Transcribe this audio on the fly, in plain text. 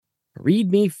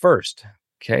Read me first.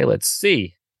 Okay, let's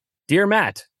see. Dear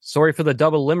Matt, sorry for the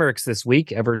double limericks this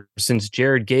week. Ever since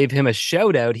Jared gave him a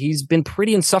shout out, he's been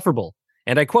pretty insufferable.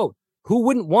 And I quote, who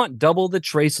wouldn't want double the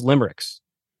Trace limericks?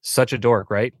 Such a dork,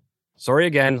 right? Sorry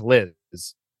again, Liz.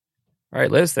 All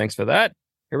right, Liz, thanks for that.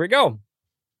 Here we go.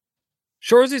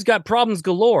 Shorzy's got problems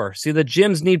galore. See, the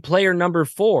gyms need player number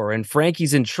 4, and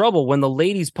Frankie's in trouble when the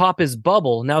ladies pop his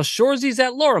bubble. Now Shorzy's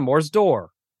at Loramore's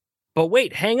door. But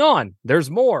wait, hang on. There's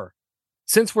more.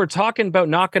 Since we're talking about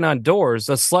knocking on doors,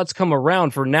 the sluts come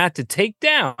around for Nat to take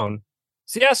down.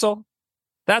 Cieso.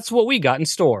 That's what we got in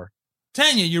store.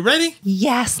 Tanya, you ready?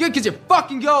 Yes. Good, because you're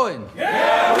fucking going.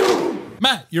 Yeah!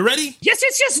 Matt, you ready?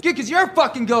 Yes. Good, because you're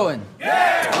fucking going.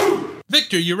 Yeah!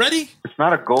 Victor, you ready? It's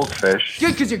not a goldfish.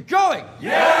 Good, because you're going.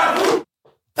 Yeah!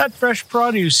 That fresh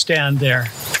produce stand there,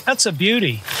 that's a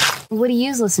beauty. What do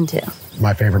you listen to?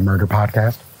 My favorite murder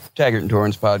podcast. Taggart and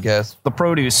Torrance podcast. The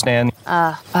produce stand.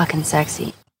 Fucking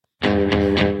sexy.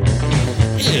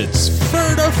 It's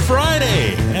Ferda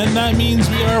Friday, and that means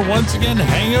we are once again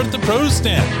hanging out at the Produce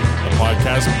Stand, a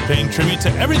podcast paying tribute to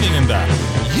everything in the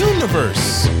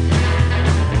universe.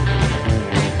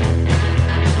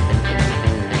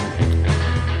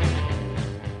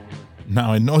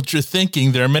 Now, I know what you're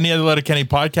thinking. There are many other Letterkenny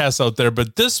podcasts out there,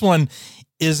 but this one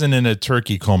isn't in a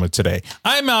turkey coma today.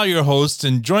 I'm Al, your host,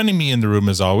 and joining me in the room,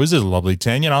 as always, is lovely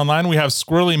Tanya. And online, we have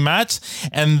Squirrely Matt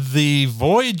and the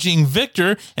voyaging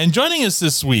Victor. And joining us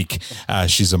this week,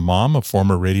 she's a mom, a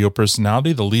former radio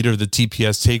personality, the leader of the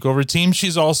TPS takeover team.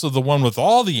 She's also the one with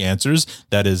all the answers.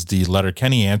 That is the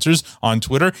Letterkenny answers on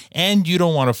Twitter. And you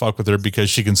don't want to fuck with her because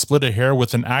she can split a hair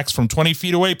with an axe from 20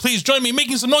 feet away. Please join me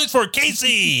making some noise for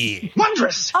Casey.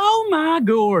 Wondrous. Oh my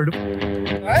God.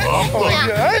 Oh my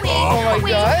God. Oh my God.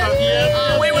 Wait. Oh my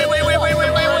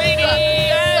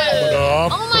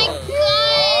God.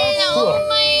 Oh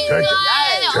my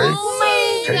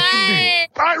God.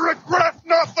 I regret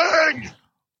nothing.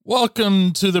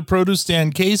 Welcome to the Produce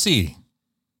Stand, Casey.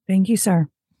 Thank you, sir.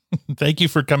 Thank you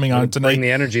for coming on tonight. Bring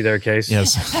the energy there, Case.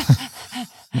 Yes.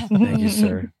 Thank you,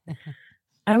 sir.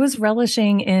 I was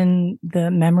relishing in the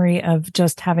memory of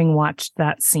just having watched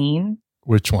that scene.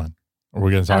 Which one? Are we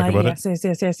going to talk about it? Yes.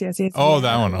 Oh,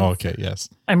 that one. Oh, okay. Yes.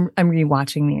 I'm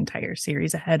rewatching the entire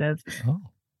series ahead of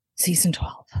season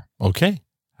 12. Okay.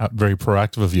 Very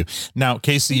proactive of you. Now,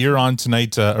 Casey, you're on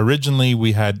tonight. Originally,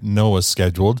 we had Noah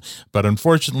scheduled, but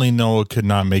unfortunately, Noah could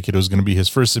not make it. It was going to be his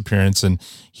first appearance, and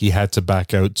he had to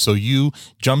back out. So you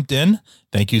jumped in.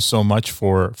 Thank you so much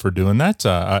for doing that.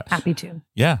 Happy to.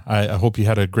 Yeah, I hope you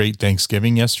had a great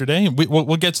Thanksgiving yesterday.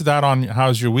 We'll get to that on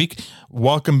how's your week.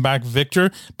 Welcome back,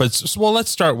 Victor. But let's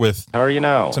start with How are you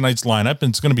now? Tonight's lineup. And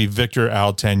it's going to be Victor,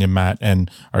 Al, Tanya, Matt, and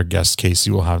our guest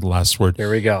Casey will have the last word. Here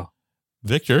we go.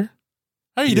 Victor,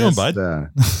 how are you doing, bud?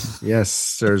 Yes,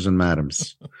 sirs and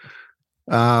madams.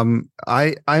 I'm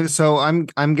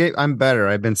better.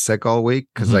 I've been sick all week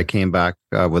because I came back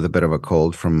with a bit of a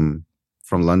cold from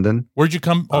London. Where'd you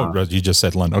come? You just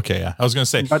said London. Okay, yeah. I was going to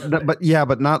say, but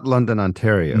not London,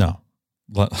 Ontario. No,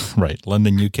 right,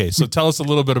 London, UK. So tell us a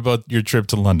little bit about your trip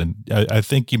to London. I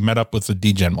think you met up with the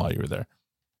D-Gen while you were there.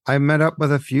 I met up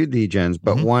with a few D-Gens,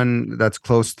 but one that's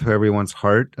close to everyone's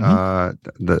heart,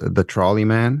 the Trolley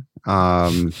Man.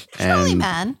 Trolley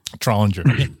Man. Trollinger.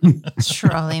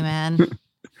 Trolley Man.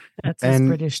 That's his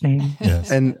British name. Yes.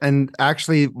 And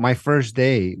actually, my first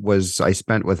day I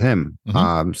spent with him.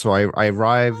 So I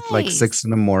arrived like 6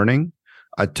 a.m.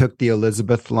 I took the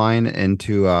Elizabeth line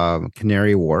into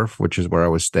Canary Wharf, which is where I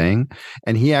was staying.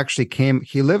 And he actually came.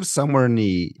 He lives somewhere in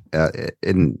the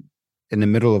in the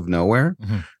middle of nowhere.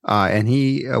 And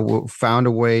he found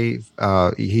a way.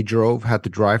 He had to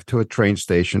drive to a train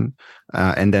station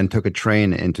and then took a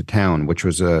train into town, which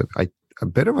was a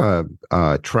bit of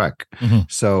a trek.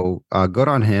 So good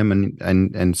on him.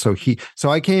 And so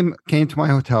I came to my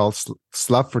hotel,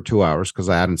 slept for 2 hours because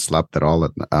I hadn't slept at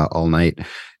all night,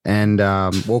 and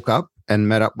woke up and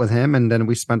met up with him. And then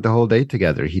we spent the whole day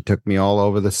together. He took me all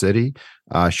over the city,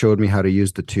 showed me how to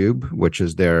use the tube, which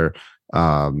is their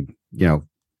 10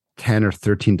 or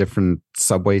 13 different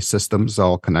subway systems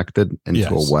all connected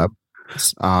into a web.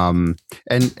 And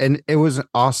it was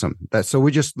awesome. So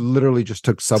we literally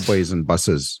took subways and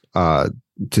buses to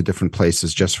different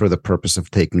places just for the purpose of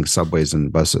taking subways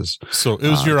and buses. So it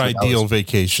was your ideal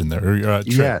vacation there, or your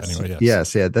trip. Yes, anyway,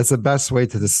 yes. That's the best way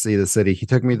to see the city. He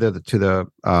took me to the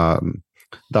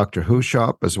Doctor Who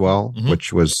shop as well,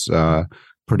 which was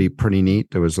pretty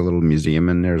neat. There was a little museum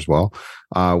in there as well.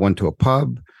 Went to a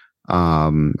pub.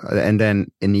 And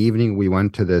then in the evening we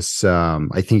went to this,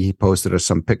 I think he posted us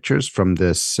some pictures from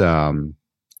this,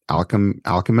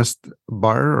 alchemist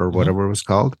bar or whatever it was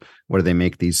called. It where they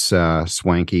make these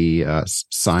swanky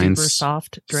Super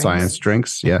soft drinks. science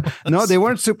drinks. Yeah, no, they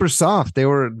weren't super soft. They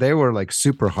were like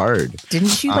super hard.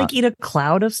 Didn't you eat a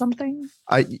cloud of something?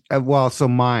 So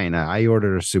mine, I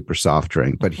ordered a super soft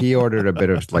drink, but he ordered a bit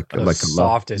of like a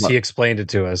soft as he explained it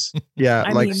to us. Yeah,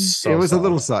 I like mean, it was a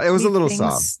little soft. It was a little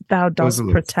soft. Thou dost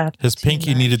protect. His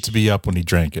pinky needed to be up when he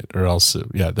drank it, or else,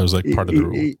 that was like part of the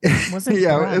rule. Wasn't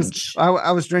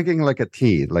I was drinking like a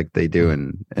tea, like they do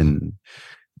in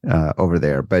over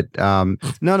there, but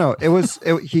no, it was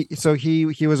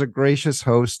he was a gracious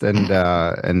host and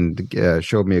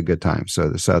showed me a good time. So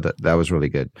that was really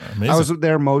good. Amazing. I was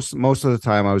there most of the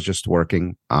time. I was just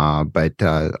working, but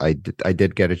I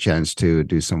did get a chance to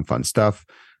do some fun stuff.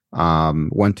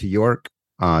 Went to York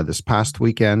this past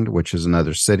weekend, which is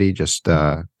another city just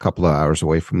a couple of hours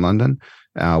away from London.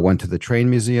 Went to the train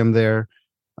museum there.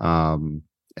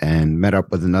 And met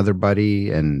up with another buddy,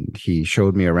 and he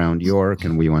showed me around York,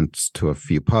 and we went to a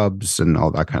few pubs and all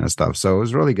that kind of stuff. So it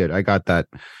was really good. I got that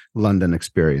London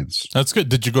experience. That's good.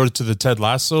 Did you go to the Ted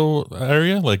Lasso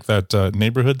area, like that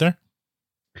neighborhood there?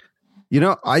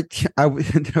 There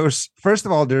was, first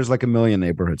of all, there's like a million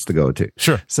neighborhoods to go to.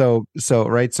 Sure. So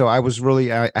right. So I was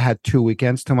really, I had 2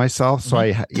 weekends to myself. So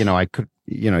I could,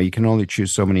 you can only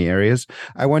choose so many areas.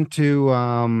 I went to,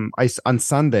 on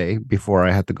Sunday before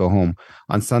I had to go home.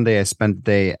 On Sunday, I spent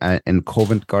the day in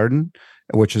Covent Garden,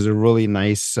 which is a really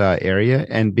nice area.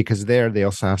 And because they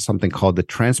also have something called the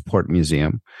Transport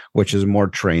Museum, which is more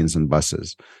trains and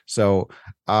buses. So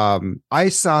I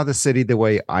saw the city the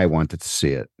way I wanted to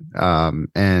see it.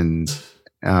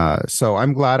 So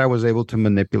I'm glad I was able to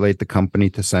manipulate the company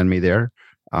to send me there,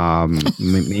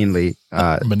 mainly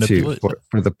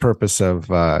for the purpose of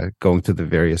going to the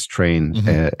various train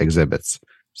exhibits.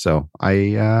 So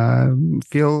I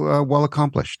feel well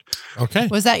accomplished. Okay.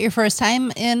 Was that your first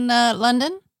time in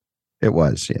London? It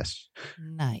was, yes.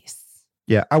 Nice.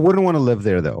 Yeah, I wouldn't want to live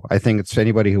there though. I think it's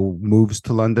anybody who moves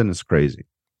to London is crazy.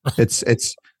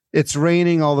 It's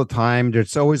raining all the time.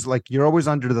 There's always you're always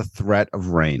under the threat of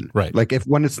rain. Right. Like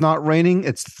when it's not raining,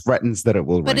 it threatens that it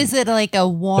will rain. But is it like a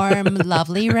warm,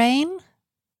 lovely rain?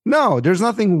 No, there's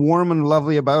nothing warm and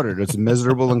lovely about it. It's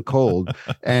miserable and cold,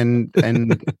 and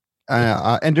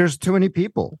there's too many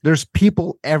people. There's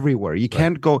people everywhere. You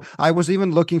can't go. I was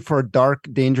even looking for a dark,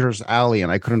 dangerous alley,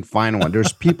 and I couldn't find one.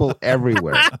 There's people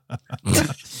everywhere.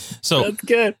 So that's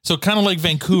good. So kind of like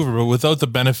Vancouver, but without the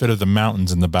benefit of the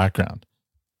mountains in the background.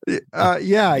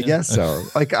 Yeah, I guess so.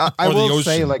 Like I will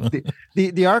say, like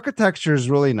the architecture is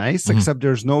really nice, except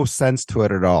there's no sense to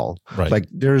it at all. Right. Like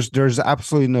there's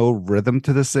absolutely no rhythm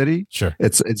to the city. Sure.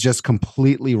 It's just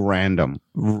completely random.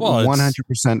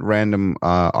 100% random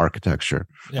architecture.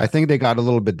 Yeah. I think they got a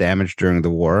little bit damaged during the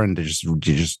war, and they just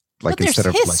like but instead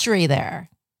there's of history there.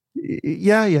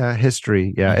 Yeah,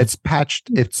 history. Yeah, it's patched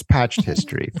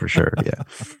history for sure. Yeah.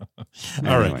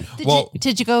 All right.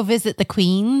 Did you go visit the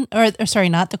Queen or sorry,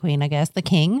 not the Queen, I guess, the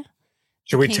King?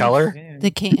 Should we tell her?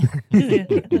 The King.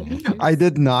 I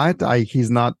did not. He's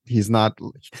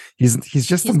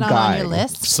just some not guy. on your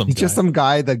list? He's just some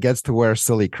guy that gets to wear a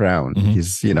silly crown.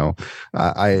 He's,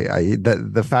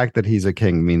 the fact that he's a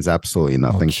king means absolutely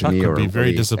nothing to me. Or be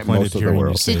very disappointed hearing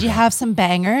you say Did you have some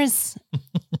bangers?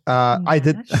 I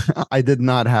did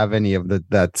not have any of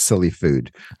that silly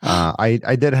food.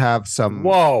 I did have some.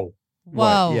 Whoa.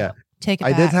 Yeah. Take it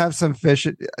I back. did have some fish.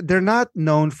 They're not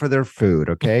known for their food,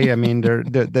 okay? I mean, they're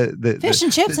fish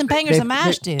and chips and bangers and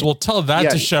mash, dude. Well, tell that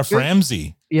to Chef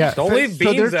Ramsay. Yeah, don't leave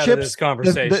beans out of this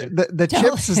conversation. The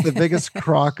chips is the biggest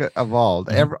crock of all.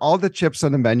 All the chips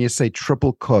on the menu say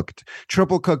triple cooked.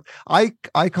 I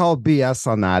call BS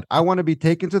on that. I want to be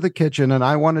taken to the kitchen, and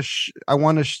I want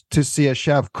to see a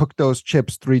chef cook those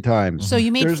chips 3 times. So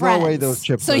you made There's friends. no way those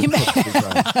chips. So you made.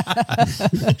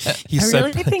 He I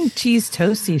really think cheese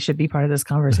toasty should be part of this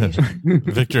conversation.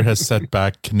 Victor has set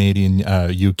back Canadian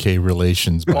UK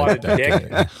relations by a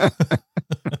decade.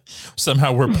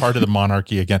 Somehow we're part of the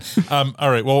monarchy again. All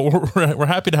right. Well, we're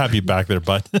happy to have you back there,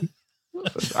 bud.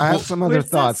 I have some other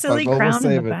thoughts, but we'll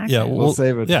save it. Yeah, we'll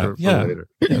save it for later.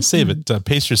 Yeah, save it.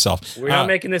 Pace yourself. We're not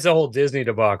making this a whole Disney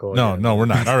debacle. No, we're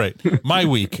not. All right. My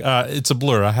week, it's a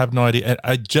blur. I have no idea.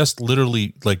 I just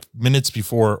literally, like minutes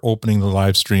before opening the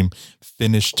live stream,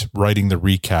 finished writing the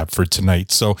recap for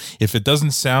tonight. So if it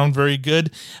doesn't sound very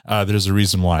good, there's a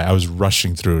reason why. I was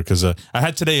rushing through it because I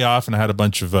had today off and I had a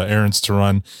bunch of errands to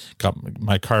run, got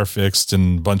my car fixed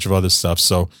and a bunch of other stuff.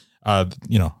 So,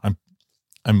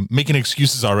 I'm making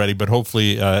excuses already, but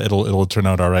hopefully it'll turn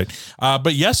out all right.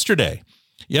 But yesterday,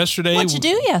 What'd you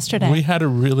do yesterday? We had a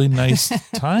really nice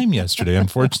time yesterday.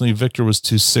 Unfortunately, Victor was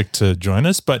too sick to join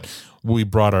us, but we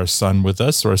brought our son with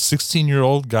us. So our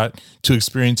 16-year-old got to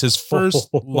experience his first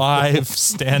live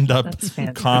stand-up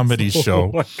comedy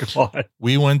show. Oh my God.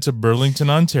 We went to Burlington,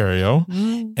 Ontario,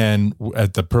 and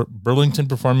at the Burlington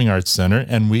Performing Arts Center,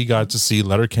 and we got to see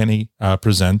Letterkenny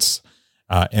Presents.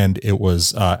 And it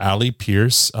was Ali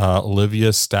Pierce,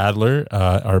 Olivia Stadler,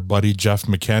 our buddy Jeff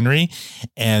McHenry,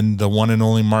 and the one and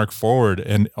only Mark Forward.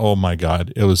 And oh my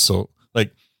God, it was so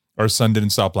like our son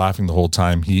didn't stop laughing the whole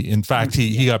time.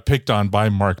 He got picked on by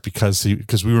Mark because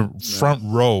we were front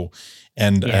row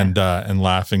and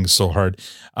laughing so hard.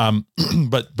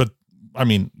 But I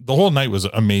mean, the whole night was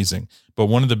amazing. But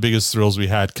one of the biggest thrills we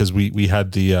had, because we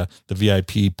had the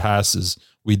VIP passes,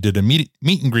 we did a meet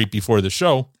and greet before the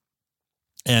show.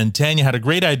 And Tanya had a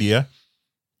great idea.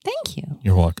 Thank you.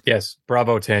 You're welcome. Yes,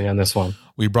 bravo, Tanya, on this one.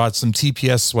 We brought some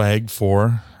TPS swag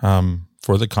for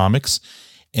the comics,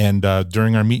 and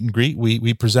during our meet and greet,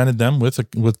 we presented them with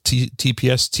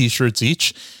TPS t-shirts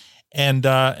each, and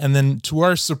then to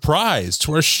our surprise,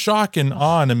 to our shock and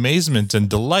awe and amazement and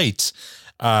delight,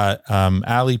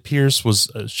 Ali Pierce was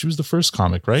the first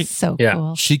comic, right? So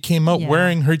cool. She came out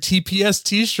wearing her TPS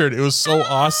t-shirt. It was so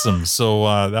awesome. So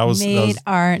that was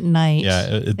our night. Yeah,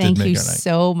 it did Thank make you our night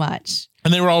so much.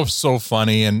 And they were all so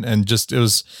funny, and just, it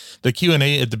was the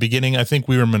Q&A at the beginning. I think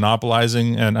we were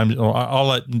monopolizing, and I'll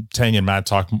let Tanya and Matt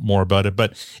talk more about it,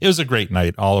 but it was a great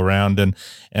night all around.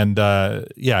 And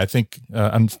I think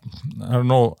I don't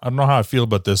know how I feel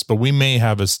about this, but we may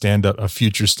have a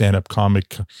future stand-up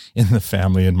comic in the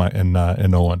family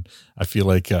in Owen. I feel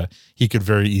like he could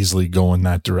very easily go in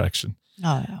that direction.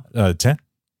 Oh yeah. 10.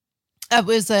 It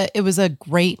was a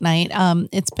great night.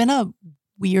 It's been a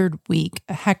weird week,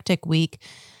 a hectic week.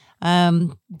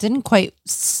 Didn't quite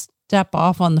step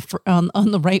off on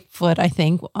the right foot, I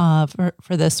think,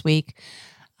 for this week.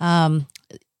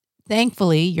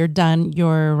 Thankfully, you're done.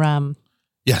 Your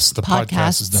yes, the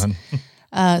podcast is done.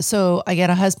 So I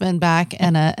get a husband back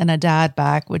and a dad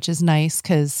back, which is nice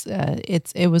because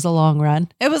it was a long run.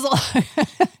 It was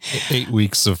 8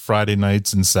 weeks of Friday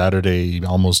nights and Saturday,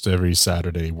 almost every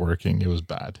Saturday working. It was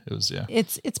bad. It was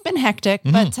It's been hectic,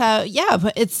 but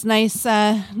but it's nice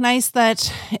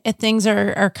that things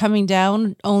are coming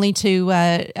down, only to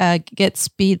get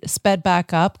sped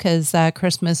back up because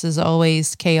Christmas is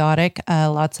always chaotic.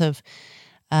 Lots of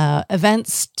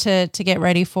events to get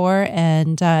ready for.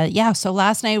 And so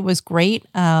last night was great.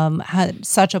 Had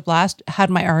such a blast. Had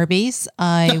my Arby's.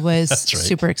 I was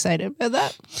super excited about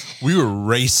that. We were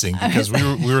racing because we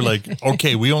were like,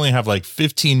 okay, we only have like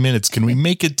 15 minutes. Can we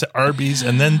make it to Arby's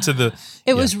and then to the...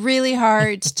 It was really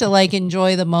hard to like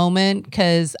enjoy the moment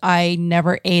because I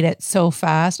never ate it so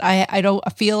fast. I don't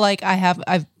feel like I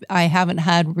haven't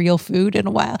had real food in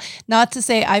a while. Not to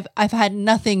say I've had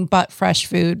nothing but fresh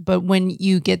food, but when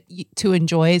you get to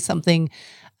enjoy something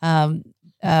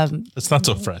it's not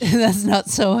so fresh. That's not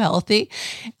so healthy.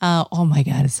 Oh my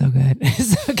God, it's so good.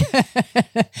 It's so good.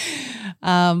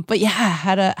 But yeah,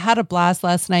 had a blast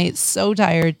last night. So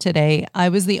tired today. I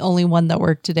was the only one that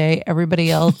worked today.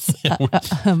 Everybody else,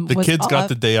 the kids got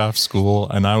the day off school,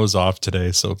 and I was off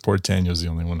today. So poor Tanya was the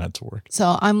only one that had to work.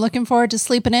 So I'm looking forward to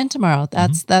sleeping in tomorrow.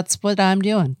 That's what I'm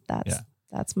doing.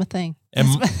 That's my thing. And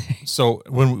so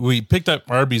when we picked up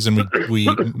Arby's and we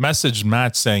messaged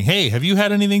Matt saying, "Hey, have you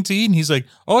had anything to eat?" And he's like,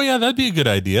 "Oh yeah, that'd be a good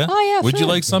idea. Oh yeah, would you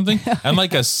like something?" And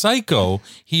like a psycho,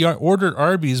 he ordered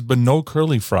Arby's but no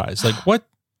curly fries. Like what?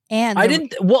 And I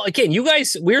didn't. Well, again, you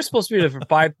guys, we were supposed to be there for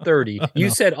 5:30. You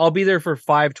said I'll be there for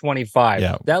 5:25.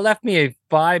 Yeah. That left me a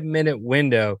 5-minute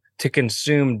window to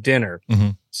consume dinner. Mm-hmm.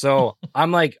 So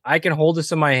I'm like, I can hold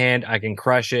this in my hand. I can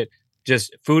crush it.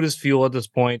 Just food is fuel at this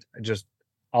point.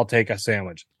 I'll take a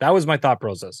sandwich. That was my thought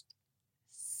process.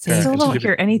 I still don't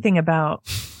hear anything about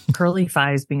curly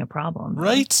fries being a problem.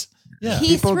 Right? Yeah.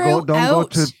 He threw out. I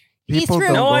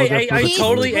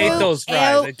totally ate those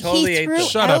fries. I totally ate those.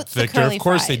 Shut up, Victor. Of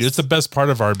course they do. It's the best part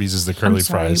of Arby's is the curly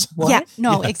fries. What? Yeah,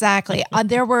 no, exactly.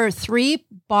 There were 3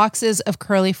 boxes of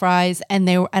curly fries,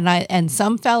 and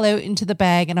some fell out into the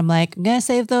bag, and I'm like, I'm gonna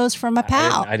save those for my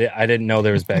pal. I didn't know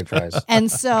there was bag fries. And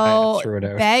so threw it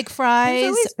out. bag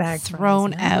fries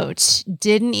thrown out.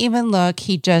 Didn't even look.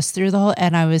 He just threw the whole,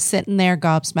 and I was sitting there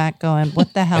gobsmacked going,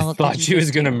 what the hell? I thought she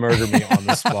was gonna murder me on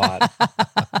the spot.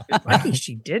 I think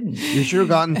she didn't. You should have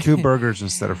gotten 2 burgers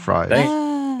instead of fries.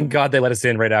 Thank God they let us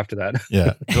in right after that.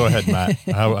 Yeah. Go ahead, Matt.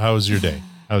 How was your day?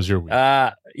 How was your week?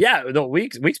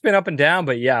 The week's been up and down,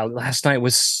 but yeah, last night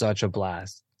was such a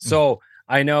blast. So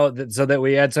I know that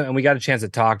we had and we got a chance to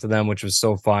talk to them, which was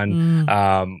so fun.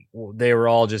 They were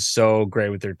all just so great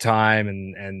with their time,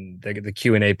 and the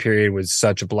Q&A period was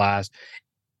such a blast.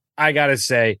 I gotta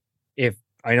say, if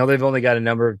I know they've only got a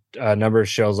number of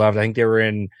shows left. I think they were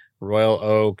in Royal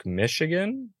Oak,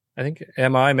 Michigan. I think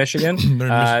Michigan.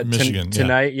 They're in Michigan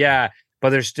tonight. Yeah, but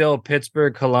there's still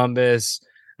Pittsburgh, Columbus,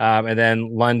 and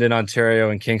then London, Ontario,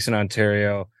 and Kingston,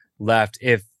 Ontario left.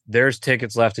 If there's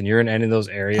tickets left and you're in any of those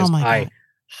areas, I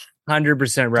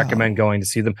 100% recommend going to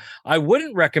see them. I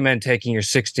wouldn't recommend taking your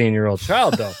 16-year-old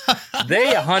child though.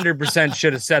 They 100%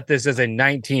 should have set this as a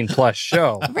 19+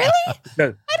 show. Really? I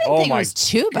didn't think it was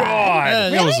too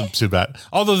bad. It wasn't too bad.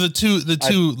 Although the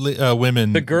two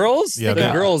women, the girls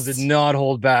did not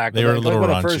hold back. They were a little one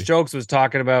raunchy. of the first jokes was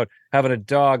talking about having a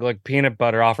dog like peanut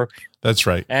butter offer. That's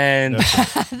right. And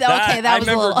that was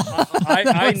a little.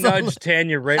 I nudged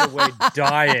Tanya right away,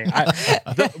 dying.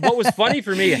 What was funny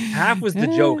for me, half was the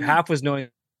joke, half was knowing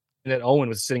that Owen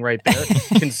was sitting right there,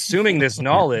 consuming this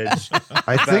knowledge.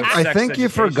 I think you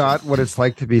forgot what it's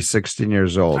like to be 16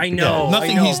 years old. I know.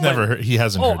 Nothing he's never heard. He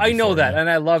hasn't. Oh, heard I know before, that, yeah. and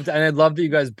I loved that you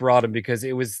guys brought him because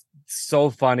it was so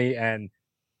funny, and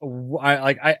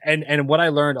and what I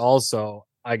learned also.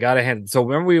 I gotta hand. So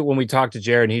remember when we talked to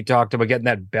Jared, and he talked about getting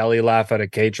that belly laugh out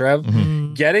of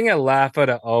K-Trev, getting a laugh out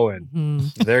of Owen,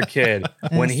 their kid,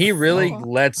 when he really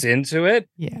lets into it,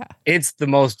 it's the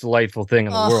most delightful thing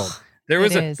in the world.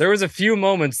 There was a few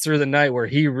moments through the night where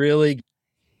he really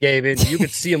gave in. You could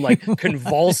see him like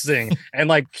convulsing and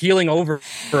like keeling over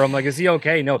for him. Like, is he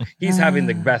okay? No, he's having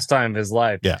the best time of his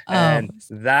life. Yeah, and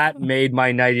that made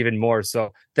my night even more.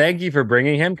 So thank you for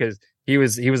bringing him because he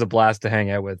was a blast to hang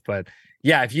out with. But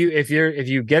yeah, if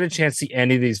you get a chance to see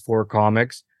any of these 4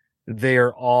 comics, they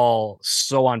are all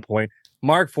so on point.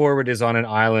 Mark Forward is on an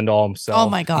island all himself. Oh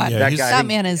my God, that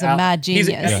man is a mad genius.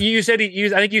 I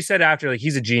think you said after, like,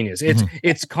 he's a genius.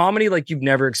 It's comedy like you've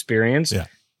never experienced. Yeah.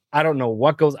 I don't know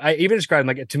what goes. I even described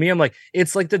him, like, to me, I'm like,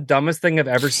 it's like the dumbest thing I've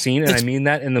ever seen, and I mean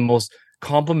that in the most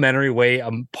complimentary way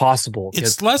possible.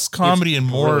 It's less comedy and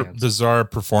more bizarre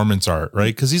performance art,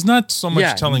 right? Because he's not so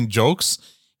much telling jokes.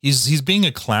 He's being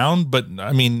a clown, but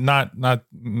I mean, not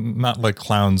like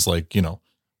clowns, like, you know.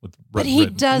 But he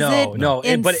does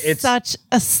it's such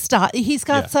a style. He's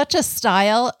got such a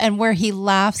style, and where he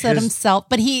laughs at himself,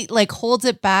 but he like holds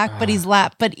it back. But he's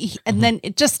and then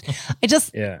it just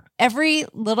every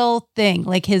little thing,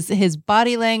 like his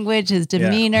body language, his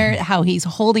demeanor, how he's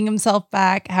holding himself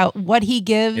back, what he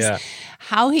gives,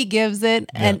 how he gives it,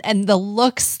 and the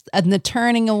looks and the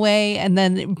turning away, and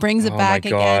then it brings it back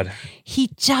again. He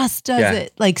just does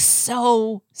it like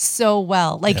so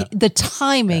well. Like the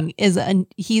timing is,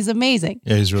 he's amazing.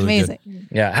 Yeah, he's really amazing. Good.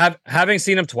 Yeah, having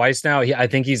seen him twice now, I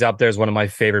think he's up there as one of my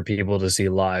favorite people to see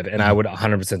live, and I would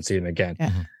 100% see him again.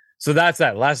 So that's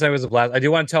that. Last night was a blast. I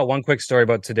do want to tell one quick story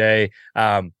about today.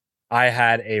 I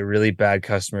had a really bad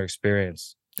customer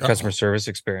service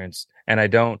experience, and I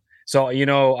don't. So, you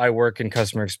know, I work in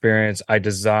customer experience. I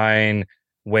design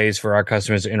ways for our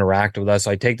customers to interact with us.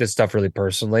 So I take this stuff really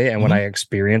personally. And when I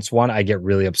experience one, I get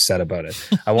really upset about it.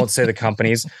 I won't say the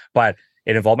companies, but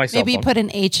it involved my cell phone. Maybe put an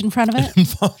H in front of it.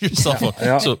 Involve your cell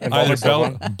phone. So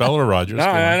either Bell or Rogers. No,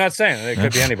 I'm not saying it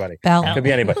could be anybody. Bell. It could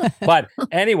be anybody. But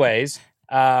anyways,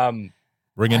 I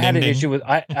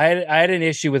had an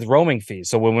issue with roaming fees.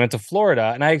 So when we went to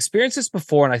Florida, and I experienced this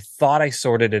before, and I thought I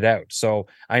sorted it out. So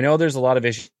I know there's a lot of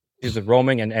issues with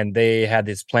roaming, and they had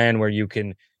this plan where you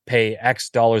can pay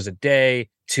X dollars a day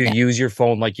to use your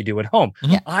phone like you do at home.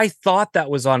 I thought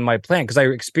that was on my plan because I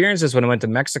experienced this when I went to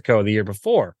Mexico the year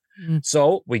before.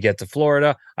 So we get to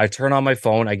Florida, I turn on my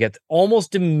phone, I get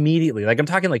almost immediately, like I'm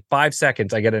talking like 5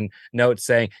 seconds, I get a note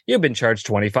saying, you've been charged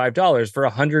 $25 for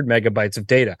 100 megabytes of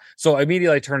data. So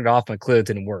immediately I turn it off and clearly it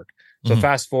didn't work. So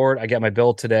fast forward, I get my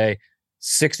bill today,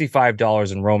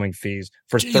 $65 in roaming fees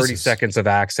for 30 seconds of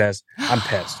access. I'm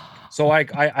pissed. So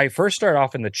I first start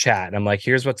off in the chat, and I'm like,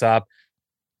 here's what's up.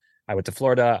 I went to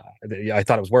Florida. I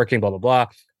thought it was working, blah, blah, blah.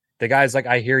 The guy's like,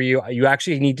 I hear you. You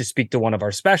actually need to speak to one of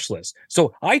our specialists.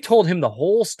 So I told him the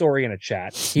whole story in a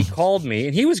chat. He called me,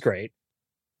 and he was great,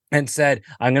 and said,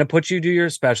 I'm going to put you to your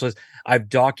specialist. I've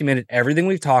documented everything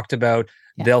we've talked about.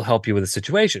 They'll help you with the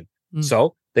situation.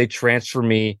 So they transfer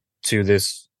me to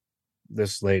this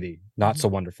lady, not so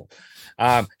wonderful.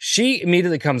 She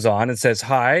immediately comes on and says,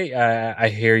 hi, I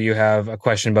hear you have a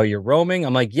question about your roaming.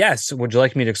 I'm like, yes. Would you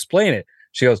like me to explain it?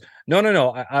 She goes, no.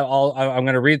 I'm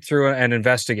going to read through and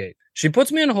investigate. She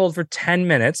puts me on hold for 10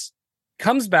 minutes,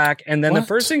 comes back. And then the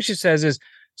first thing she says is,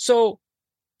 so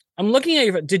I'm looking at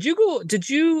you. Did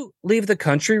you leave the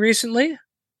country recently?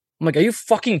 I'm like, are you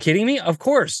fucking kidding me? Of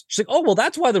course. She's like, oh, well,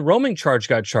 that's why the roaming charge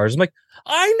got charged. I'm like,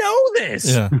 I know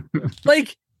this. Yeah.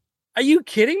 Like, are you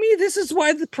kidding me? This is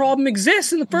why the problem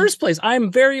exists in the first place.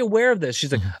 I'm very aware of this.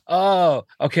 She's like, oh,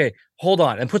 okay, hold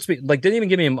on. And puts me, like, didn't even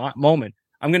give me a moment.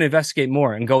 I'm going to investigate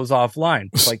more, and goes offline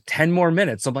for like 10 more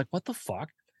minutes. I'm like, what the fuck?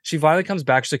 She finally comes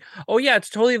back. She's like, oh yeah, it's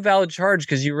totally a valid charge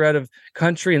because you were out of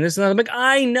country and this and that. I'm like,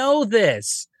 I know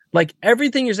this. Like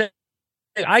everything you're saying,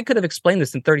 I could have explained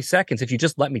this in 30 seconds if you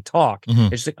just let me talk. Mhm.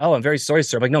 And she's like, oh, I'm very sorry,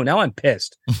 sir. I'm like, no, now I'm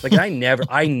pissed. Like I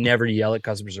never yell at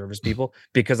customer service people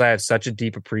because I have such a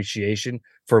deep appreciation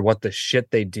for what the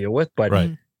shit they deal with. But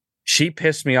Right. she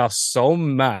pissed me off so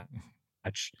much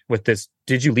with this,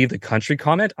 did you leave the country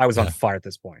comment? I was on fire at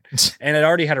this point. And I'd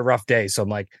already had a rough day. So I'm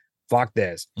like, fuck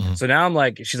this. Mhm. So now I'm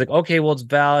like, she's like, okay, well, it's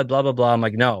valid, blah, blah, blah. I'm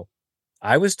like, no,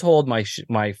 I was told my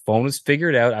phone was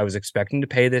figured out. I was expecting to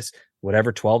pay this,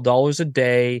 whatever, $12 a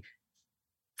day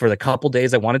for the couple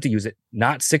days I wanted to use it,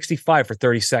 not 65 for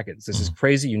 30 seconds. This is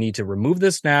crazy. You need to remove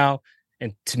this now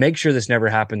and to make sure this never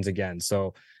happens again.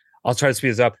 So I'll try to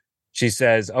speed this up. She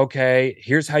says, okay,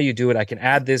 here's how you do it. I can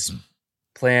add this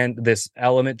plan, this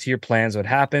element to your plan so it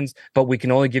happens, but we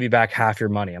can only give you back half your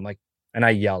money. I'm like, and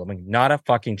I yelled, I'm like, not a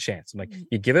fucking chance. I'm like,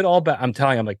 you give it all back. I'm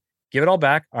telling you, I'm like, give it all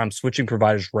back. I'm switching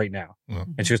providers right now.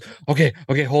 And she goes, okay,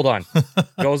 hold on.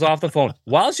 Goes off the phone.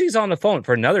 While she's on the phone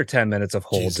for another 10 minutes of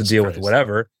hold to deal with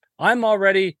whatever, I'm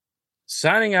already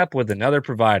signing up with another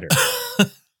provider.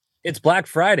 It's Black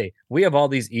Friday. We have all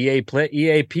these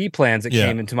EAP plans that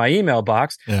came into my email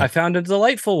box. I found a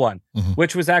delightful one,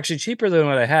 which was actually cheaper than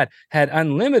what I had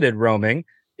unlimited roaming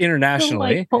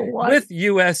internationally with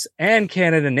US and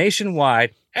Canada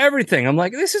nationwide, everything. I'm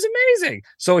like, this is amazing.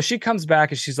 So she comes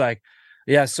back and she's like,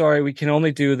 yeah, sorry, we can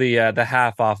only do the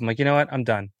half off. I'm like, you know what? I'm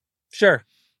done. Sure.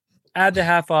 Add the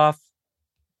half off.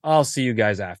 I'll see you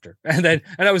guys after. And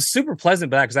I was super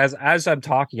pleasant back because as I'm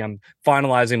talking, I'm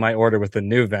finalizing my order with the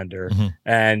new vendor.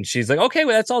 And she's like, okay,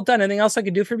 well, that's all done. Anything else I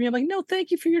can do for me? I'm like, no, thank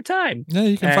you for your time. Yeah,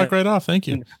 you can fuck right off. Thank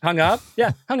you. Hung up.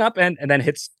 Yeah, hung up and then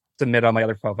hits submit on my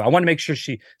other profile. I want to make sure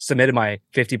she submitted my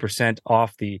 50%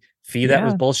 off the fee that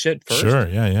was bullshit first. Sure,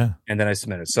 yeah. And then I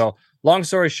submitted. So long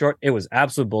story short, it was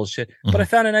absolute bullshit. But I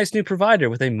found a nice new provider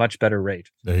with a much better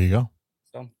rate. There you go.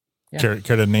 So yeah.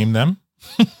 Care to name them?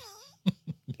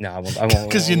 No, I won't.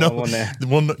 Because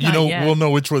we'll know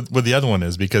which one what the other one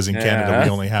is because in Canada we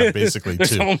only have basically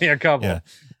There's two. only a couple. Yeah.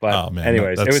 But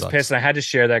anyways, it was pissed, and I had to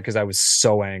share that because I was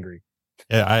so angry.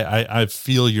 Yeah, I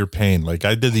feel your pain. Like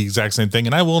I did the exact same thing,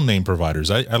 and I will name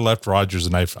providers. I left Rogers,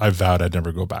 and I vowed I'd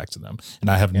never go back to them, and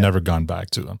I have never gone back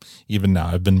to them. Even now,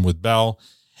 I've been with Bell,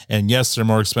 and yes, they're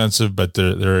more expensive, but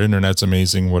their internet's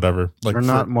amazing. Whatever, like they're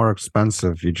not more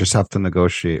expensive. You just have to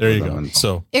negotiate. There you go.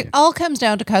 So it all comes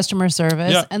down to customer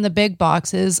service, and the big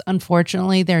boxes.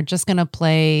 Unfortunately, they're just going to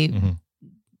play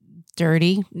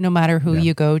dirty no matter who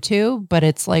you go to, but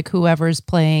it's like whoever's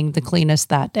playing the cleanest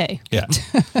that day. Yeah.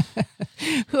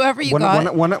 Whoever you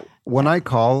when I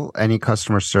call any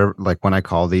customer service, like when I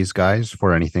call these guys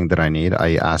for anything that I need,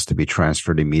 I ask to be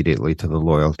transferred immediately to the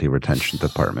loyalty retention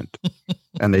department.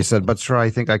 And they said, but sir,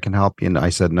 I think I can help you. And I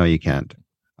said, no, you can't.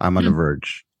 I'm on the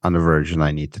verge. On the verge, and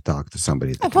I need to talk to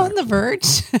somebody. I'm on the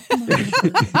verge. I'm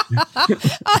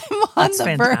on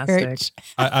the verge.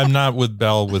 I'm not with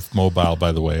Bell with mobile,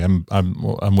 by the way.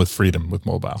 I'm with Freedom with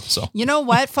mobile. So you know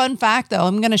what? Fun fact, though,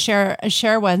 I'm going to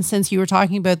share one since you were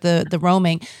talking about the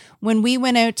roaming. When we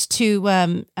went out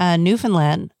to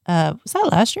Newfoundland, was that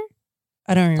last year?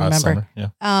 I don't even remember.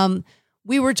 Yeah.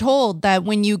 We were told that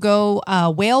when you go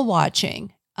whale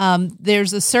watching.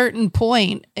 There's a certain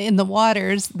point in the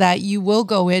waters that you will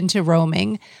go into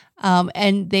roaming,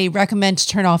 and they recommend to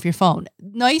turn off your phone.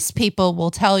 Nice people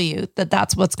will tell you that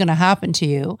that's what's going to happen to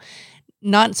you.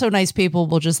 Not so nice people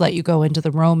will just let you go into the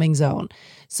roaming zone.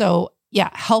 So yeah,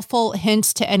 helpful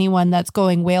hints to anyone that's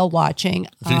going whale watching.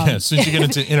 As soon as you get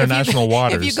into international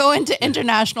waters. If you go into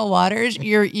international waters,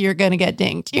 you're going to get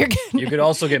dinged. You could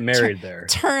also get married there.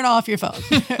 Turn off your phone.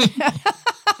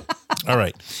 All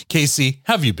right. Casey,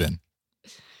 have you been?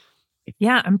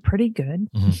 Yeah, I'm pretty good.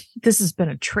 This has been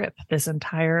a trip this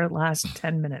entire last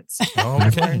 10 minutes.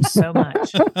 I've learned so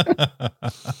much.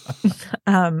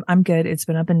 I'm good. It's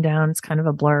been up and down. It's kind of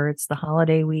a blur. It's the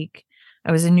holiday week.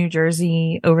 I was in New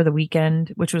Jersey over the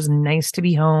weekend, which was nice to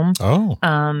be home. Oh.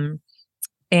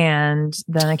 And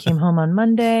then I came home on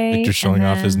Monday. Victor showing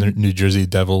off his New Jersey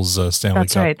Devils Stanley Cup.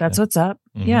 That's right. That's what's up.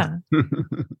 Yeah.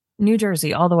 New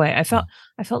Jersey all the way. I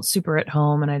felt super at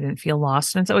home and I didn't feel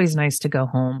lost. And it's always nice to go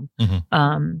home,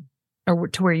 or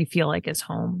to where you feel like it's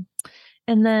home.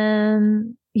 And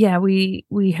then,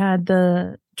 we had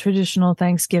the traditional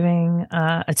Thanksgiving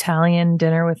Italian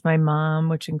dinner with my mom,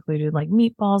 which included like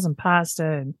meatballs and pasta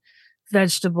and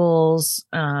vegetables.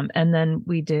 And then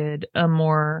we did a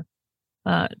more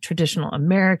traditional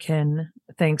American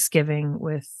Thanksgiving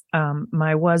with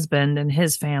my husband and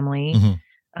his family.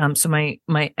 So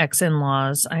my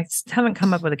ex-in-laws, I haven't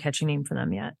come up with a catchy name for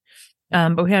them yet.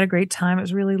 But we had a great time. It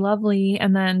was really lovely.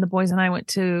 And then the boys and I went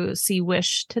to see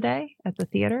Wish today at the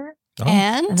theater. Oh.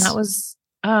 And that was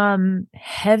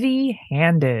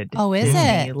heavy-handed. Oh, is Disney.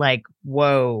 it? Like,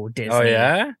 whoa, Disney. Oh,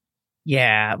 yeah?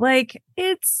 Yeah. Like,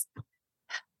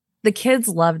 the kids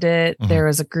loved it. Mhm. There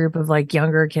was a group of like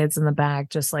younger kids in the back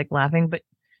just like laughing. But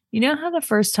you know how the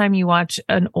first time you watch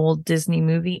an old Disney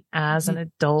movie as an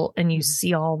adult and you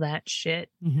see all that shit?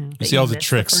 Mm-hmm. You see all the missed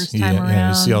tricks. first time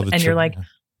You see around, all the and you're trick- like,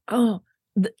 oh,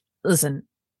 listen,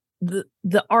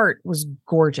 the art was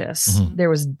gorgeous. Mhm. There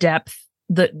was depth.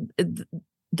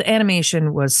 The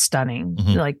animation was stunning.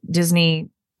 Mhm. Like Disney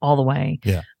all the way.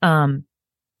 Yeah.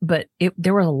 But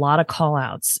there were a lot of call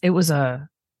outs. It was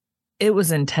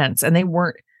intense, and they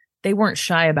weren't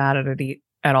shy about it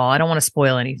at all. I don't want to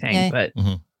spoil anything, Yeah. but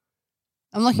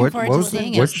I'm looking What- forward what to was it?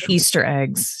 seeing Which- it. Easter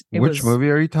eggs. It Which was movie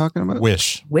are you talking about?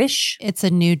 Wish. Wish It's a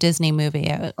new Disney movie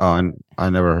out. Oh, I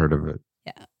never heard of it.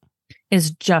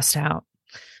 is just out.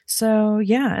 So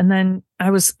yeah, and then I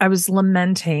was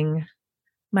lamenting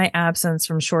my absence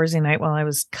from Shoresy night while I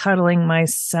was cuddling my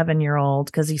 7-year-old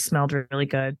because he smelled really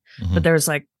good. Mhm. But there's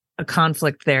like a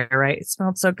conflict there, right? It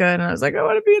smelled so good, and I was like, I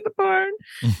want to be at the barn.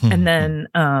 And then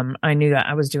I knew that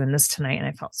I was doing this tonight, and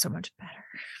I felt so much better.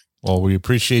 Well, we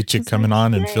appreciate you coming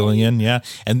on and filling in. Yeah.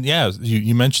 And yeah,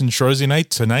 you mentioned Shoresy night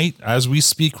tonight. As we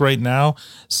speak right now,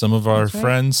 some of our That's right.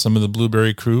 friends, some of the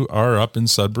Blueberry crew are up in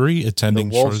Sudbury The attending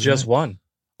Wolves Shoresy just night. won.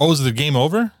 Oh, is the game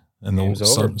over? And the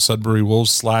Game's over. Sudbury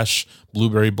Wolves /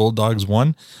 Blueberry Bulldogs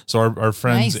won. So our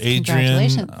friends Nice. Adrian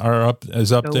Congratulations.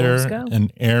 is up Go there, Wolves, go.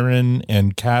 and Aaron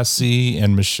and Cassie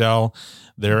and Michelle.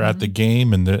 They're at the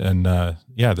game, and they're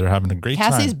having a great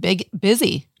Cassie's time.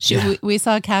 busy. We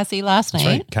saw Cassie last That's night.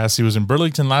 right. Cassie was in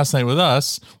Burlington last night with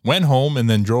us, went home, and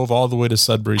then drove all the way to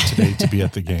Sudbury today to be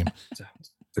at the game.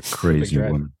 The crazy Big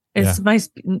dread. one. It's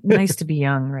nice to be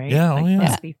young, right? Yeah, oh, yeah.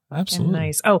 Must be fucking Absolutely.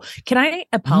 nice. Oh, can I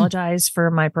apologize for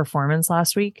my performance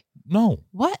last week? No.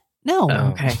 What? No. Oh.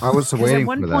 Okay. I was 'Cause waiting at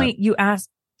one for point you asked,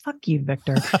 fuck you,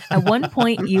 Victor. At one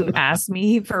point you asked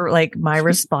me for like my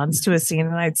response to a scene,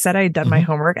 and I'd said I had done my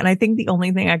homework. And I think the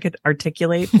only thing I could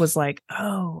articulate was like,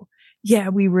 oh, yeah,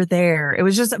 we were there. It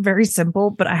was just very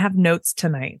simple, but I have notes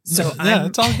tonight. So yeah,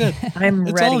 it's all good. I'm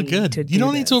It's ready all good. to You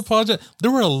don't need to this. apologize. There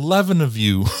were 11 of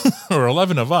you or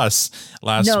 11 of us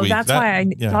last No, week. that's why I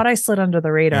thought I slid under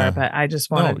the radar, Yeah. but I just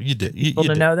No, wanted you did. people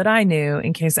to know that I knew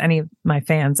in case any of my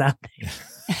fans out there.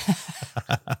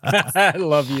 I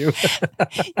love you.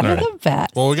 You're the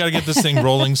best. Well, we got to get this thing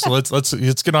rolling. So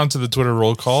let's get on to the Twitter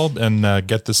roll call and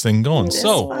get this thing going.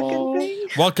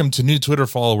 Welcome to new Twitter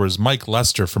followers: Mike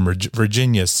Lester from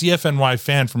Virginia, CFNY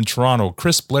fan from Toronto,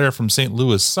 Chris Blair from St.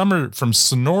 Louis, Summer from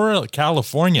Sonora,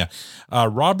 California,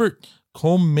 Robert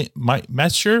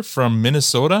Mesher from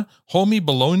Minnesota, Homie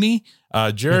Baloney,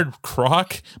 Jared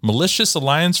Kroc, Malicious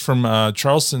Alliance from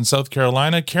Charleston, South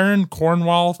Carolina, Karen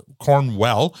Cornwell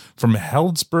from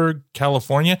Healdsburg,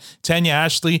 California, Tanya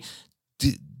Ashley,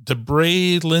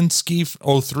 Debraylinski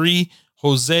 03,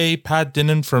 Jose Pat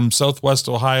Dinnan from Southwest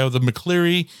Ohio, the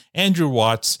McCleary, Andrew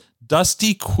Watts,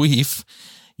 Dusty Queef.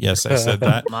 Yes, I said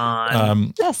that. Come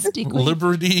on. Dusty Queen.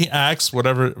 Liberty Axe,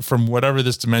 whatever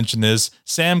this dimension is.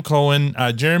 Sam Cohen,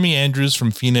 Jeremy Andrews from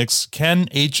Phoenix, Ken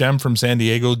HM from San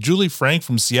Diego, Julie Frank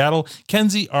from Seattle,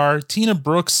 Kenzie R, Tina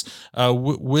Brooks,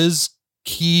 Wiz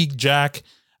Key Jack,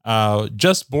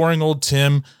 Just Boring Old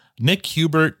Tim, Nick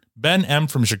Hubert, Ben M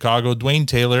from Chicago, Dwayne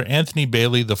Taylor, Anthony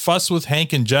Bailey, The Fuss with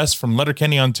Hank and Jess from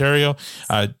Letterkenny, Ontario,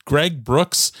 Greg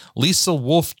Brooks, Lisa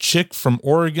Wolf Chick from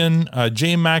Oregon,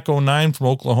 J Mac 09 from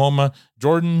Oklahoma,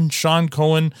 Jordan, Sean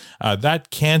Cohen,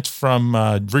 That Kent from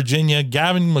Virginia,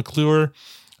 Gavin McClure,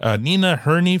 Nina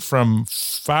Herney from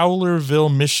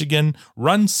Fowlerville, Michigan,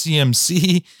 Run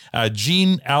CMC,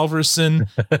 Gene Alverson,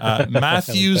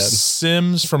 Matthew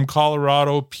Sims from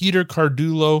Colorado, Peter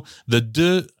Cardulo,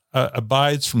 the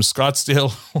Abides from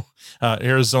Scottsdale,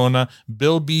 Arizona,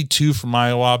 Bill B2 from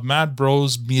Iowa, Matt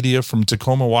Bros Media from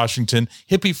Tacoma, Washington,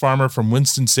 Hippie Farmer from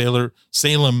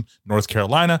Winston-Salem, North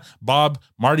Carolina, Bob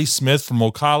Marty Smith from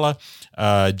Ocala,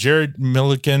 Jared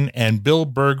Milliken, and Bill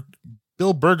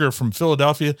Berger from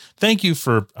Philadelphia. Thank you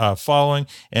for following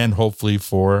and hopefully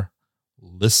for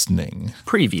listening.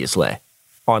 Previously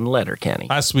on Letterkenny.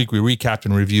 Last week, we recapped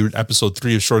and reviewed episode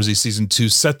 3 of Shoresy season 2,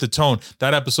 Set the Tone.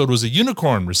 That episode was a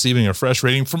unicorn, receiving a fresh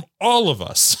rating from all of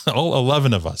us, all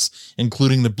 11 of us,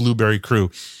 including the Blueberry crew.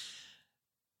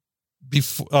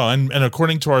 before, and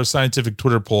according to our scientific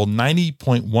Twitter poll,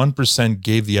 90.1%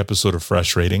 gave the episode a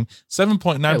fresh rating,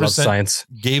 7.9%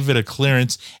 gave it a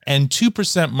clearance, and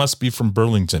 2% must be from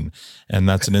Burlington. And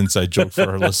that's an inside joke for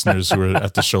our listeners who were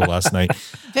at the show last night.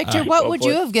 Victor, what would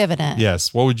you have given it?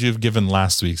 Yes. What would you have given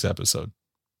last week's episode?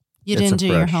 You didn't do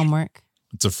your homework.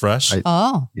 It's a fresh?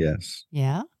 Yes.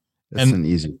 Yeah. It's an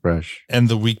easy fresh. And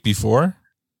the week before?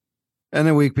 And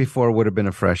the week before would have been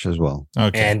a fresh as well.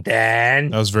 Okay. And then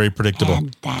that was very predictable.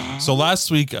 So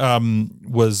last week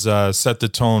was set the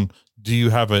tone. Do you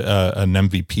have an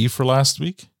MVP for last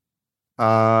week?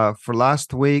 For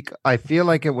last week, I feel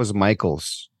like it was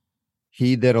Michael's.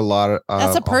 He did a lot of.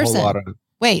 That's a person. whole lot of,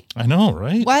 Wait. I know,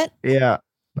 right? What? Yeah.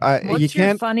 What's you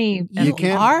can't. funny? You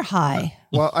are high.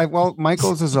 Well,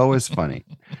 Michael's is always funny.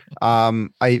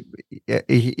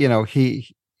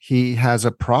 He has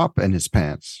a prop in his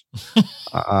pants.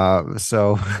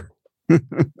 So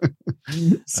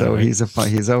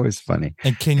he's always funny.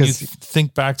 And can you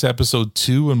think back to episode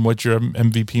 2 and what your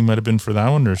MVP might have been for that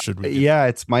one, or should we? Yeah,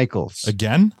 it's Michael's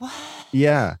again. What?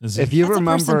 Yeah, if you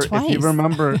remember,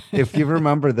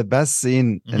 the best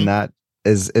scene in that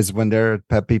is when they're at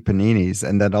Pepe Panini's,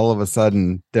 and then all of a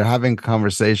sudden they're having a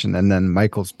conversation, and then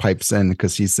Michael's pipes in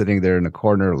because he's sitting there in a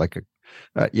corner like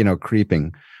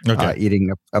creeping,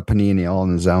 eating a panini all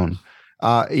on his own.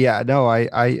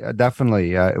 I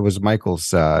definitely it was Michael's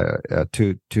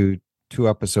two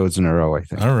episodes in a row, I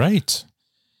think. All right.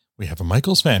 We have a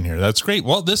Michael's fan here. That's great.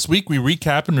 Well, this week we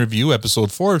recap and review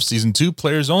episode 4 of season 2,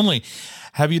 Players Only.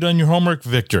 Have you done your homework,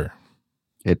 Victor?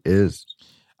 It is.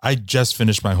 I just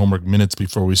finished my homework minutes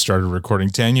before we started recording.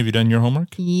 Tanya, have you done your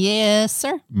homework? Yes,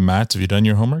 sir. Matt, have you done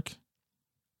your homework?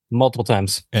 Multiple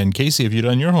times. And Casey, have you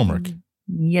done your homework?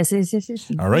 Yes.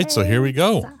 All right, so here we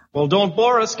go. Well, don't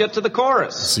bore us. Get to the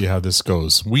chorus. Let's see how this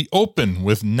goes. We open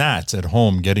with Nat at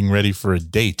home getting ready for a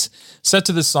date. Set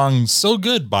to the song So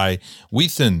Good by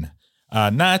Weathen.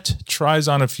 Nat tries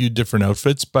on a few different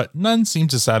outfits, but none seem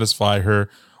to satisfy her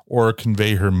or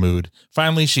convey her mood.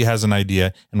 Finally, she has an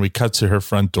idea, and we cut to her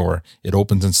front door. It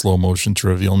opens in slow motion to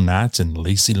reveal Nat in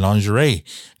lacy lingerie,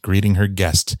 greeting her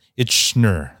guest. It's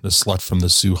Schnur, the slut from the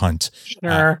Sioux Hunt.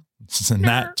 Schnur.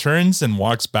 Nat turns and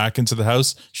walks back into the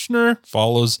house. Schnur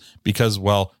follows because,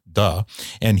 well, duh.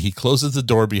 And he closes the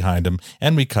door behind him,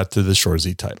 and we cut to the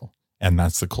Shorzy title. And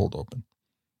that's the cold open.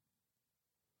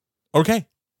 Okay,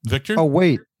 Victor? Oh,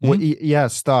 wait. Yeah,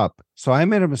 stop. So I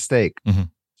made a mistake. Mm-hmm.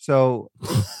 So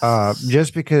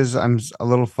just because I'm a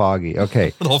little foggy.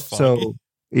 Okay. A little foggy. So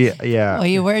yeah. Well,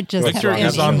 you were just Victor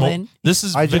is on. This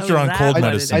is Victor on cold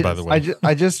medicine, by the way.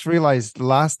 I just realized the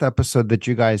last episode that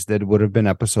you guys did would have been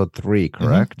episode 3,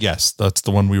 correct? Mm-hmm. Yes, that's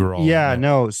the one we were all. Yeah,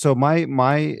 no. So my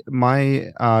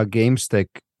game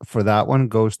stick for that one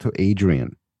goes to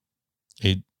Adrian.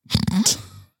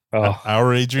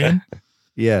 Our Adrian.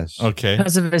 Yes. Okay.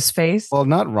 Because of his face. Well,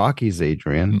 not Rocky's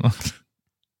Adrian.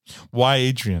 Why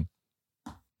Adrian?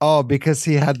 Oh, because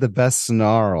he had the best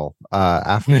snarl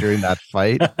after during that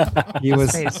fight.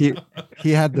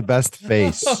 He had the best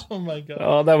face. Oh my god!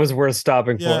 Oh, that was worth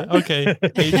stopping for. Okay,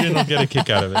 Adrian will get a kick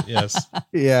out of it. Yes.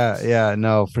 Yeah,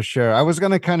 no, for sure. I was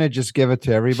gonna kind of just give it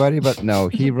to everybody, but no,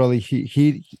 he really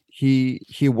he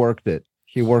worked it.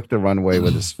 He worked the runway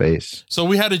with his face. So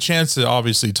we had a chance to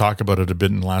obviously talk about it a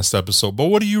bit in the last episode, but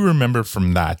what do you remember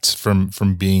from that?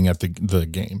 From being at the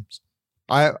games?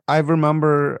 I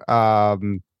remember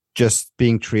just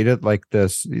being treated like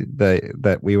this,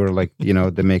 that we were like,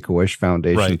 the Make-A-Wish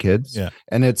Foundation kids. Yeah.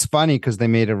 And it's funny because they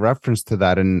made a reference to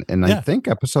that in I think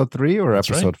episode 3 or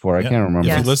episode 4. I can't remember.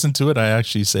 If you listen to it, I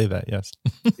actually say that. Yes.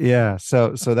 Yeah. So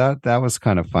that was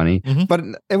kind of funny, but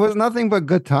it was nothing but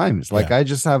good times. Like I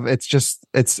just have, I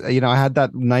had that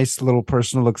nice little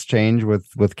personal exchange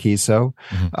with Kiso.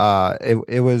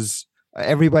 It was,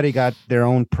 everybody got their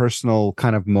own personal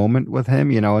kind of moment with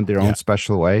him, in their own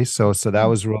special way. So that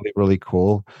was really, really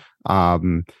cool.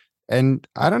 And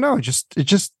I don't know,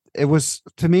 it was,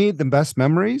 to me, the best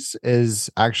memories is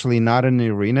actually not in the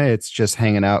arena. It's just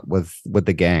hanging out with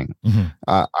the gang.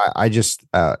 I just,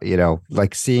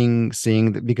 like seeing,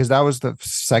 because that was the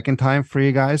second time for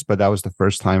you guys, but that was the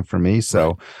first time for me.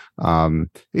 So,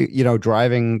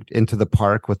 driving into the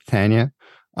park with Tanya,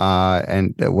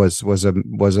 and it was a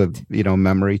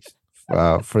memory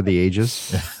for the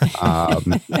ages.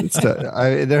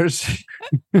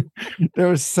 There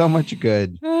was so much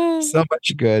good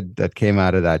that came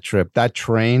out of that trip. That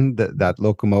train, that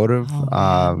locomotive.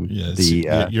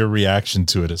 Your reaction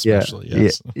to it, especially.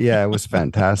 Yeah, it was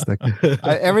fantastic.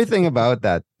 Everything about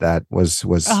that was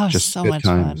just so good much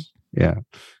times. fun.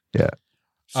 Yeah.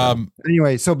 So,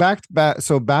 anyway, so back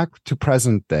to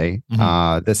present day.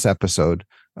 This episode.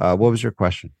 What was your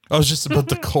question? Oh, it was just about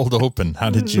the cold open. How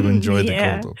did you enjoy the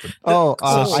cold open? Oh,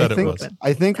 said it was.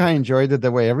 I think I enjoyed it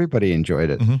the way everybody enjoyed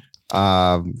it.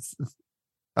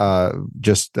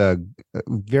 Just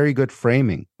very good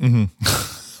framing.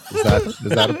 Is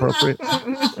that appropriate?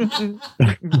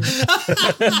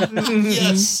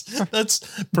 Yes,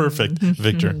 that's perfect,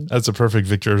 Victor. That's a perfect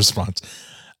Victor response.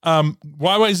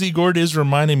 YYZ Gord is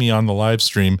reminding me on the live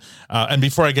stream. And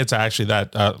before I get to actually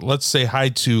that, let's say hi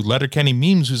to Letterkenny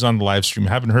Memes, who's on the live stream.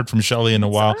 Haven't heard from Shelly in a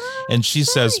while. And she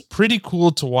says, pretty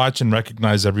cool to watch and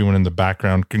recognize everyone in the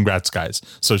background. Congrats, guys.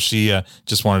 So she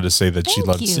just wanted to say that she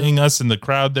loved seeing us in the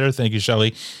crowd there. Thank you,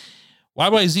 Shelly.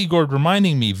 YYZ Gord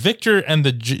reminding me, Victor and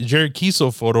the Jared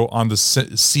Kiso photo on the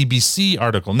CBC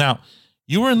article. Now,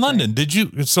 you were in London, did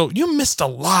you? So you missed a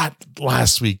lot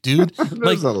last week, dude.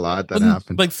 There's a lot that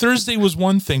happened. Like Thursday was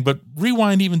one thing, but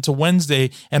rewind even to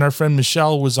Wednesday, and our friend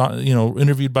Michelle was on,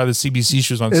 interviewed by the CBC.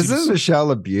 She was on. Isn't CBC.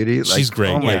 Michelle a beauty? Like, she's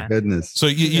great. Oh my goodness. So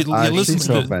you listen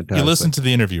to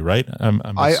the interview, right?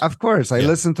 Of course, I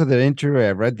listened to the interview.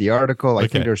 I read the article. I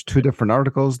think there's 2 different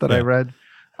articles that I read.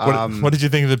 What did you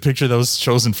think of the picture that was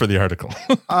chosen for the article?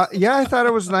 I thought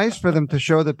it was nice for them to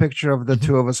show the picture of the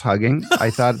 2 of us hugging.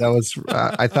 I thought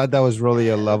that was really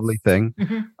a lovely thing.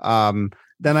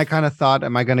 Then I kind of thought,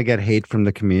 am I going to get hate from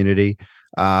the community?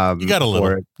 You got a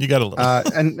little.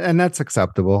 And that's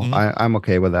acceptable. I'm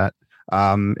okay with that.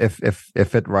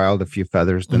 If it riled a few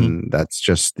feathers, then that's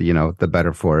just the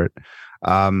better for it.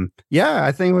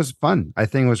 I think it was fun. I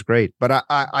think it was great. But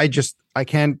I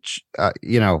can't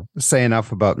say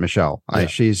enough about Michelle.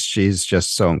 She's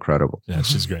just so incredible. Yeah,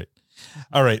 she's great.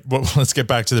 All right, well, let's get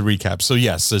back to the recap. So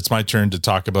yes, it's my turn to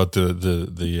talk about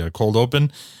the cold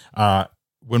open.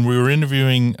 When we were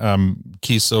interviewing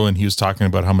Kiso, and he was talking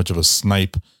about how much of a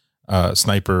sniper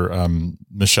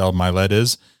Michelle Milet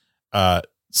is.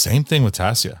 Same thing with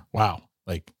Tassia. Wow,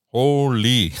 like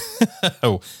holy.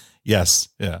 Oh yes,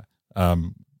 yeah.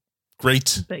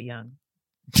 Great.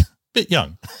 Bit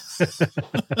young.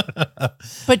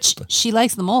 But she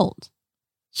likes them old.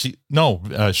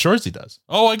 Shorzy does.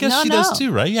 Oh, I guess she does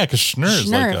too, right? Yeah, because Schnurr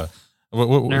is like a.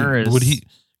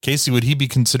 Would he be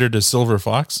considered a silver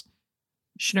fox?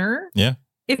 Schnurr? Yeah.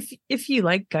 If you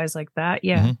like guys like that,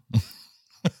 yeah.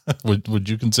 Would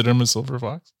you consider him a silver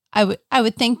fox? I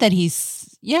would think that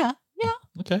he's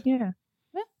Okay. Yeah.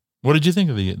 What did you think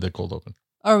of the cold open?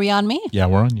 Are we on me? Yeah,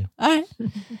 we're on you. All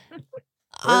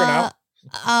right.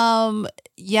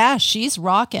 Yeah, she's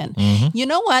rocking. You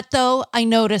know what though? I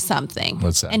noticed something.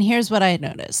 What's that? And here's what I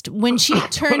noticed. When she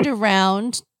turned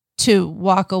around to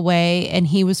walk away and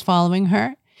he was following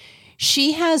her,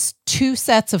 she has 2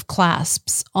 sets of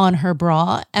clasps on her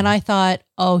bra. And I thought,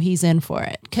 oh, he's in for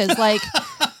it. Because like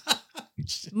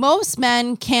most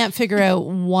men can't figure out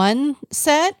one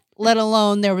set, let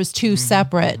alone there was 2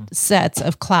 separate sets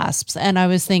of clasps. And I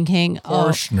was thinking,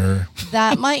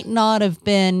 that might not have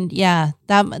been, that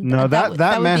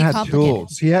man had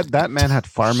tools. That man had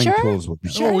farming tools with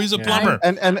him. Oh, he's a plumber.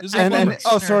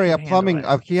 A plumbing.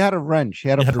 He had a wrench. He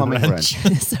had a plumbing wrench.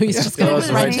 So he's just going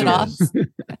to wrench it off.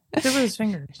 There were his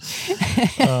fingers.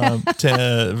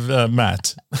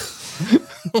 Matt.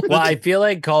 Well, I feel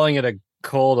like calling it a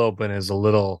cold open is a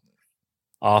little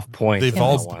off point. They've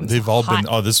all been.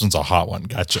 Oh, this one's a hot one.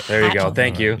 Gotcha. There you go.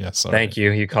 Thank you. Yes, thank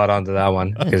you. You caught on to that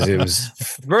one because it was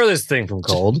furthest thing from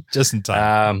cold. Just in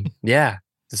time. The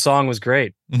song was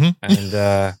great, and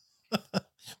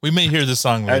we may hear the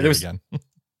song later again.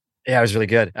 Yeah, it was really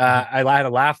good. I had a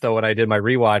laugh though when I did my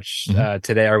rewatch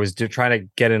today. I was trying to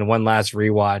get in one last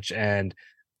rewatch, and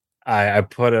I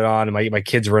put it on, and my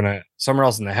kids were somewhere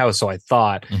else in the house, so I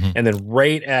thought, and then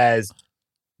right as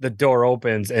the door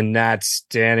opens and Nat's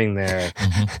standing there,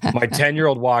 my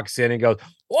 10-year-old walks in and goes,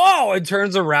 "Whoa!" and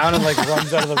turns around and like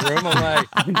runs out of the room. I'm like,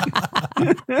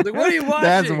 what are you watching?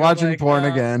 Dad's watching porn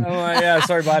again. I'm like, yeah,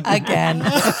 sorry, bud. Again.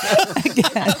 So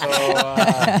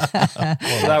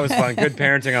that was fun. Good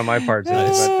parenting on my part today.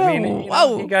 But I mean,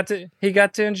 he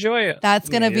got to enjoy it. That's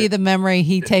gonna be the memory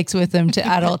he takes with him to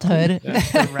adulthood.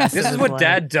 This is what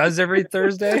Dad does every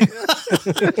Thursday.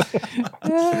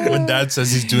 When Dad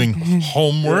says he's doing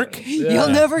homework, you'll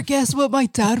never guess what my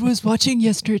dad was watching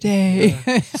yesterday.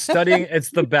 Studying.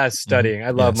 It's the best studying.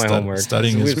 I love my homework.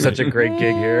 Studying is such a great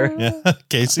gig here. Yeah,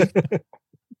 Casey.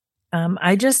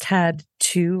 I just had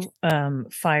 2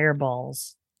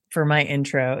 fireballs for my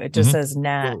intro. It just says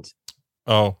Nat.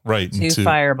 Oh, right. 2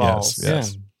 fireballs.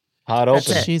 Yes. Hot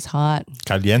open. She's hot.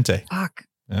 Caliente. Fuck.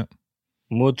 Yeah.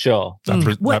 Mucho.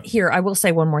 Here, I will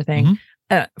say one more thing.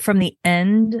 From the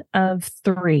end of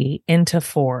 3 into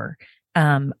 4,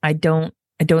 I don't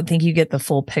think you get the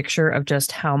full picture of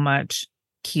just how much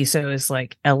Kiso is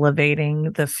like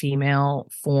elevating the female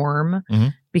form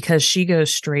because she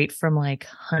goes straight from like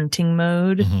hunting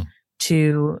mode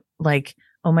to like,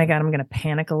 oh my God, I'm going to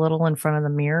panic a little in front of the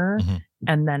mirror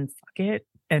and then fuck it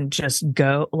and just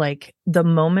go. Like the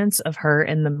moments of her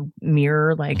in the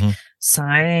mirror, like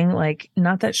sighing, like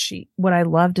not that what I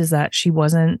loved is that she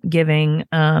wasn't giving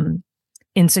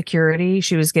insecurity.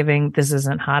 She was giving, this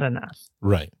isn't hot enough.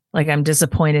 Right. Like I'm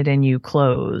disappointed in you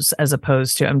clothes as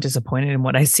opposed to I'm disappointed in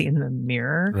what I see in the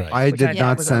mirror. Right. I did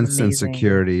not sense amazing.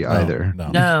 insecurity either.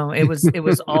 No, it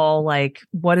was all like,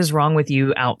 what is wrong with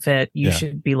you, outfit? You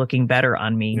should be looking better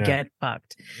on me. Get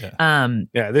fucked.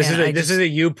 This is a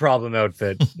you problem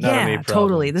outfit, not a me problem.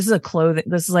 Totally. This is a clothing.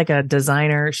 This is like a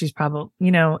designer. She's probably,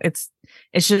 it's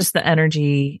just the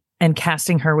energy, and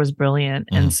casting her was brilliant.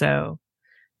 And so,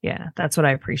 that's what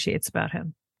I appreciate about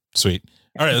him. Sweet.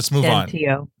 All right, let's move on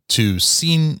to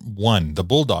scene 1, the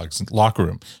Bulldogs locker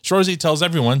room. Shorzy tells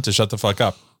everyone to shut the fuck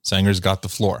up. Sanger's got the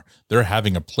floor. They're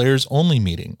having a players only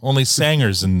meeting. Only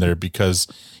Sanger's in there because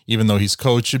even though he's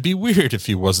coach, it'd be weird if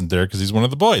he wasn't there because he's one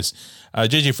of the boys.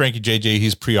 JJ,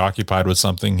 he's preoccupied with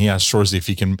something. He asks Shorzy if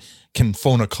he can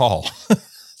phone a call.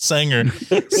 Sanger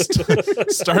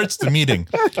starts the meeting.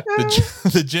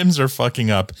 The gyms are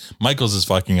fucking up. Michaels is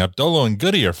fucking up. Dolo and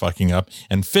Goody are fucking up.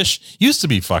 And Fish used to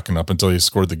be fucking up until he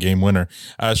scored the game winner.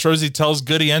 Shorzy tells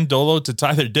Goody and Dolo to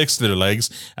tie their dicks to their legs.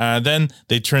 Then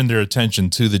they turn their attention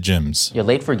to the gyms. You're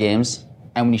late for games,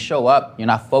 and when you show up, you're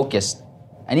not focused.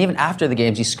 And even after the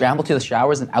games, you scramble to the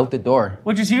showers and out the door.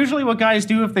 Which is usually what guys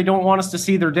do if they don't want us to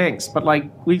see their dinks. But, like,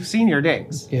 we've seen your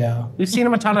dinks. Yeah. We've seen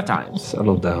them a ton of times.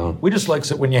 Settle down. We just likes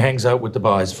it when you hangs out with the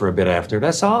boys for a bit after,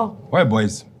 that's all. Ouais,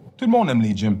 boys. Tout le monde aime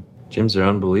les gyms. Gyms are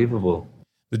unbelievable.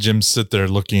 The gyms sit there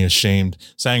looking ashamed.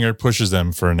 Sanger pushes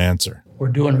them for an answer. We're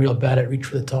doing real bad at Reach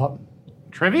for the Top.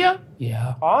 Trivia?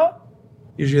 Yeah. Huh?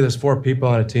 Usually there's 4 people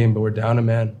on a team, but we're down a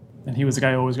man. And he was the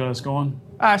guy who always got us going.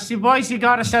 See, boys, you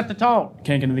gotta set the tone.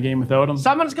 Can't get into the game without him.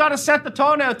 Someone's gotta set the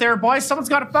tone out there, boys. Someone's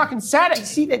gotta fucking set it.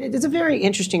 See, there's a very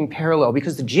interesting parallel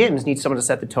because the gyms need someone to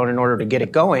set the tone in order to get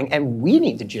it going, and we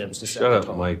need the gyms to set the tone. Shut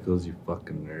up, Michaels, you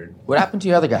fucking nerd. What happened to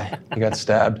your other guy? He got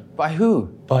stabbed. By who?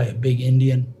 By a big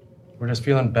Indian. We're just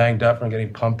feeling banged up from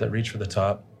getting pumped at Reach for the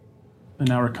Top. And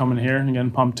now we're coming here and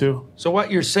getting pumped too. So what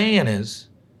you're saying is,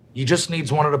 you just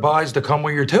needs one of the boys to come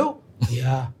with you too?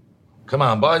 Yeah. Come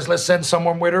on, boys, let's send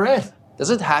someone where they're at. Does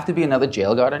it have to be another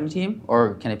jail guard on your team,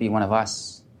 or can it be one of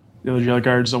us? The other jail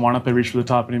guards don't want to play Reach for the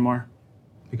Top anymore.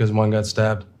 Because one got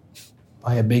stabbed.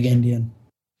 By a big Indian.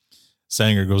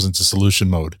 Sanger goes into solution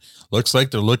mode. Looks like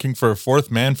they're looking for a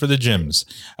 4th man for the gyms.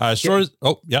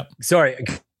 Sorry.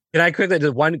 Can I quickly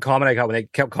just one comment I got when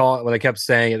they kept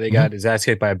saying they got his ass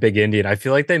kicked by a big Indian? I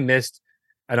feel like they missed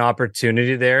an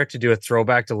opportunity there to do a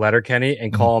throwback to Letterkenny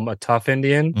and call him a tough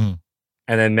Indian,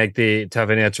 and then make the tough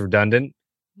Indian that's redundant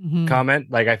comment.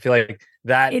 Like I feel like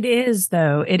that it is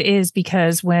though. It is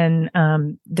because when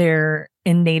they're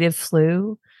in native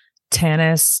flu,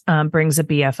 Tanis brings a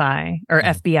BFI or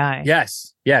FBI.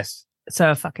 Yes.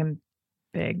 So fucking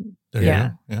big.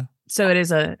 Yeah. So it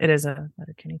is a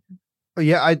Letterkenny thing.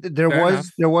 Yeah, there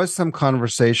was some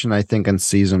conversation I think in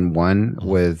season 1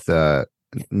 with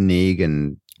Neeg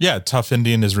and tough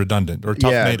Indian is redundant or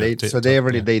tough native.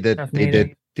 They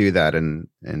did do that in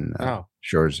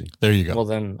Shorzy. There you go. Well,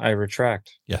 then I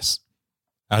retract. Yes.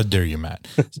 How dare you, Matt?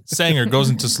 Sanger goes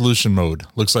into solution mode.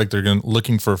 Looks like they're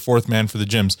looking for a 4th man for the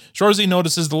gyms. Shorzy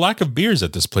notices the lack of beers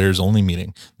at this players only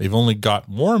meeting. They've only got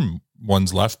warm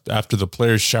ones left after the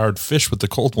players showered Fish with the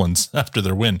cold ones after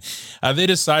their win. They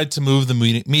decide to move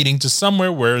the meeting to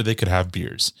somewhere where they could have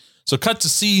beers. So cut to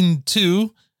scene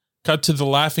 2, cut to the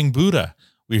Laughing Buddha.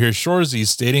 We hear Shorzy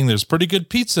stating there's pretty good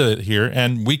pizza here,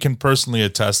 and we can personally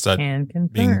attest that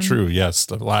being true. Yes,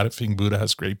 the Laughing Buddha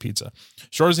has great pizza.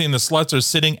 Shorzy and the sluts are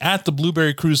sitting at the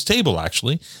Blueberry Cruise table,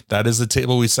 actually. That is the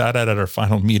table we sat at our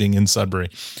final meeting in Sudbury.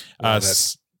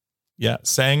 Sanger.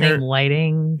 Same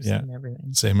lighting,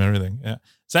 same everything. Yeah.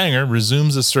 Sanger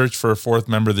resumes the search for a 4th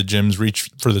member of the gyms Reach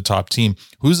for the Top team.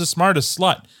 Who's the smartest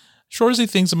slut? Shorzy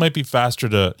thinks it might be faster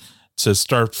to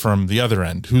start from the other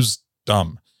end. Who's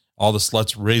dumb? All the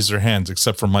sluts raise their hands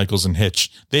except for Michaels and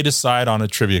Hitch. They decide on a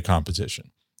trivia competition.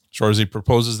 Shorzy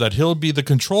proposes that he'll be the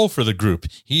control for the group.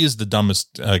 He is the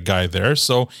dumbest guy there.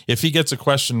 So if he gets a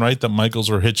question right that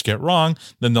Michaels or Hitch get wrong,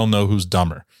 then they'll know who's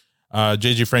dumber.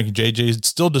 JJ is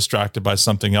still distracted by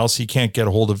something else. He can't get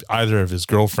a hold of either of his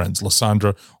girlfriends,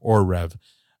 Lysandra or Rev.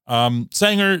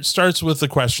 Sanger starts with the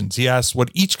questions. He asks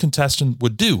what each contestant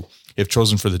would do if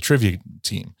chosen for the trivia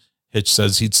team. Hitch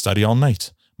says he'd study all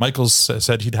night. Michaels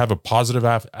said he'd have a positive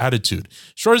attitude.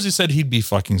 Shorzy said he'd be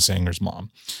fucking Sanger's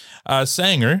mom.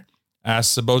 Sanger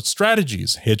asks about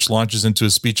strategies. Hitch launches into a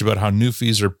speech about how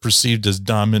newfies are perceived as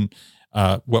dumb and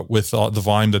what with all the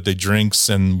volume that they drinks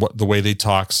and what the way they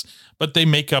talks, but they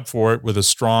make up for it with a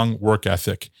strong work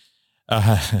ethic.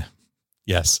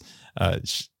 Yes.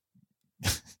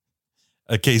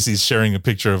 Casey's sharing a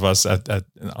picture of us at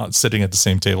sitting at the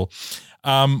same table.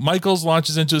 Michaels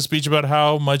launches into a speech about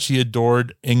how much he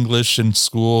adored English in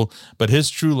school, but his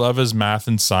true love is math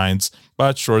and science.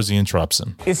 But Shorzy interrupts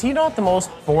him. Is he not the most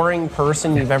boring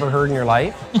person you've ever heard in your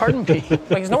life? Pardon me.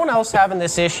 Like, is no one else having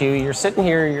this issue? You're sitting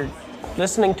here, you're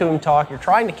listening to him talk, you're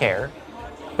trying to care,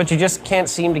 but you just can't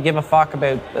seem to give a fuck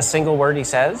about a single word he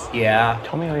says? Yeah.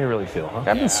 Tell me how you really feel, huh?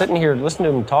 I've been sitting here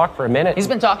listening to him talk for a minute. He's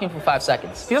been talking for 5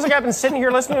 seconds. Feels like I've been sitting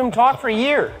here listening to him talk for a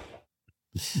year.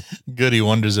 Goody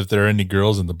wonders if there are any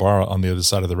girls in the bar on the other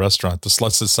side of the restaurant. The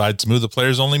sluts decide to move the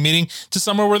players only meeting to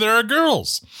somewhere where there are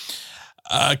girls.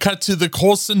 Cut to the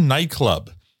Colson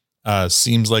nightclub.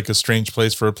 Seems like a strange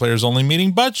place for a players only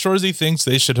meeting, but Shorzy thinks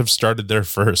they should have started there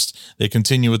first. They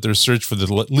continue with their search for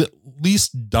the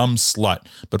least dumb slut.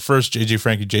 But first,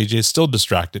 Frankie JJ is still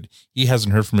distracted. He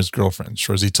hasn't heard from his girlfriend.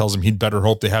 Shorzy tells him he'd better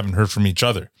hope they haven't heard from each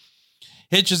other.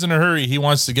 Hitch is in a hurry. He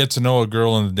wants to get to know a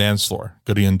girl on the dance floor.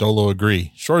 Goody and Dolo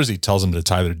agree. Shorzy tells him to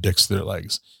tie their dicks to their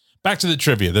legs. Back to the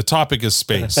trivia. The topic is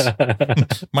space.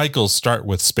 Michaels start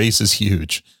with space is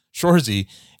huge. Shorzy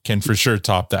can for sure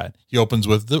top that. He opens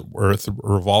with the Earth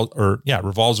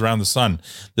revolves around the sun.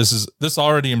 This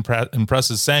already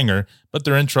impresses Sanger, but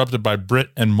they're interrupted by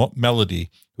Britt and Melody,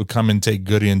 who come and take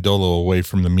Goody and Dolo away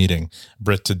from the meeting.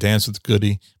 Britt to dance with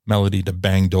Goody, Melody to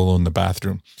bang Dolo in the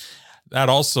bathroom. That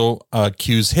also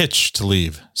cues Hitch to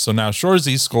leave. So now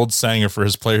Shorzy scolds Sanger for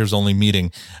his players-only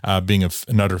meeting being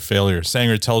another failure.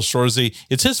 Sanger tells Shorzy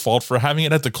it's his fault for having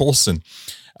it at the Colson.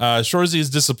 Shorzy is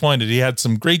disappointed. He had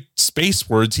some great space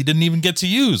words he didn't even get to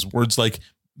use. Words like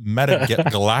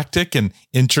metagalactic and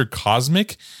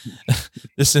intercosmic.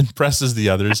 This impresses the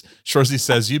others. Shorzy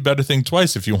says, you better think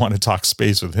twice if you want to talk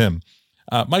space with him.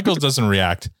 Michaels doesn't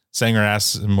react. Sanger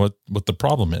asks him what the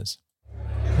problem is.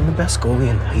 I'm the best goalie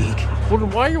in the league. Well, then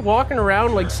why are you walking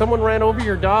around like someone ran over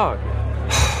your dog?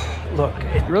 Look,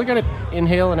 you really gonna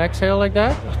inhale and exhale like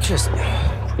that?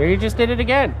 There you just did it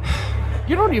again.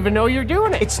 You don't even know you're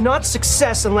doing it. It's not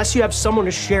success unless you have someone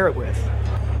to share it with.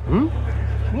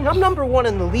 I mean, I'm number one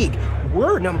in the league.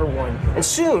 We're number one. And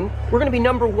soon, we're going to be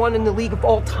number one in the league of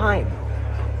all time.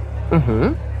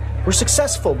 We're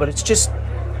successful, but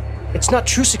it's not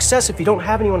true success if you don't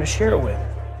have anyone to share it with.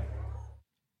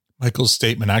 Michael's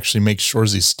statement actually makes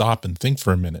Shorzy stop and think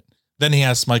for a minute. Then he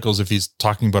asks Michaels if he's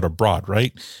talking about a broad,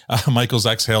 right? Michaels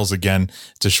exhales again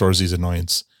to Shorzy's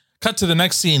annoyance. Cut to the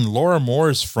next scene, Laura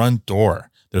Moore's front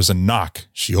door. There's a knock.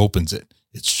 She opens it.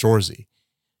 It's Shorzy.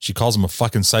 She calls him a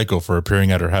fucking psycho for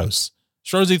appearing at her house.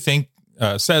 Shorzy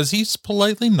says he's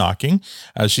politely knocking.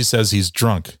 She says he's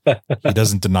drunk. He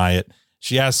doesn't deny it.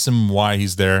 She asks him why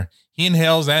he's there. He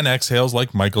inhales and exhales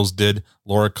like Michaels did.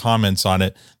 Laura comments on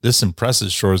it. This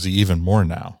impresses Shorzy even more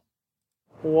now.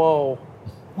 Whoa.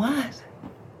 What?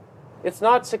 It's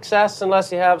not success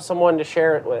unless you have someone to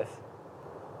share it with.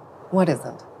 What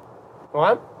isn't?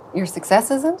 What? Your success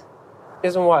isn't?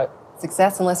 Isn't what?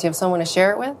 Success unless you have someone to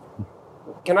share it with?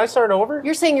 Can I start over?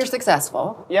 You're saying you're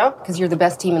successful. Yeah. Because you're the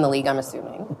best team in the league, I'm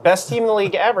assuming. Best team in the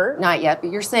league ever. Not yet,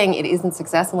 but you're saying it isn't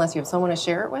success unless you have someone to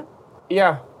share it with?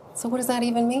 Yeah. So what does that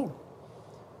even mean?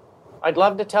 I'd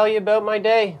love to tell you about my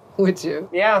day. Would you?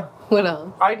 Yeah. What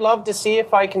else? I'd love to see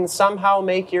if I can somehow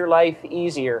make your life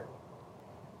easier.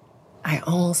 I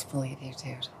almost believe you,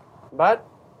 dude. But?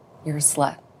 You're a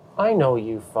slut. I know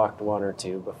you fucked one or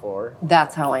two before.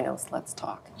 That's how I know sluts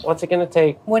talk. What's it gonna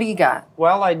take? What do you got?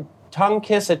 Well, I'd tongue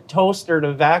kiss a toaster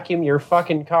to vacuum your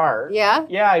fucking car. Yeah?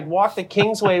 Yeah, I'd walk the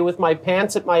Kingsway with my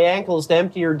pants at my ankles to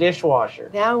empty your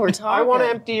dishwasher. Now we're talking. I want to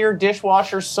empty your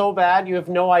dishwasher so bad you have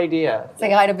no idea.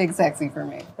 Say hi to Big Sexy for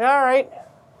me. Yeah, all right.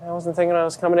 I wasn't thinking I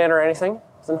was coming in or anything.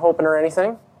 Wasn't hoping or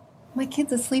anything. My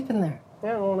kid's asleep in there.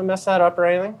 Yeah, I don't want to mess that up or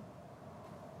anything.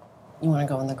 You want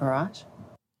to go in the garage?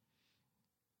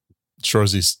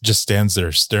 Shorzy just stands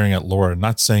there staring at Laura,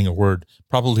 not saying a word,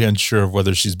 probably unsure of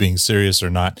whether she's being serious or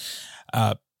not.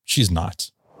 She's not.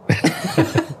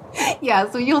 Yeah,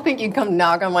 so you'll think you'd come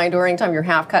knock on my door anytime you're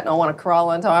half cut and I'll want to crawl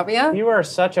on top of you? You are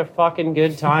such a fucking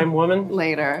good time, woman.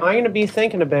 Later. I'm going to be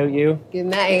thinking about you. Good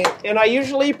night. And I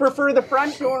usually prefer the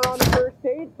front door on the first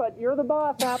date, but you're the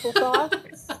boss,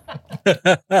 applesauce.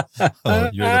 Oh,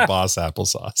 you're the boss,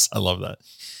 applesauce. I love that.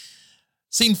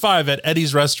 Scene 5 at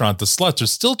Eddie's restaurant. The sluts are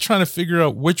still trying to figure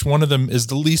out which one of them is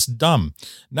the least dumb.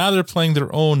 Now they're playing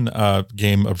their own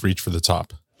game of reach for the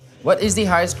top. What is the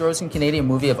highest grossing Canadian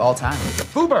movie of all time?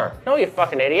 Uber. No, you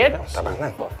fucking idiot.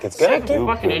 It's Sick, you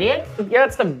fucking idiot. Yeah,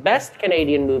 it's the best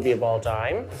Canadian movie of all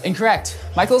time. Incorrect.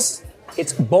 Michaels?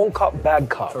 It's Bon Cop, Bad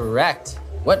Cop. Correct.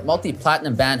 What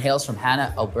multi-platinum band hails from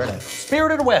Hannah, Alberta?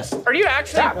 Spirit of the West. Are you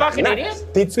actually a fucking idiot?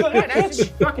 It's That's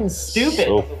fucking stupid.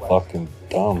 So fucking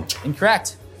dumb.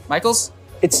 Incorrect. Michaels?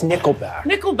 It's Nickelback.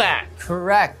 Nickelback.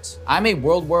 Correct. I'm a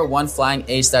World War I flying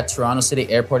ace that Toronto City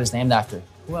Airport is named after.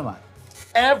 Who am I?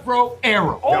 Avro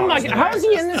Arrow. Oh my god, how is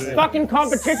he in this fucking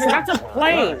competition? That's a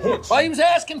plane. Well, he was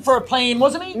asking for a plane,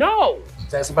 wasn't he? No.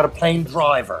 He's asking about a plane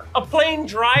driver. A plane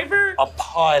driver? A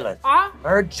pilot. Huh?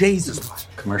 Or Jesus.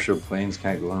 Commercial planes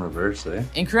can't go in reverse, eh?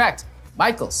 Incorrect.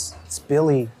 Michaels? It's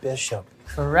Billy Bishop.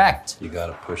 Correct. You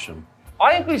gotta push them.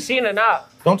 I think we've seen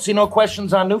enough. Don't see no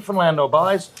questions on Newfoundland, though,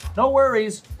 boys. No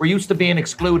worries. We're used to being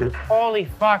excluded. Holy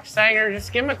fuck, Sanger,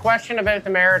 just give him a question about the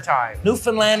Maritime.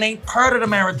 Newfoundland ain't part of the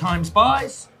Maritimes,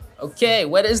 boys. Okay,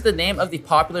 what is the name of the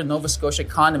popular Nova Scotia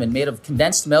condiment made of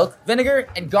condensed milk, vinegar,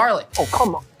 and garlic? Oh,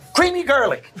 come on. Creamy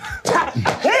garlic.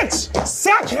 It's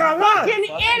sacrament. Fucking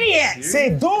idiot!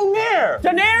 C'est donaire.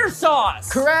 Donaire sauce!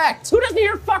 Correct. Who doesn't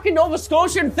hear fucking Nova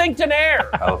Scotia and think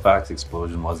Donaire? Halifax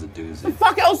explosion was a doozy. The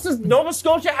fuck else does Nova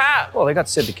Scotia have? Well, they got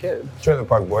Sid the Kid. Trailer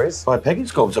Park Boys. Well,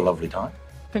 Peggy's Cove's a lovely time.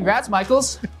 Congrats,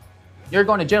 Michaels. You're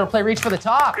going to jail to play Reach for the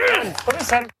Top. Put his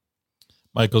head.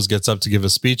 Michaels gets up to give a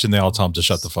speech and they all tell him to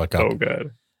shut the fuck up. Oh,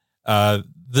 good.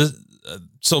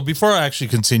 So before I actually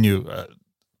continue,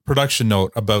 production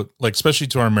note about, like, especially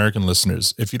to our American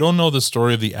listeners, if you don't know the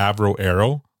story of the Avro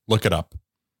Arrow, look it up.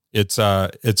 It's a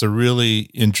really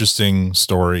interesting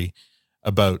story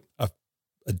about a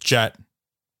jet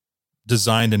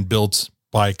designed and built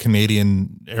by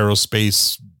Canadian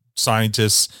aerospace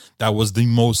scientists that was the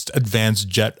most advanced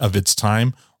jet of its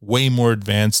time, way more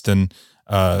advanced than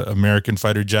American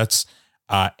fighter jets.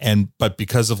 But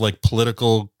because of like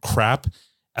political crap,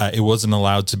 it wasn't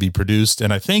allowed to be produced.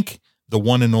 And I think the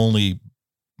one and only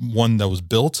one that was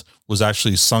built was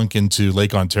actually sunk into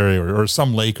Lake Ontario or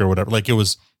some lake or whatever. Like, it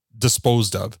was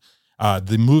disposed of.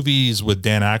 The movies with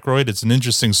Dan Aykroyd, it's an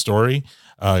interesting story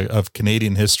of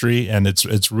Canadian history, and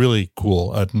it's really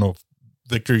cool. I don't know,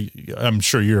 Victor, I'm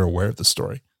sure you're aware of the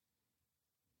story.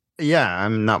 Yeah,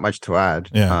 I'm not much to add.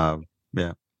 Yeah.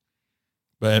 Yeah.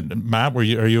 But Matt, are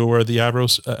you aware of the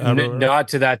Avros? Not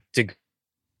to that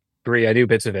degree. I do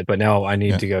bits of it, but now I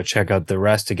need to go check out the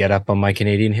rest to get up on my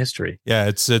Canadian history. Yeah,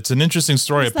 it's an interesting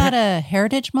story. Is that a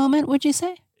heritage moment, would you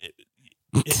say?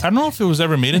 I don't know if it was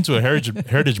ever made into a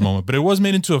heritage moment, but it was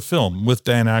made into a film with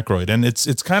Dan Aykroyd. And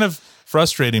it's kind of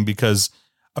frustrating because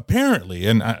apparently,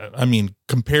 and I mean,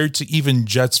 compared to even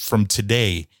jets from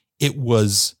today, it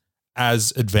was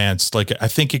as advanced. Like, I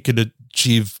think it could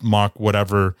achieve Mach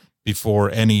whatever before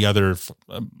any other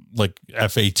like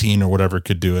F-18 or whatever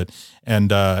could do it.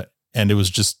 And it was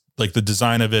just like the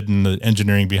design of it and the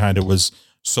engineering behind it was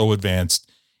so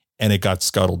advanced, and it got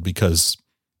scuttled because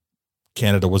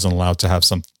Canada wasn't allowed to have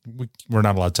we're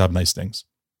not allowed to have nice things.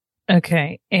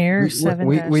 Okay. Air 7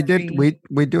 we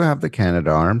do have the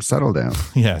Canadarm. Settle down.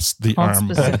 Yes, the arm.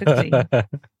 Specifically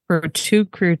for a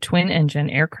 2-crew twin-engine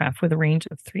aircraft with a range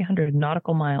of 300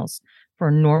 nautical miles for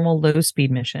a normal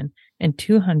low-speed mission and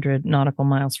 200 nautical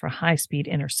miles for a high-speed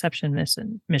interception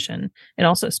mission. It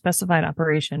also specified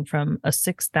operation from a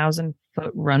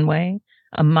 6,000-foot runway,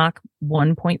 a Mach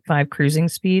 1.5 cruising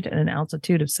speed at an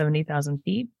altitude of 70,000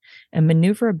 feet, and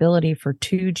maneuverability for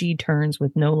 2G turns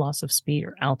with no loss of speed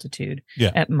or altitude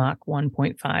at Mach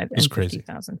 1.5 and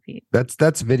 50,000 feet.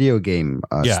 That's video game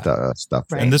stuff.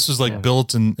 Right. And this was like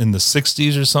built in the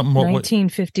 60s or something.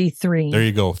 1953. There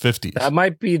you go, 50s. That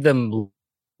might be the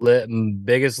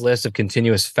biggest list of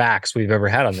continuous facts we've ever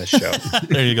had on this show.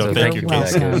 There you go. So thank you,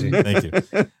 Casey.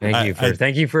 Thank you.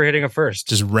 Thank you for hitting a first.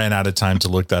 Just ran out of time to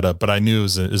look that up, but I knew it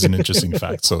was an interesting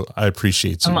fact. So I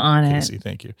appreciate you, I'm on Casey. it.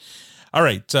 Thank you. All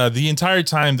right. The entire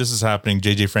time this is happening,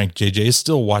 JJ is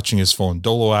still watching his phone.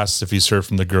 Dolo asks if he's heard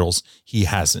from the girls. He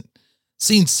hasn't.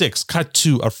 Scene 6, cut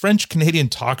to a French-Canadian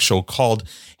talk show called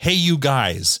Hey You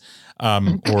Guys,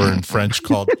 or in French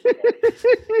called...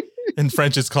 In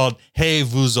French, it's called Hey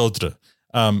Vous Autres,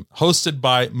 hosted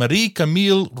by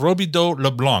Marie-Camille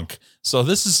Robideau-Leblanc. So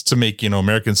this is to make,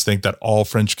 Americans think that all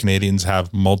French Canadians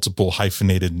have multiple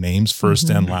hyphenated names, first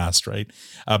and last, right?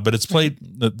 But it's played,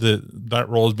 that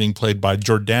role is being played by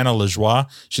Jordana Lajoie.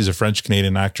 She's a French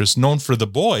Canadian actress known for The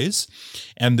Boys.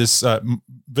 And this,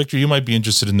 Victor, you might be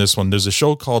interested in this one. There's a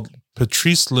show called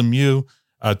Patrice Lemieux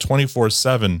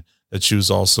 24/7 that she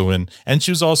was also in. And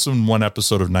she was also in one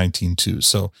episode of 19-2.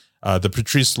 So the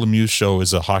Patrice Lemieux show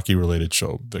is a hockey-related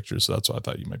show, Victor, so that's why I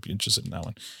thought you might be interested in that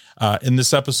one. In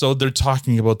this episode, they're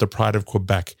talking about the pride of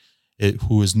Quebec,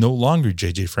 who is no longer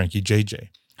JJ Frankie JJ.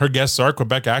 Her guests are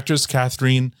Quebec actress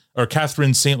Catherine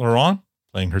St. Laurent,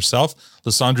 playing herself,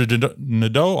 Lysandra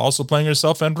Nadeau, also playing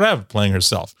herself, and Rev, playing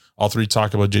herself. All three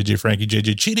talk about JJ Frankie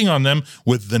JJ cheating on them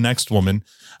with the next woman.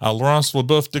 Laurence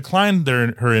Leboeuf declined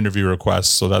her interview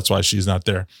request, so that's why she's not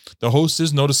there. The host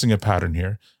is noticing a pattern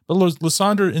here, but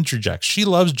Lysandra interjects. She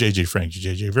loves JJ Frankie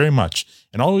JJ very much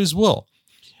and always will.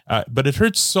 But it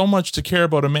hurts so much to care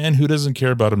about a man who doesn't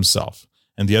care about himself.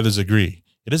 And the others agree.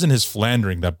 It isn't his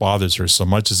philandering that bothers her so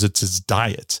much as it's his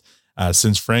diet.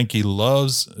 Since Frankie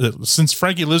lives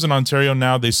in Ontario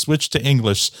now, they switched to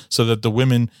English so that the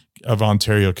women of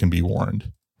Ontario can be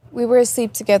warned. We were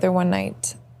asleep together one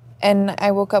night, and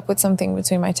I woke up with something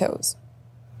between my toes.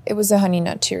 It was a Honey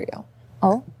Nut Cheerio.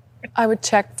 Oh? I would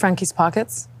check Frankie's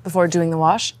pockets before doing the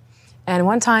wash. And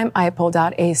one time I pulled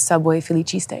out a Subway Philly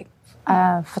cheesesteak.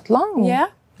 Footlong? Yeah.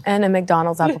 And a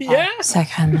McDonald's apple pie.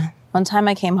 Second. One time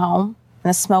I came home and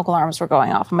the smoke alarms were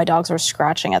going off and my dogs were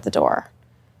scratching at the door.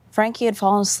 Frankie had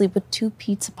fallen asleep with 2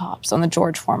 pizza pops on the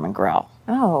George Foreman grill.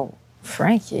 Oh,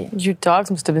 Frankie. Your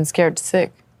dogs must have been scared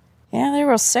sick. Yeah, they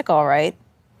were sick all right.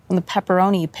 And the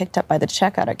pepperoni you picked up by the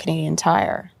checkout at Canadian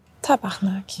Tire.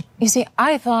 Tabarnak. You see,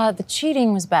 I thought the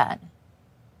cheating was bad.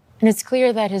 And it's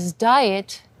clear that his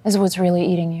diet is what's really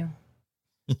eating you.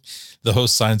 The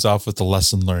host signs off with the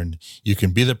lesson learned. You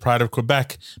can be the pride of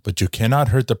Quebec, but you cannot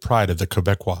hurt the pride of the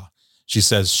Quebecois. She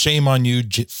says, shame on you,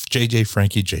 JJ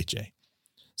Frankie JJ.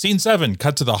 Scene 7,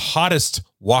 cut to the hottest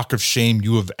walk of shame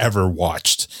you have ever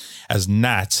watched. As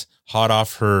Nat, hot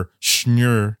off her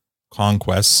schnur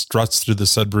conquest, struts through the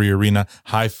Sudbury Arena,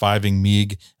 high-fiving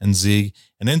Meeg and Zieg,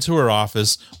 and into her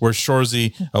office where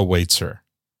Shorzy awaits her.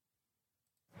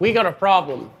 We got a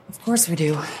problem. Of course we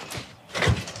do.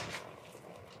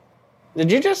 Did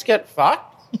you just get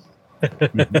fucked?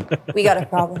 We got a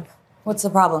problem. What's the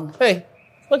problem? Hey,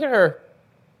 look at her.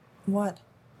 What?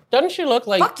 Doesn't she look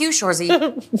like... Fuck you,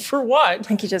 Shorzy. For what? I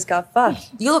think you just got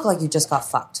fucked. You look like you just got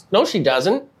fucked. No, she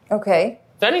doesn't. Okay.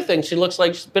 If anything, she looks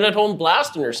like she's been at home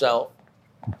blasting herself.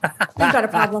 We've got a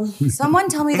problem. Someone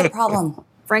tell me the problem.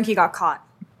 Frankie got caught.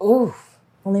 Ooh.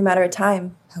 Only a matter of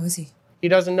time. How is he? He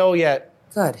doesn't know yet.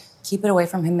 Good. Keep it away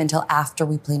from him until after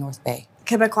we play North Bay.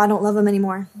 Quebecois don't love him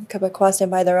anymore. Quebecois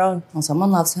stand by their own. Well,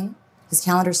 someone loves him. His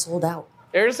calendar's sold out.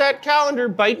 There's that calendar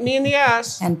biting me in the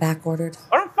ass. And back-ordered.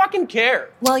 I don't fucking care.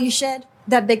 Well, you should.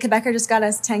 That big Quebecer just got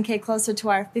us 10K closer to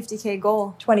our 50K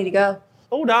goal. 20 to go.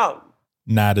 Hold on.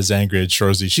 Nat is angry at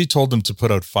Shorzy. She told him to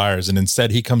put out fires, and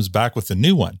instead he comes back with a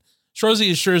new one. Shorzy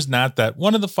assures Nat that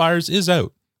one of the fires is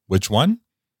out. Which one?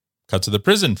 Cut to the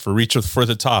prison for Reach for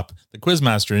the Top. The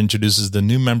quizmaster introduces the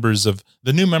new member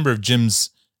of Jim's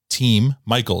team,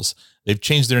 Michaels. They've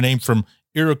changed their name from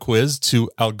Iroquois to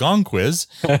Algonquiz.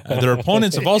 Their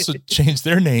opponents have also changed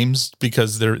their names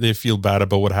because they feel bad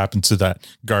about what happened to that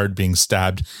guard being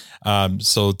stabbed.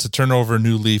 So to turn over a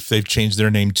new leaf, they've changed their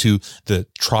name to the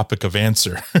Tropic of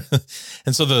Answer.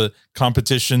 And so the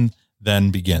competition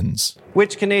then begins.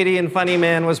 Which Canadian funny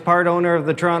man was part owner of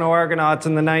the Toronto Argonauts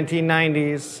in the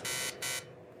 1990s?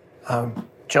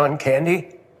 John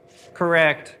Candy?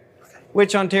 Correct.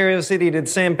 Which Ontario city did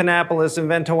Sam Panopoulos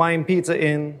invent Hawaiian pizza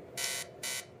in?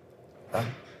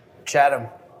 Chatham.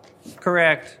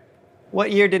 Correct.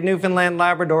 What year did Newfoundland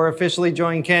Labrador officially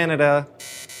join Canada?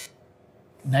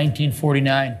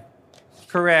 1949.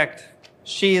 Correct.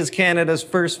 She is Canada's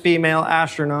first female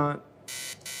astronaut.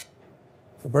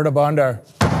 Roberta Bondar.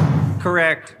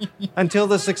 Correct. Until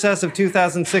the success of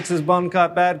 2006's Bon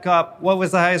Cop, Bad Cop, what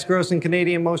was the highest grossing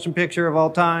Canadian motion picture of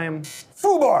all time?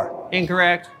 Fubar.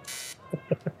 Incorrect.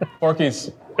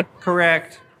 Porky's.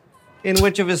 Correct. In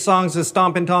which of his songs does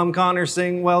Stompin' Tom Connor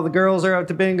sing, well, the girls are out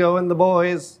to bingo and the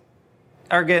boys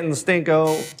are getting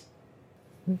stinko?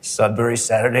 Sudbury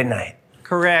Saturday Night.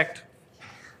 Correct.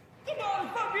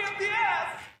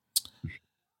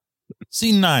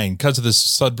 Scene 9 cuts to the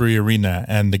Sudbury Arena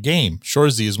and the game.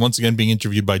 Shorzy is once again being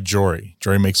interviewed by Jory.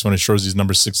 Jory makes fun of Shorzy's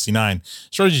number 69.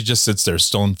 Shorzy just sits there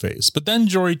stone-faced. But then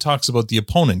Jory talks about the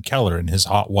opponent, Keller, and his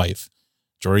hot wife.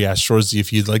 Jory asks Shorzy if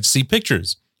he'd like to see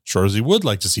pictures. Shorzy would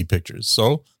like to see pictures.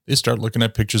 So they start looking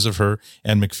at pictures of her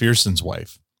and McPherson's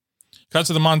wife. Cut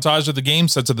to the montage of the game,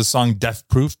 set to the song Death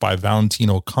Proof by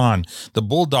Valentino Khan. The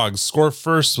Bulldogs score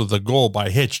first with a goal by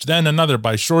Hitched, then another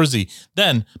by Shorzy.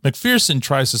 Then McPherson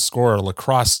tries to score a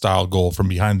lacrosse-style goal from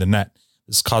behind the net.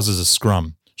 This causes a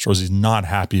scrum. Shorzy's not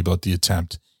happy about the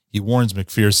attempt. He warns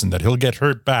McPherson that he'll get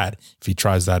hurt bad if he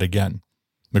tries that again.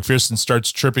 McPherson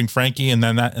starts chirping Frankie, and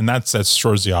that sets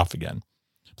Shorzy off again.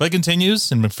 Play continues,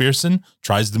 and McPherson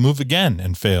tries the move again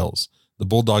and fails. The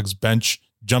Bulldogs bench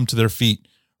jump to their feet.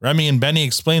 Remy and Benny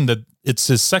explain that it's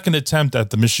his second attempt at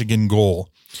the Michigan goal.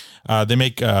 They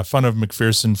make fun of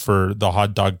McPherson for the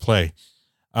hot dog play.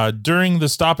 During the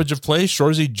stoppage of play,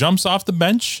 Shorzy jumps off the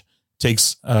bench,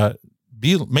 makes a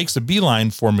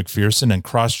beeline for McPherson and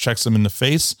cross-checks him in the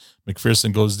face.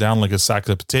 McPherson goes down like a sack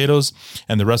of potatoes,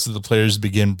 and the rest of the players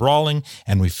begin brawling,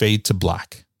 and we fade to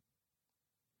black.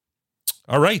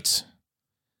 All right.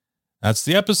 That's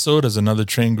the episode as another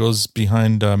train goes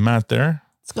behind Matt there.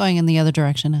 It's going in the other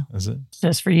direction now. Is it?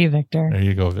 Just for you, Victor. There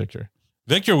you go, Victor.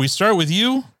 Victor, we start with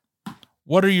you.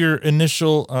 What are your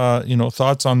initial,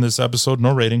 thoughts on this episode?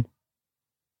 No rating.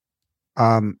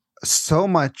 So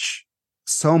much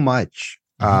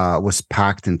was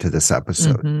packed into this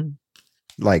episode. Mm-hmm.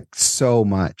 Like so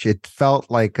much. It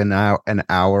felt like an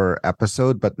hour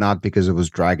episode, but not because it was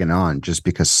dragging on, just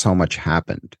because so much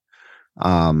happened.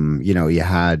 You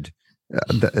had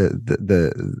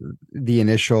the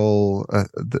initial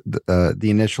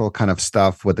kind of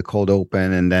stuff with the cold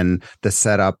open, and then the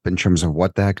setup in terms of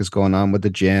what the heck is going on with the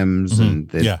gyms, and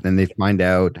then they find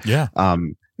out.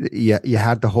 You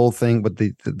had the whole thing with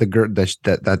the girl,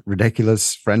 that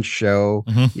ridiculous French show,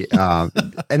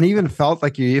 and even felt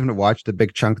like you even watched a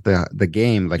big chunk of the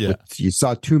game. Like you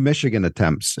saw 2 Michigan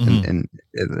attempts,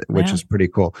 which is pretty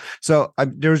cool. So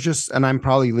there's just, and I'm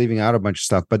probably leaving out a bunch of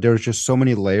stuff, but there's just so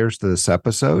many layers to this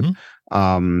episode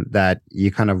that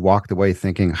you kind of walked away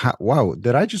thinking, "Wow,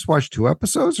 did I just watch 2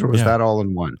 episodes, or was that all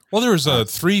in one?" Well, there was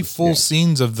 3 full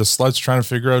scenes of the sluts trying to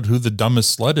figure out who the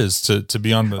dumbest slut is to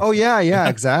be on the. Oh yeah,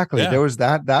 exactly. There was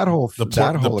that whole the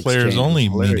players only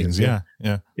meetings. Yeah.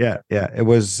 It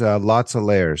was lots of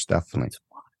layers, definitely.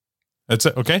 That's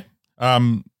it. Okay.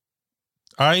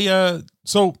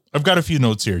 So I've got a few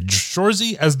notes here.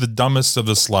 Shorzy as the dumbest of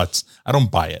the sluts. I don't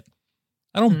buy it.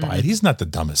 Buy it. He's not the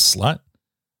dumbest slut.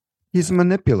 He's a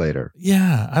manipulator.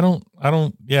 Yeah, I don't.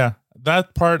 Yeah,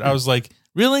 that part I was like,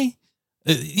 really?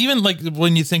 Even like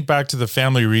when you think back to the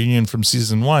family reunion from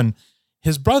season 1,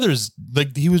 his brother's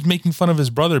like, he was making fun of his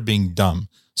brother being dumb.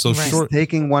 So He's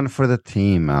taking one for the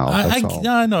team, Al.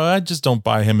 I know. I just don't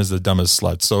buy him as the dumbest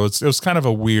slut. So it was kind of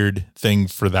a weird thing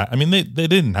for that. I mean, they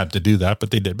didn't have to do that,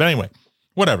 but they did. But anyway,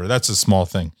 whatever. That's a small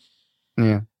thing.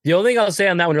 Yeah. The only thing I'll say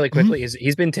on that one really quickly is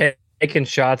he's been taking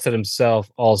shots at himself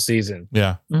all season.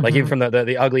 Yeah. Like even from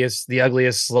the ugliest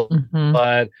slut,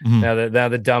 now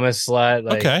the dumbest slut.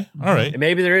 Like, okay. All right.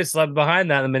 Maybe there is slut behind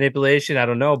that, the manipulation. I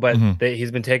don't know, but he's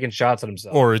been taking shots at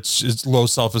himself. Or it's low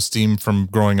self-esteem from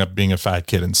growing up being a fat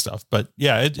kid and stuff. But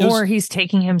yeah, or he's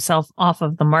taking himself off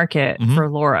of the market for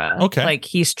Laura. Okay. Like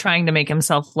he's trying to make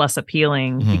himself less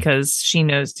appealing because she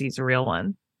knows he's a real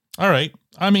one. All right.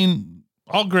 I mean,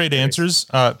 all great answers.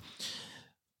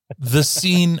 The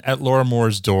scene at Laura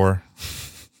Moore's door.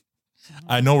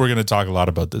 I know we're going to talk a lot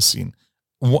about this scene.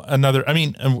 I've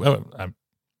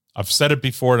said it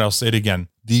before and I'll say it again.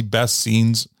 The best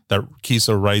scenes that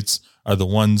Kisa writes are the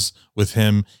ones with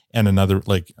him and another,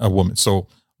 like a woman. So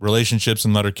relationships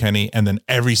in Letterkenny, and then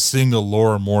every single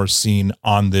Laura Moore scene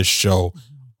on this show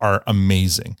are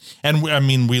amazing. And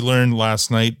we learned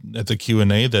last night at the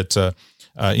Q&A that,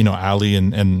 Ali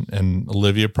and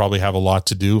Olivia probably have a lot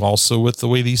to do also with the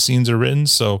way these scenes are written.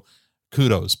 So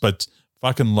kudos, but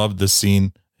fucking loved this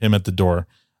scene, him at the door,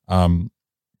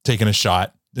 taking a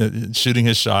shot, shooting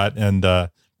his shot, and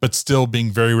but still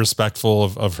being very respectful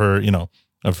of her,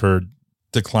 of her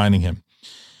declining him.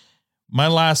 My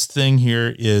last thing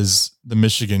here is the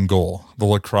Michigan goal, the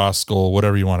lacrosse goal,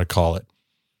 whatever you want to call it.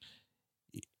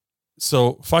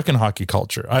 So fucking hockey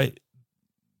culture.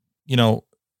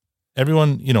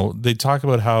 Everyone, they talk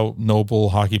about how noble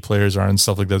hockey players are and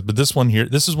stuff like that. But this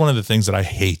is one of the things that I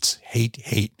hate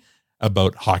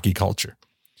about hockey culture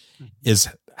is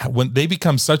when they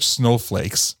become such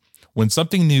snowflakes, when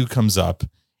something new comes up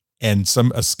and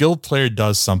a skilled player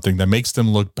does something that makes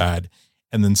them look bad,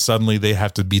 and then suddenly they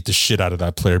have to beat the shit out of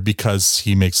that player because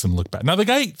he makes them look bad. Now the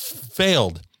guy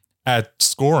failed at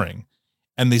scoring,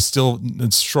 and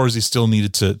Shorzy still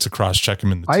needed to cross-check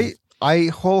him in the teeth. I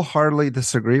wholeheartly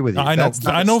disagree with you. I know,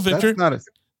 Victor.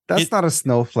 That's not a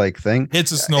snowflake thing.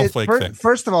 It's a snowflake thing.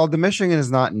 First of all, the Michigan is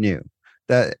not new.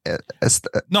 No,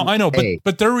 I know,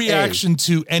 but their reaction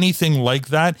to anything like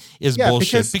that is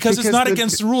bullshit because it's not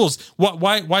against the rules.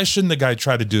 Why shouldn't the guy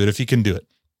try to do it if he can do it?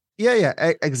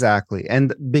 Yeah, exactly.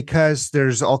 And because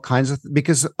there's all kinds of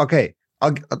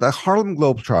the Harlem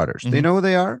Globetrotters. Do you know who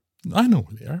they are? I know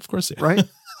who they are. Of course they are. Right.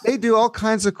 They do all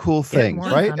kinds of cool things,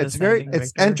 right? It's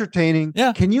entertaining.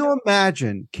 Yeah. Can you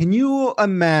imagine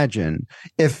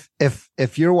if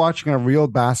you're watching a real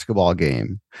basketball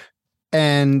game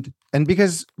and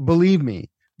because believe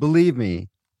me,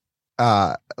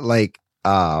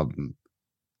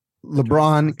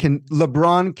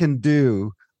 LeBron can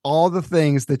do all the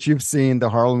things that you've seen the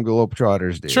Harlem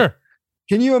Globetrotters do. Sure.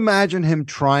 Can you imagine him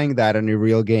trying that in a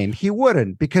real game? He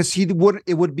wouldn't, because he wouldn't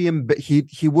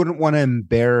want to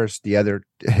embarrass the other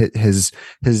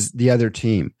the other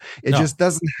team. It just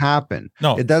doesn't happen.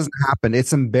 No, it doesn't happen.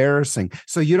 It's embarrassing.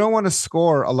 So you don't want to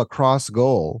score a lacrosse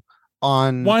goal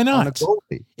on why not? On a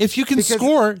goalie. If you can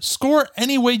score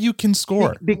any way you can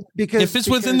score. Because if it's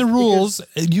within the rules,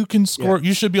 you can score.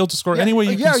 You should be able to score any way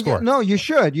you can score. No, you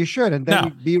should, and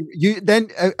then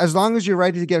as long as you're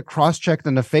ready to get cross-checked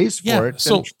in the face for it,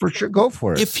 so for sure, go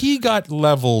for it. If he got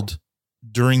leveled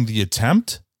during the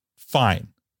attempt, fine.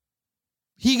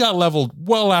 He got leveled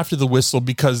well after the whistle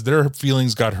because their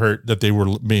feelings got hurt that they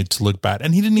were made to look bad,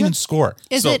 and he didn't even score.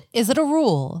 Is it a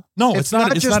rule? No, it's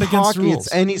not. It's not against hockey. rules.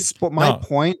 It's any sport. My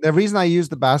point. The reason I use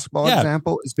the basketball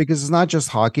example is because it's not just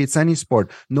hockey. It's any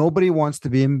sport. Nobody wants to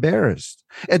be embarrassed.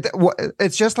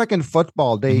 It's just like in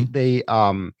football.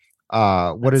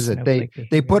 What is it? They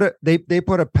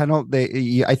put a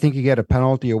penalty. I think you get a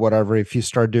penalty or whatever if you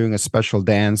start doing a special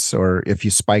dance or if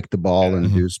you spike the ball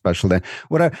and do special dance.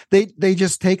 Whatever. They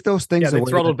just take those things. Yeah, away.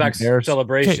 they throttled back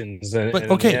celebrations.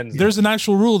 There's an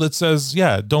actual rule that says,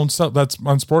 that's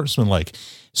unsportsmanlike.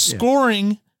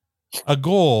 Scoring a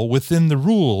goal within the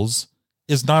rules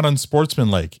is not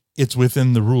unsportsmanlike. It's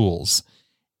within the rules.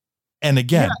 And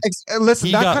again, listen,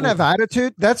 that kind of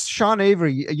attitude, that's Sean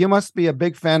Avery. You must be a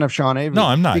big fan of Sean Avery. No,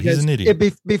 I'm not. He's an idiot.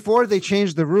 Before they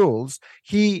changed the rules,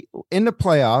 in the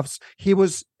playoffs, he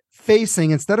was facing,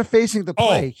 instead of facing the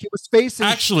play, he was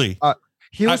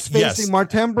facing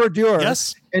Martin Brodeur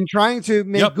and trying to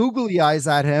make googly eyes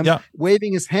at him,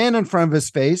 waving his hand in front of his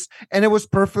face, and it was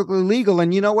perfectly legal.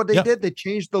 And you know what they did? They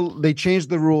changed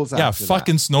the rules. Yeah,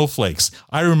 fucking snowflakes.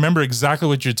 I remember exactly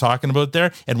what you're talking about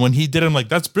there. And when he did it, I'm like,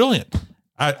 that's brilliant.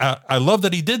 I love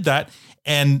that he did that.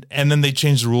 And then they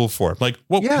changed the rule for it. Like,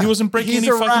 he wasn't breaking any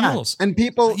fucking rules. And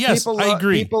people, I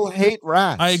agree. People hate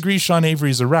rats. I agree. Sean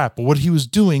Avery's a rat, but what he was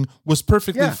doing was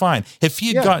perfectly fine. If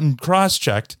he had gotten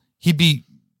cross-checked, he'd be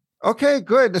okay.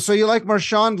 Good. So you like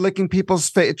Marchand licking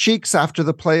people's cheeks after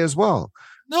the play as well?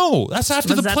 No, that's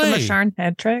after the play. Was that the Marchand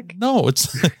head trick? No,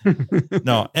 it's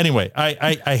no. Anyway,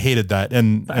 I hated that,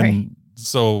 and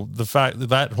so the fact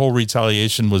that whole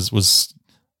retaliation was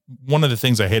one of the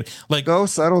things I hate. Like, go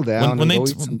settle down. When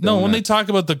they talk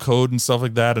about the code and stuff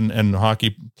like that, and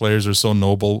hockey players are so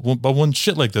noble, but when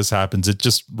shit like this happens, it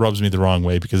just rubs me the wrong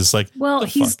way because it's like, well,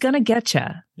 he's gonna get you.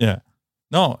 Yeah.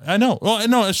 No, I know. Well,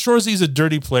 no, Shoresy's a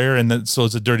dirty player, and so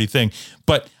it's a dirty thing.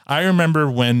 But I remember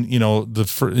when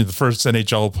the first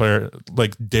NHL player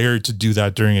like dared to do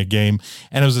that during a game,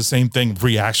 and it was the same thing.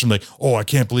 Reaction like, "Oh, I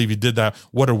can't believe he did that.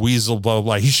 What a weasel!" Blah blah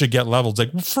blah. He should get leveled.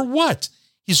 It's like, for what?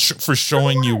 He's for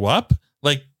showing you up.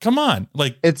 Like, come on.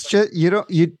 Like, it's just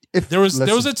there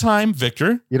was a time,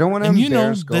 Victor. You don't want to. And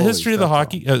the history of the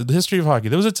hockey. The history of hockey.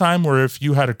 There was a time where if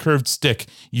you had a curved stick,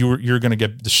 you're going to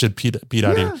get the shit beat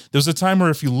out of you. There was a time where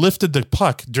if you lifted the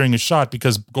puck during a shot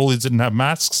because goalies didn't have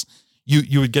masks,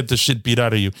 you would get the shit beat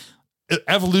out of you.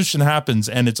 Evolution happens,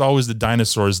 and it's always the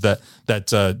dinosaurs that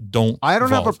don't. I don't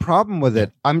evolve. have a problem with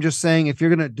it. I'm just saying, if you're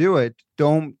going to do it,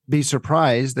 don't be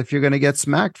surprised if you're going to get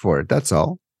smacked for it. That's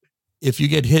all. If you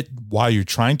get hit while you're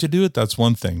trying to do it, that's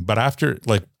one thing. But after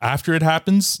it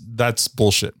happens, that's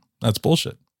bullshit. That's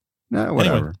bullshit. No,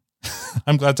 whatever. Anyway,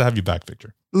 I'm glad to have you back,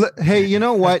 Victor. Hey, you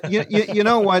know what? You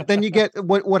know what? Then you get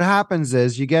what happens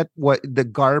is you get the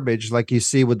garbage like you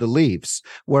see with the Leafs,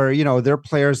 where their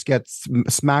players get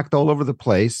smacked all over the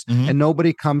place and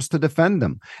nobody comes to defend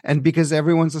them, and because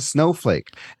everyone's a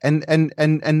snowflake, and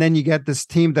then you get this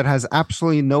team that has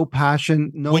absolutely no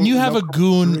passion. When you have a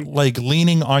goon like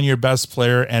leaning on your best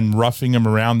player and roughing him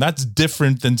around, that's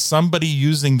different than somebody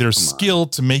using their skill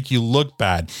to make you look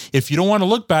bad. If you don't want to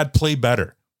look bad, play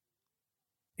better.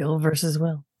 Will versus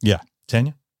Will. Yeah.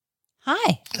 Tanya?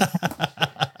 Hi.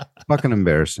 Fucking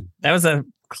embarrassing. That was a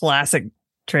classic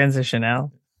transition,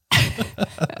 Al.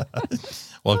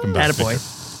 Welcome back.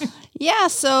 Attaboy. Yeah.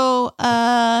 So,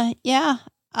 it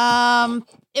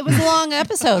was a long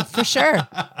episode for sure.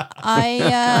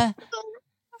 I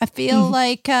feel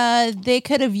like they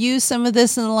could have used some of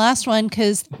this in the last one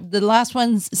because the last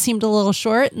one seemed a little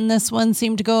short and this one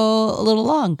seemed to go a little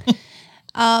long.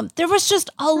 There was just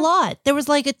a lot. There was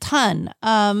like a ton.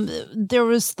 There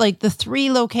was like the 3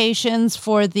 locations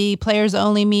for the players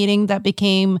only meeting that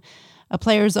became a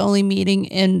players only meeting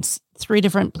in 3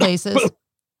 different places.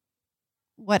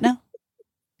 What now?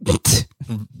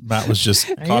 Matt was just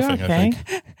coughing, okay? I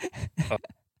think.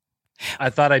 I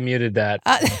thought I muted that.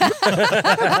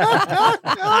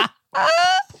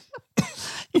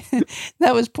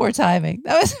 That was poor timing.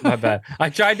 That was my bad. I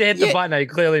tried to hit the button. I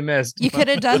clearly missed. You could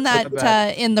have done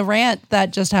that in the rant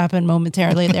that just happened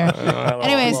momentarily there.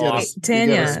 Anyways,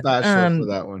 Tanya, for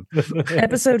that one.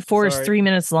 episode 4 is 3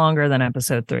 minutes longer than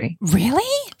episode 3.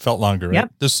 Really? Felt longer. Right?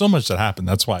 Yep. There's so much that happened.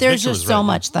 That's why. There's just so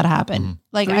much that happened. Mm-hmm.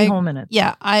 Like 3 whole minutes.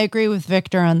 Yeah, I agree with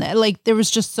Victor on that. Like there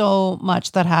was just so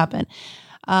much that happened.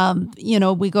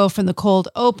 We go from the cold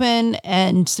open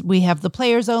and we have the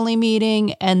players only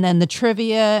meeting and then the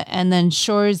trivia and then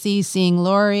Shorzy seeing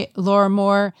Laura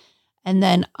Moore and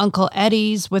then Uncle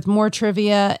Eddie's with more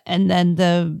trivia and then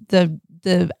the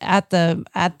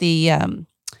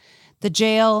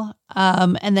jail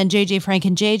and then JJ Frank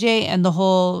and JJ and the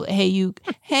whole hey you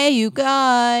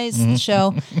guys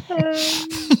show.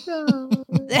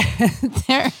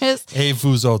 There is Hey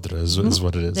vous autres is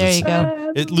what it is. There you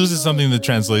go. It loses something in the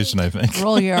translation, I think.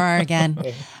 Roll your R again.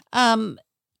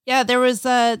 Yeah, there was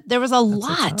a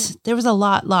lot. There was a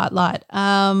lot.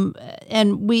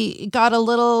 And we got a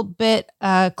little bit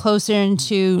closer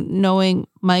into knowing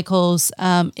Michael's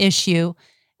issue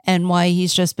and why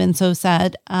he's just been so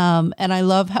sad. And I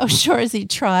love how Shorzy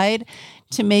tried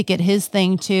to make it his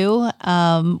thing too,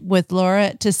 with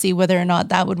Laura to see whether or not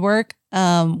that would work,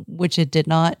 which it did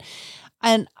not.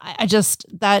 And I just,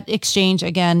 that exchange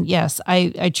again, yes,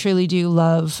 I truly do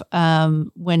love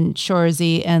when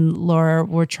Shorzy and Laura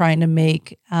were trying to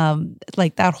make,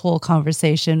 like that whole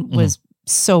conversation was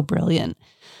so brilliant.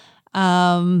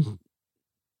 Yeah,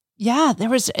 there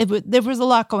was a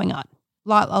lot going on. A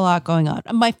lot going on.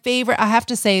 My favorite, I have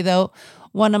to say though,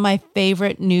 one of my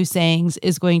favorite new sayings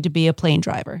is going to be a plane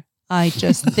driver. I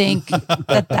just think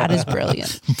that is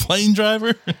brilliant. Plane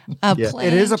driver?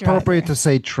 It is appropriate to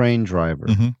say train driver.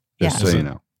 Just so you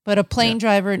know. But a plane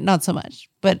driver, not so much.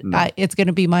 But it's going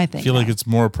to be my thing. I feel like it's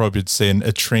more appropriate to say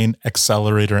a train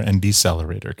accelerator and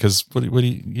decelerator because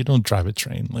you don't drive a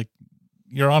train. Like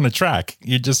you're on a track.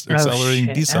 You're just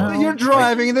accelerating, decelerating. You're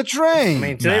driving the train. I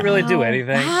mean, do they really do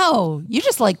anything? Wow. You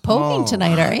just like poking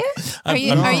tonight, are you? Are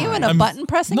you in a button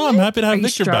pressing? No, I'm happy to have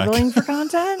Victor back. Struggling for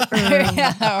content?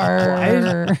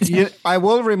 I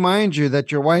will remind you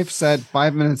that your wife said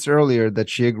 5 minutes earlier that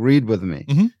she agreed with me.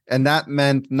 And that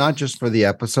meant not just for the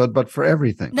episode, but for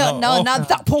everything. No, not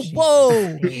that.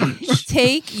 Whoa.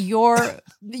 Take your put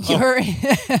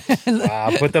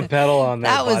the pedal on that.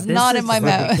 That was not in my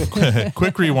mouth.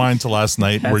 Quick rewind to last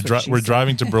night. We're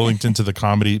driving to Burlington to the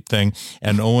comedy thing,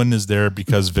 and Owen is there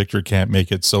because Victor can't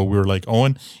make it. So we were like,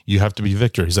 Owen, you have to be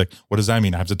Victor. He's like, what does that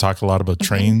mean? I have to talk a lot about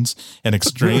trains and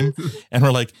extreme. And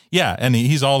we're like, yeah. And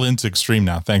he's all into extreme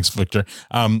now. Thanks, Victor.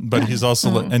 But he's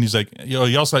also, and he's like,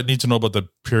 you also need to know about the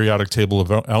periodic table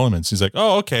of elements. He's like,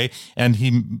 oh, okay. And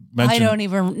he mentioned, I don't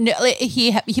even know.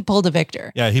 He pulled a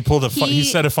Victor. Yeah, he pulled he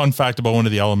said a fun fact about one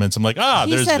of the elements. I'm like, there's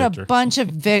Victor. He said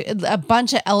a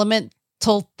bunch of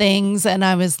elemental things, and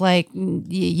I was like,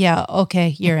 yeah,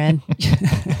 okay, you're in.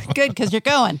 Good, because you're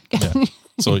going. Yeah.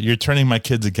 So you're turning my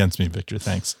kids against me, Victor.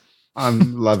 Thanks.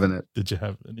 I'm loving it. Did you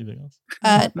have anything else?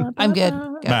 I'm good.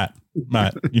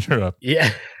 Matt, you're up. Yeah.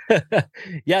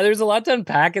 Yeah, there's a lot to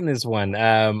unpack in this one.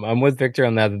 I'm with Victor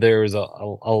on that. There was a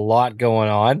lot going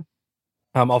on.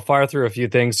 I'll fire through a few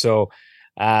things. So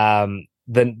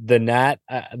the Nat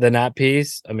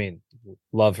piece, I mean,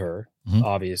 love her,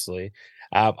 obviously.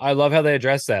 I love how they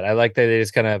addressed that. I like that they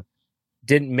just kind of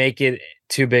didn't make it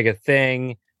too big a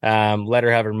thing. Let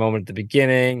her have her moment at the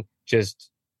beginning. Just,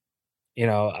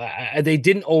 they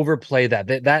didn't overplay that.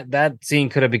 That scene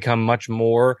could have become much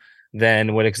more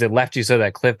than what, because it left you so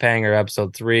that cliffhanger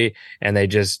episode 3, and they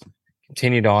just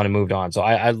continued on and moved on. So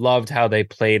I loved how they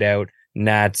played out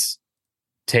Nat's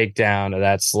takedown of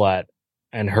that slut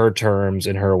and her terms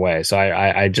in her way. So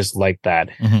I just liked that.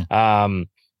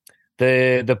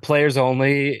 The players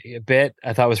only bit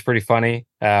I thought was pretty funny.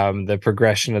 The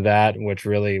progression of that, which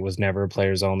really was never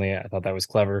players only. I thought that was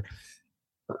clever.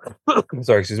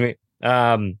 Sorry, excuse me.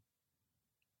 Where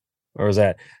was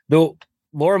that? The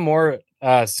Laura Moore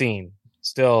scene,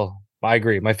 still, I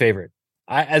agree, my favorite.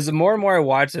 As the more and more I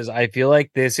watch this, I feel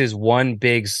like this is one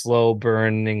big slow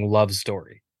burning love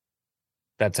story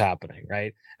that's happening,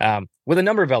 right? With a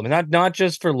number of elements, not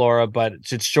just for Laura, but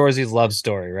it's Shorzy's love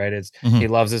story, right? It's he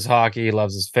loves his hockey, he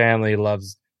loves his family, he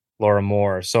loves Laura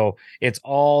Moore. So it's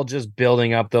all just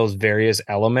building up those various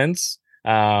elements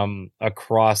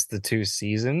across the 2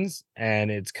 seasons,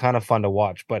 and it's kind of fun to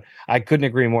watch. But I couldn't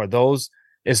agree more. Those,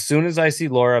 as soon as I see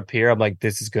Laura appear, I'm like,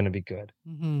 this is going to be good.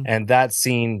 And that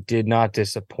scene did not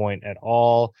disappoint at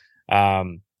all.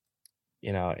 They're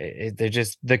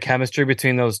just, the chemistry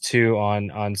between those two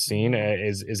on scene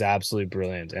is absolutely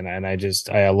brilliant, and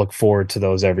I look forward to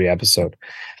those every episode.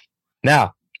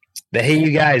 Now, the hey you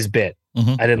guys bit,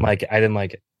 Mhm. I didn't like it. I'm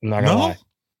not gonna No? lie.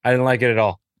 I didn't like it at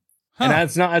all. Huh.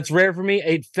 And it's rare for me.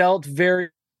 It felt very,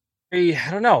 I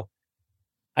don't know.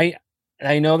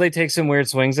 I know they take some weird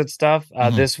swings at stuff.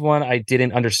 This one I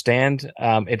didn't understand.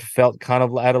 It felt kind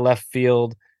of out of left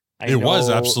field. It was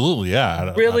absolutely,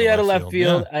 really out of left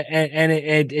field. Yeah. And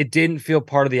it didn't feel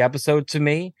part of the episode to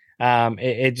me.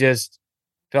 It just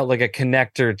felt like a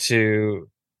connector to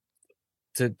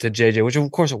JJ, which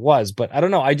of course it was, but I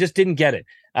don't know. I just didn't get it.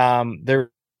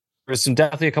 There was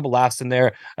definitely a couple laughs in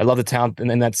there. I love the talent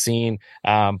in that scene.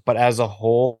 But as a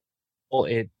whole,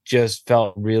 it just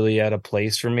felt really out of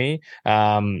place for me.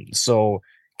 So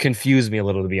confused me a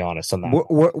little, to be honest, on that.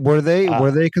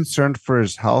 Were they concerned for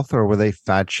his health, or were they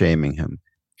fat shaming him?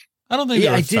 I don't think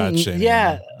they were fat shaming.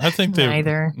 Yeah, I think they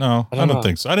neither. No, I don't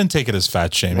think so. I didn't take it as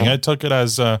fat shaming. No. I took it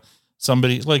as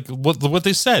somebody, like what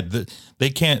they said, that they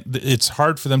can't. It's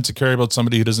hard for them to care about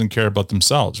somebody who doesn't care about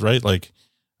themselves, right? Like,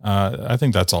 I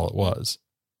think that's all it was.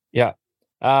 Yeah.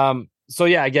 So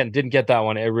yeah, again, didn't get that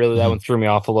one. That one threw me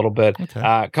off a little bit. Okay.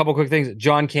 A couple quick things.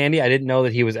 John Candy, I didn't know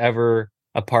that he was ever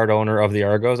a part owner of the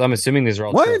Argos. I'm assuming these are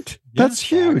all true. What? That's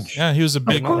huge. Yeah, he was a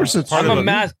big. Of course, it's I'm true. a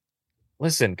mass.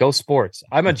 Listen, go sports.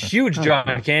 I'm a huge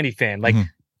John Candy fan. Like,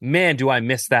 man, do I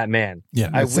miss that man?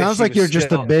 Yeah, It sounds like you're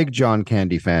just a big John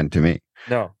Candy fan to me.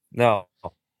 No.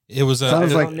 It was I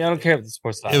don't care about the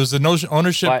sports side. It was an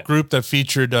ownership group that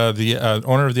featured the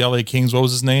owner of the LA Kings. What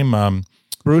was his name?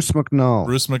 Bruce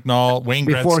McNall. Wayne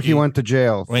Gretzky. Before he went to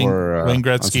jail for Wayne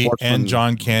Gretzky and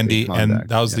John Candy, and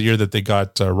that was the year that they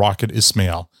got Rocket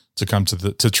Ismail to come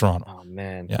to Toronto. Oh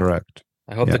man, Yeah. Correct.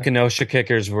 I hope the Kenosha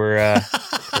Kickers were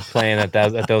playing at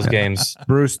those games.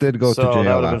 Bruce did go to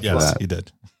jail after Yes, that. he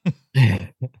did.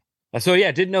 So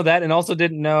yeah, didn't know that, and also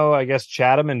didn't know. I guess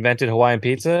Chatham invented Hawaiian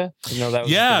pizza. Didn't know that.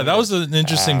 That was an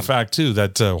interesting fact too.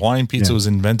 That Hawaiian pizza was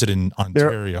invented in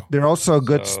Ontario. They're also a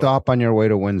good stop on your way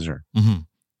to Windsor. Mm-hmm.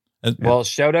 Well,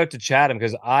 shout out to Chatham,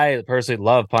 because I personally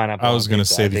love pineapple. I was going to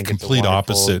say the complete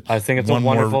opposite. I think it's a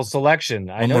wonderful selection.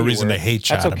 I know more reason to hate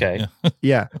Chatham. That's okay.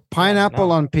 Yeah,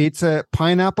 pineapple on pizza,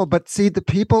 pineapple. But see, the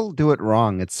people do it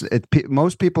wrong.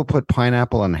 Most people put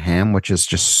pineapple on ham, which is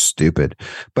just stupid.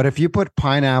 But if you put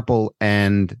pineapple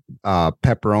and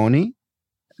pepperoni,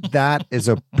 that is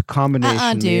a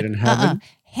combination made in heaven.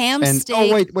 Ham and,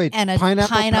 steak wait, and a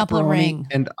pineapple pepperoni, ring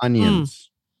and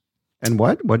onions. And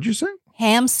what? What'd you say?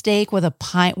 Ham steak with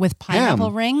pineapple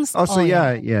Ham. rings. Oh, so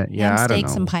yeah. Ham I don't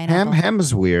steaks know. and pineapple. Ham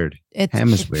is weird.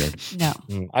 Ham is weird. No,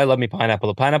 I love me pineapple.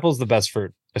 The pineapple's the best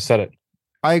fruit. I said it.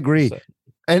 I agree.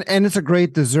 And it's a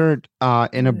great dessert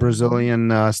in a Brazilian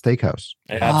steakhouse.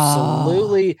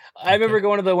 Absolutely. I remember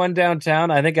going to the one downtown.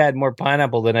 I think I had more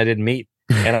pineapple than I did meat.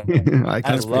 And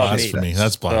That's blasphemy.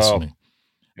 That's blasphemy.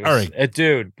 All right,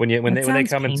 dude. When they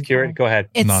come and secure it, go ahead.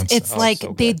 It's like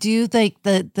so they do like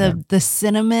the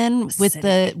cinnamon with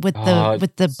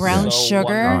the brown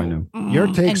sugar. I know. Your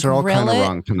takes are all kind of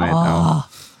wrong tonight. Al.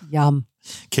 Yum.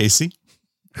 Casey.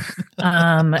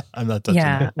 I'm not touching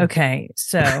it. Okay.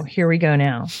 So here we go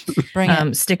now. Bring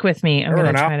it. Stick with me. I'm going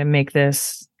to try to make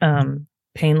this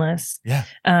painless. Yeah.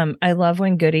 I love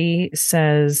when Goody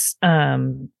says,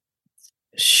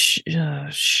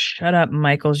 shut up,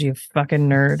 Michaels, you fucking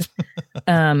nerd.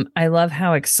 I love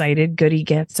how excited Goody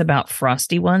gets about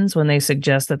Frosty Ones when they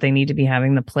suggest that they need to be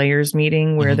having the players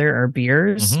meeting where there are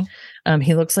beers.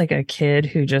 He looks like a kid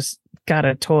who just got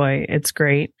a toy. It's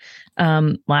great.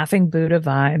 Laughing Buddha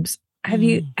vibes.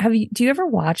 Do you ever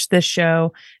watch this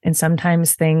show and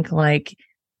sometimes think like,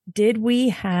 did we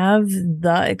have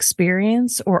the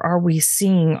experience, or are we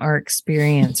seeing our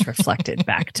experience reflected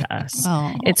back to us?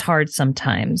 Oh. It's hard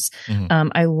sometimes.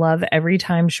 I love every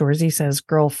time Shorzy says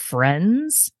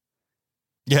girlfriends.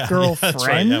 Yeah, girlfriends. That's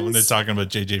right. Yeah, when they're talking about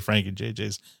JJ Frank and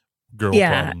JJ's girl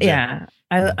problems. Yeah.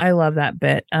 I love that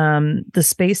bit. The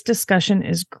space discussion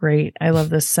is great. I love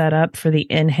the setup for the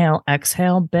inhale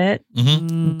exhale bit.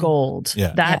 Gold.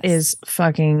 Yeah. That is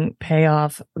fucking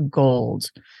payoff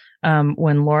gold.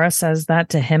 When Laura says that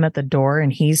to him at the door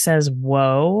and he says,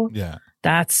 whoa,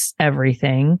 that's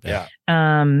everything. Yeah.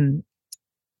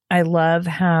 I love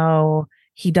how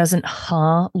he doesn't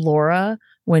Laura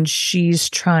when she's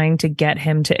trying to get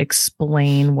him to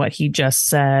explain what he just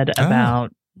said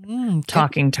about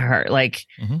talking to her, like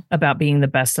about being the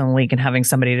best in the league and having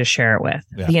somebody to share it with.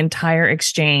 Yeah. The entire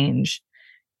exchange,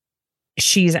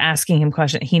 she's asking him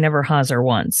questions. He never has her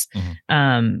once.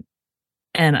 And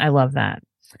I love that.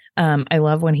 I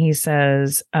love when he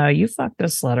says, you fucked a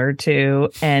slutter too.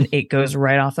 And it goes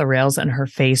right off the rails and her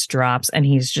face drops and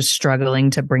he's just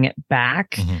struggling to bring it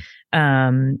back.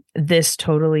 This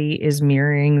totally is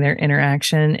mirroring their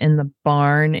interaction in the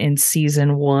barn in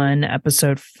season 1,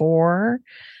 episode 4.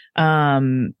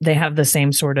 They have the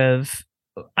same sort of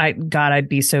I'd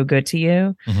be so good to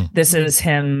you. Mm-hmm. This is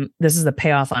him. This is the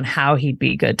payoff on how he'd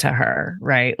be good to her,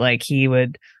 right? Like he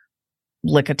would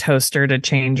lick a toaster to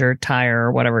change her tire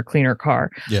or whatever, clean her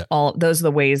car. Yeah. All those are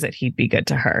the ways that he'd be good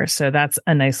to her. So that's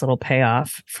a nice little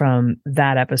payoff from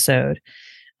that episode.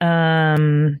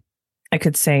 I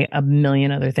could say a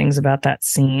million other things about that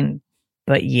scene,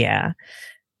 but yeah.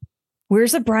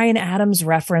 Where's the Bryan Adams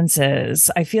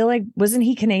references? I feel like, wasn't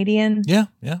he Canadian? Yeah,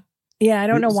 yeah. Yeah, I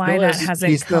don't know why that hasn't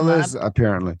He still come up. is,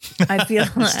 apparently. I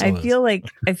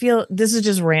feel this is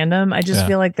just random. I just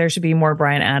feel like there should be more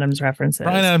Bryan Adams references.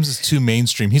 Bryan Adams is too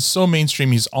mainstream. He's so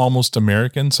mainstream. He's almost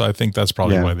American. So I think that's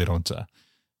probably why they don't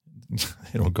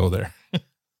go there.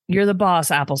 You're the boss,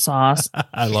 applesauce.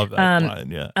 I love that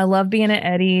line. Yeah. I love being at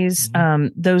Eddie's.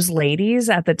 Those ladies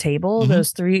at the table,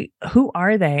 those three, who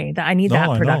are they? I need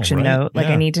that production note. Like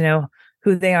I need to know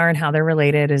who they are and how they're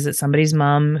related. Is it somebody's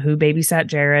mom who babysat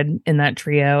Jared in that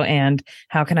trio? And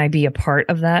how can I be a part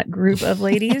of that group of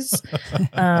ladies?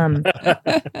 They're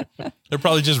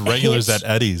probably just regulars at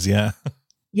Eddie's. Yeah.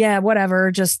 Yeah,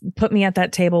 whatever. Just put me at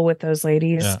that table with those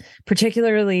ladies,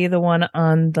 particularly the one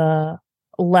on the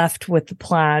left with the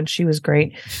plaid. She was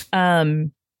great.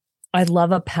 I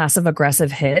love a passive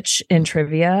aggressive hitch in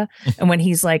trivia. And when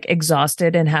he's like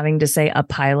exhausted and having to say a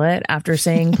pilot after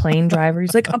saying plane driver,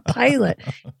 he's like a pilot.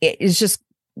 It's just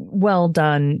well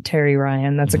done, Terry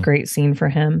Ryan. That's a great scene for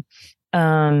him.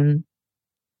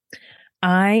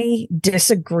 I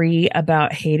disagree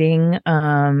about hating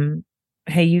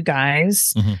Hey You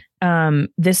Guys.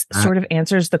 This sort of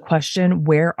answers the question,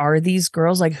 where are these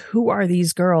girls? Like, who are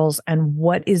these girls and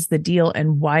what is the deal?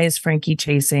 And why is Frankie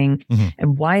chasing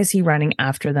and why is he running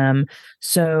after them?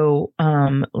 So,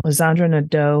 Lysandra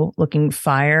Nadeau looking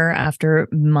fire after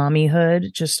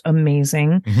mommyhood, just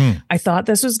amazing. I thought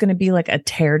this was going to be like a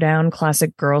teardown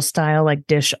classic girl style, like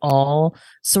Dish All,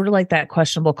 sort of like that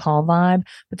Questionable Call vibe.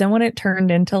 But then when it turned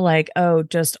into like, oh,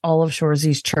 just all of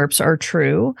Shorzy's chirps are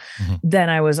true, then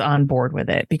I was on board with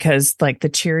it, because like the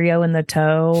Cheerio in the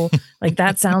toe, like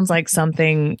that sounds like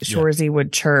something Shorzy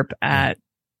would chirp at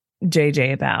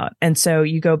JJ about. And so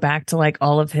you go back to like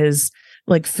all of his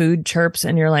like food chirps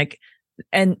and you're like,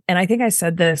 and I think I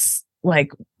said this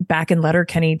like back in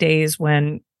Letterkenny days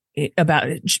when about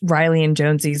Riley and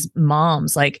Jonesy's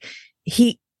moms, like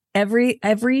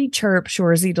every chirp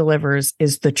Shorzy delivers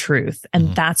is the truth.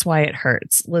 And that's why it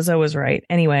hurts. Lizzo was right.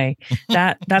 Anyway,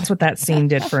 that's what that scene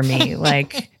did for me.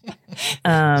 Like,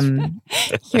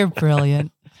 you're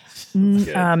brilliant.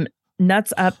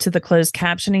 Nuts up to the closed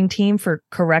captioning team for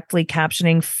correctly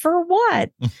captioning for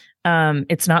what?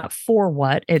 It's not for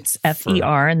what, it's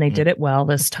FER, and they did it well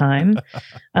this time.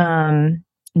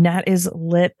 Nat is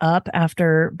lit up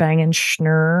after banging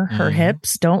Schnur her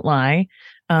hips, don't lie.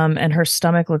 And her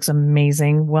stomach looks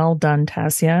amazing. Well done,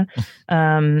 Tassia.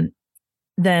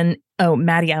 Then,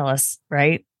 Maddie Ellis,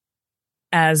 right?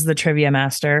 As the trivia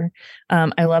master.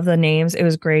 I love the names. It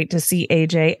was great to see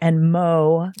AJ and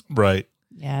Mo. Right.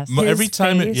 Yes. Every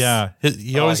time,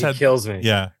 he always kills me.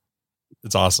 Yeah.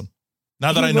 It's awesome.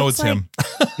 Now that I know it's him.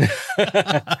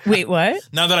 Wait, what?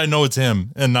 Now that I know it's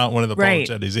him and not one of the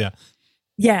Apologetics. Yeah.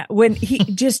 Yeah, when he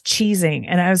just cheesing.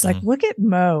 And I was like, look at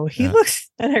Mo. He looks,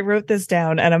 and I wrote this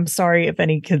down, and I'm sorry if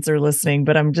any kids are listening,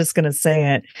 but I'm just going to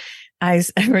say it. I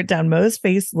wrote down Mo's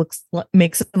face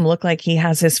makes him look like he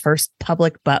has his first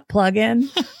public butt plug in.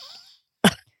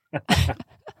 I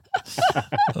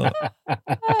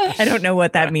don't know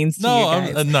what that means to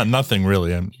you guys. Nothing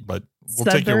really. But we'll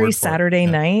take your word for Saturday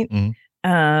night.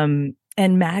 And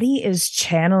Maddie is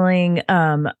channeling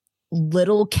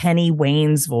little Kenny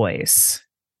Wayne's voice.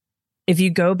 If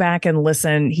you go back and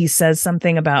listen, he says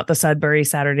something about the Sudbury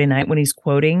Saturday Night when he's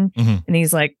quoting, and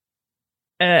he's like,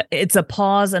 it's a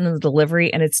pause and a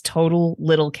delivery, and it's total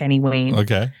little Kenny Wayne.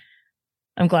 Okay.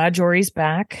 I'm glad Jory's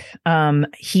back.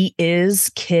 He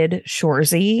is Kid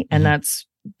Shorzy, and that's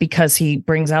because he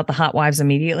brings out the hot wives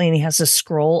immediately, and he has to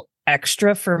scroll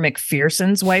extra for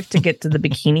McPherson's wife to get to the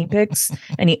bikini pics,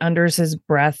 and he unders his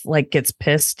breath, like gets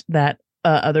pissed that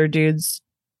other dude's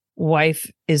wife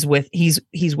is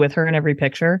he's with her in every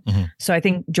picture. So I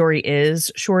think Jory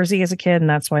is Shorzy as a kid, and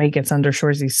that's why he gets under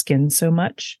Shorzy's skin so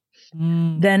much.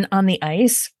 Then on the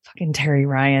ice, fucking Terry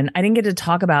Ryan. I didn't get to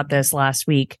talk about this last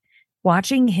week.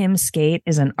 Watching him skate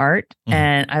is an art,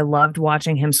 and I loved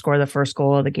watching him score the first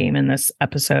goal of the game in this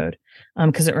episode,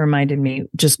 because it reminded me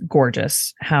just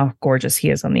how gorgeous he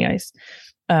is on the ice.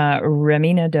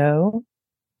 Remy Nadeau.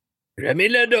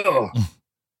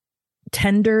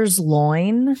 Tender's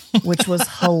loin, which was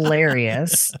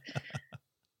hilarious.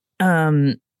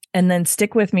 and then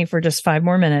stick with me for just 5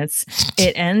 more minutes.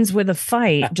 It ends with a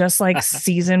fight, just like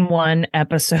season 1,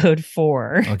 episode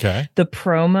 4. Okay. The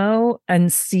promo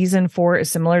and season 4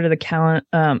 is similar to the calendar.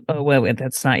 Wait,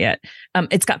 that's not yet.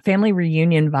 It's got family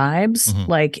reunion vibes.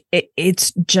 Like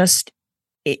it's just,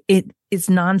 it's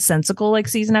nonsensical like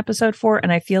season episode 4.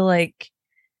 And I feel like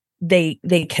they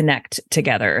connect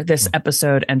together, this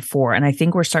episode and 4. And I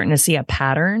think we're starting to see a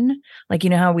pattern. Like,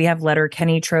 you know how we have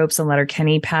Letterkenny tropes and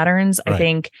Letterkenny patterns. Right. I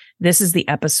think this is the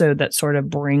episode that sort of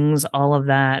brings all of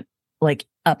that like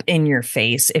up in your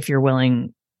face if you're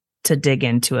willing to dig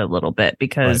into it a little bit,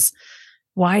 because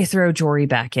why throw Jory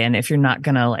back in if you're not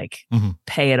going to like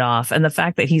pay it off? And the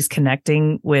fact that he's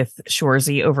connecting with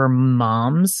Shorzy over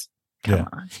moms. Come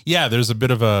on. Yeah, there's a bit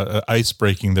of a ice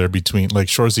breaking there between like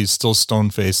Shorzy's still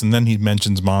stone faced, and then he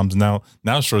mentions moms. Now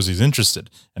Shorzy's interested,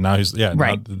 and now he's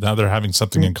now they're having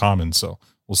something in common. So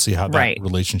we'll see how that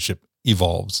relationship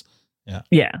evolves.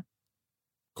 Yeah.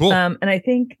 Cool. And I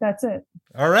think that's it.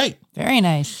 All right. Very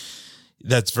nice.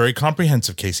 That's very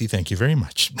comprehensive, Casey. Thank you very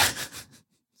much.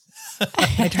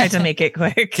 I tried to make it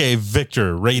quick. Okay,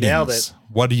 Victor, ratings. Nailed it.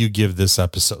 What do you give this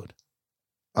episode?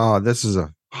 Oh, this is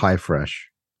a high fresh.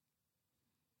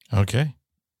 Okay.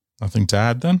 Nothing to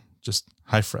add then? Just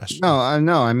high fresh. No.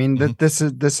 I mean,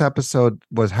 this episode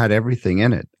had everything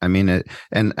in it. I mean,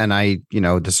 and I,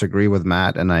 disagree with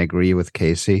Matt, and I agree with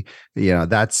Casey.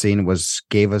 That scene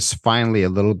gave us finally a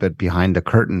little bit behind the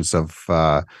curtains of,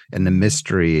 and the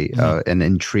mystery and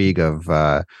intrigue of,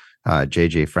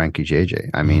 Frankie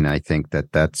JJ. I mean, I think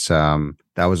that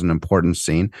was an important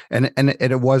scene, and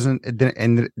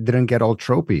it didn't get all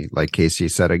tropey, like Casey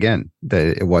said again.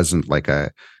 That it wasn't like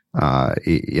a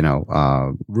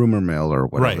rumor mill or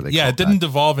whatever. Right. Yeah, it didn't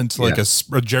devolve into like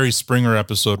a Jerry Springer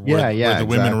episode where the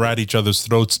women were at each other's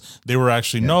throats. They were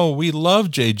actually, no, we love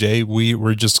JJ. We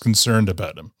were just concerned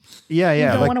about him. Yeah. You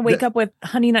don't want to wake up with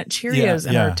Honey Nut Cheerios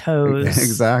in our toes.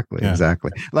 Exactly.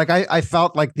 Like I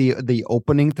felt like the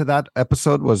opening to that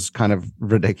episode was kind of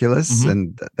ridiculous,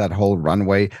 and that whole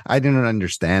runway. I didn't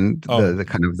understand the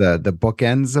kind of the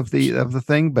bookends of the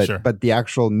thing, but the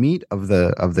actual meat of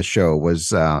the show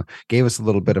was gave us a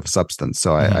little bit of substance.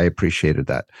 So I appreciated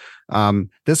that.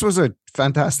 This was a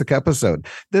fantastic episode.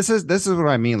 This is what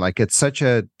I mean. Like, it's such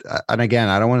a, and again,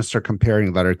 I don't want to start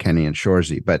comparing Letterkenny and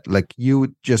Shorzy, but like,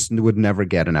 you just would never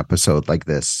get an episode like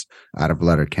this out of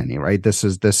Letterkenny, right? This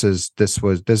is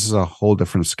a whole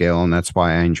different scale, and that's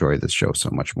why I enjoy this show so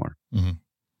much more.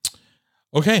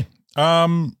 Okay.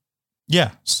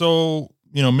 Yeah. So,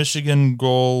 Michigan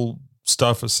goal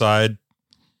stuff aside,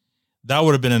 that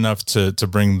would have been enough to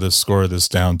bring the score of this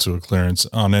down to a clearance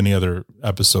on any other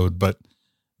episode. But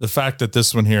the fact that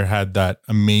this one here had that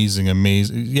amazing,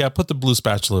 put the blue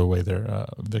spatula away there,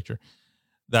 Victor.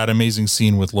 That amazing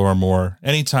scene with Laura Moore.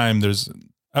 Anytime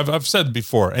I've said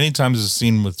before, anytime there's a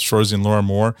scene with Shorzy and Laura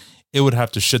Moore, it would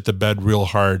have to shit the bed real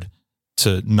hard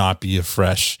to not be a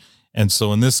fresh. And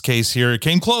so in this case here, it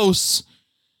came close,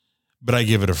 but I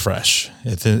give it a fresh.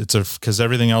 Because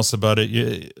everything else about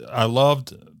it, I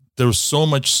loved. There was so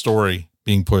much story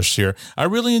being pushed here. I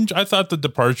thought the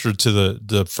departure to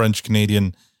the French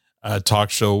Canadian talk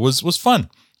show was fun.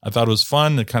 I thought it was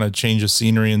fun to kind of change the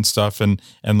scenery and stuff. And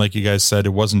like you guys said, it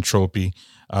wasn't tropey.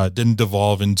 Didn't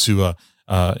devolve into a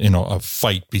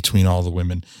fight between all the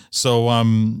women. So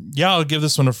I'll give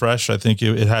this one a fresh. I think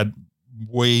it had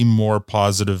way more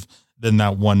positive than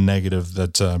that one negative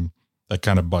that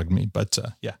kind of bugged me. But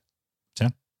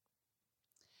 10.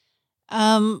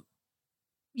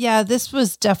 Yeah, this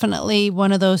was definitely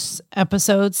one of those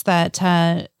episodes that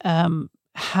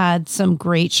had some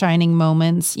great shining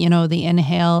moments, the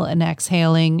inhale and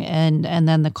exhaling and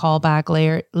then the callback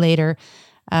later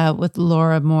with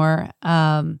Laura Moore.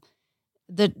 All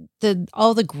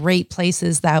the great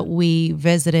places that we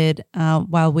visited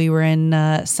while we were in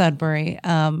Sudbury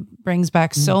brings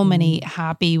back so many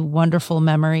happy, wonderful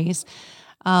memories.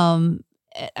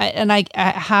 I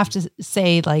have to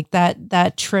say, like,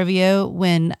 that trivia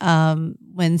when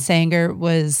Sanger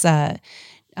was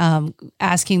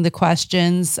asking the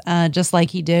questions just like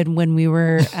he did when we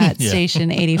were at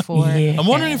Station 84. I'm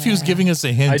wondering if he was giving us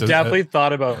a hint. I definitely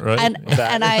thought about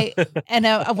that. And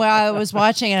while I was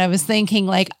watching it, I was thinking,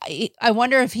 like, I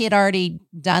wonder if he had already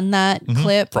done that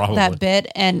clip, probably. that bit,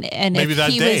 and maybe if that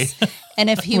he day. And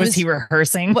if he was he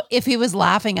rehearsing? If he was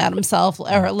laughing at himself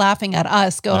or laughing at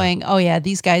us, going, "Oh yeah,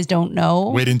 these guys don't know."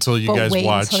 Wait until you guys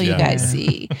watch. Until you guys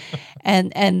see,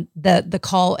 and the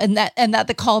call and that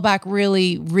the callback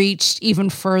really reached even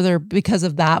further because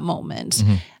of that moment.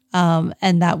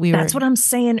 And that That's what I'm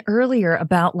saying earlier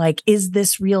about like, is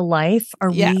this real life?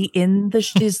 Are we in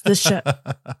is the show?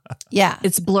 Yeah.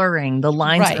 It's blurring. The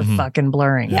lines Right. are fucking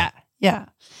blurring. Yeah.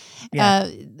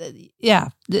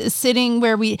 Sitting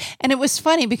where and it was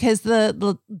funny because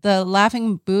the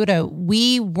Laughing Buddha,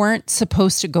 we weren't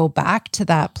supposed to go back to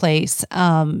that place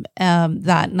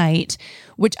that night,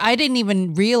 which I didn't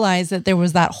even realize that there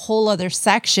was that whole other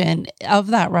section of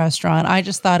that restaurant. I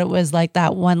just thought it was like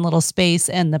that one little space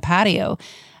and the patio.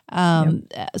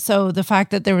 So the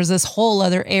fact that there was this whole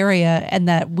other area and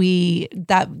that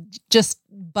just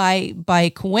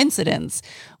by coincidence,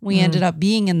 we ended up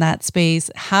being in that space,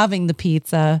 having the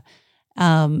pizza,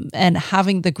 and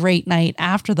having the great night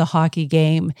after the hockey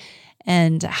game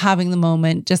and having the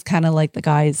moment, just kind of like the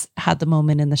guys had the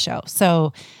moment in the show.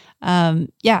 So,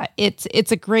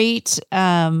 it's a great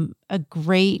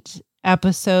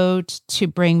episode to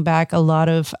bring back a lot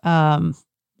of,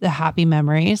 the happy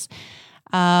memories.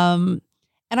 And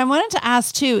I wanted to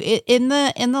ask too, in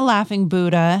the Laughing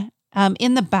Buddha,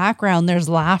 in the background, there's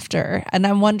laughter. And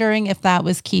I'm wondering if that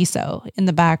was Kiso in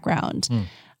the background.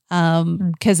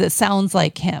 Because it sounds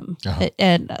like him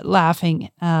and laughing.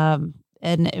 And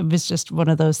it was just one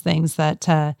of those things that,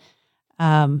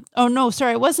 oh no,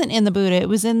 sorry, it wasn't in the Buddha. It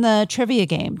was in the trivia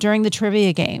game, during the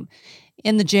trivia game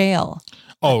in the jail.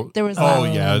 Oh, there was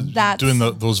doing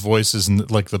those voices and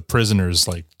like the prisoners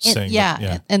like saying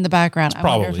in the background. It's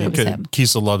probably I wonder if it was him.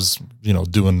 Kisa loves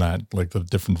doing that, like the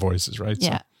different voices, right?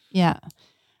 Yeah.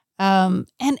 And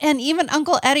even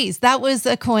Uncle Eddie's, that was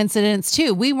a coincidence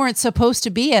too. We weren't supposed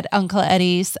to be at Uncle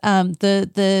Eddie's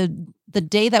the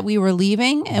day that we were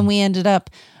leaving, and we ended up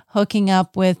hooking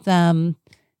up with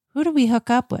who did we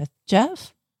hook up with?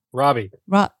 Jeff? Robbie.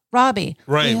 Robbie.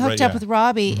 Right. We hooked up with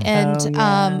Robbie, and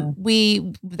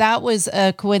that was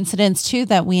a coincidence too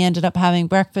that we ended up having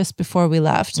breakfast before we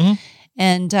left.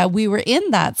 And we were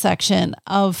in that section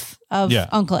of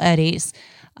Uncle Eddie's.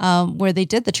 Where they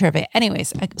did the trivia.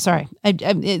 Anyways, sorry,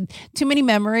 too many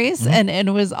memories, and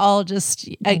it was all just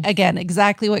again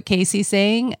exactly what Casey's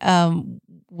saying.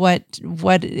 What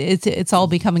it's all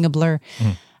becoming a blur.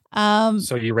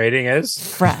 So your rating is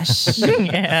fresh. Fresh.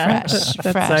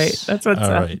 That's what's all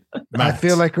up. right. I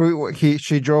feel like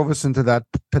she drove us into that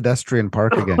pedestrian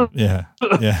park again. Yeah.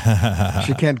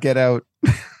 She can't get out.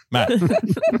 Matt,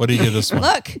 what do you give this one?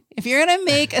 Look, if you're going to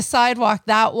make a sidewalk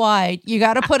that wide, you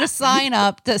got to put a sign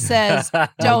up that says,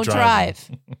 don't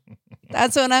drive.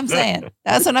 That's what I'm saying.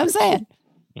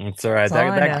 It's all right.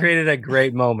 That created a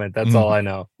great moment. That's all I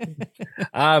know.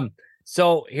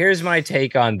 So here's my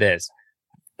take on this.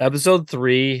 Episode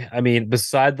 3, I mean,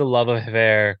 beside the love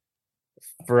affair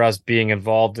for us being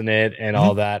involved in it and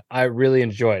all that, I really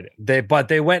enjoyed it. But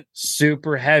they went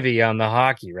super heavy on the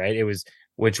hockey, right? It was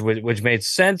which made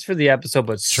sense for the episode,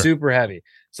 but super heavy.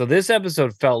 So this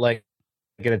episode felt like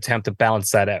an attempt to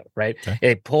balance that out, right? Okay.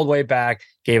 It pulled way back,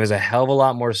 gave us a hell of a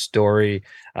lot more story,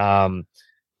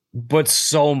 but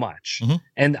so much.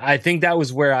 And I think that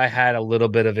was where I had a little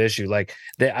bit of issue. Like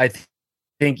I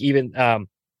think even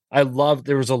I loved,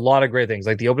 there was a lot of great things.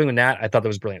 Like the opening with Nat, I thought that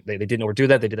was brilliant. They didn't overdo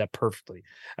that. They did that perfectly.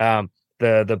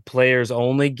 The players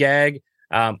only gag,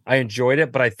 I enjoyed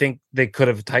it, but I think they could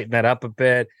have tightened that up a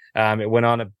bit. It went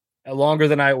on a longer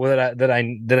than I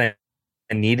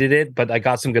needed it, but I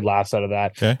got some good laughs out of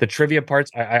that. Okay. The trivia parts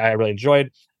I really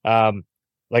enjoyed.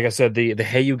 Like I said, the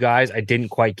hey you guys, I didn't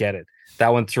quite get it. That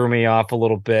one threw me off a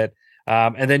little bit.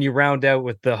 And then you round out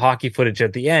with the hockey footage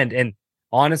at the end, and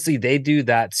honestly, they do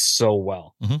that so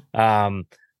well.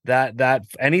 That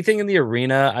anything in the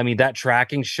arena, I mean, that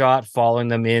tracking shot following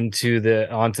them onto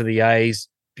the ice.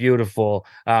 Beautiful.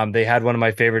 They had one of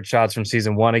my favorite shots from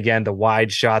season 1 again, the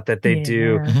wide shot that they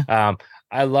do.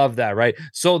 I love that, right?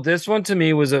 So this one to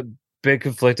me was a bit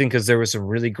conflicting because there were some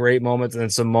really great moments and then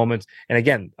some moments. And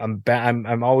again,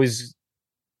 I'm always,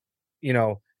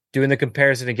 doing the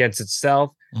comparison against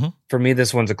itself. For me,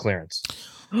 this one's a clearance.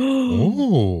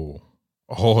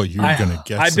 Oh, you're gonna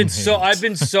get. I've been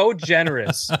so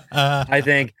generous. I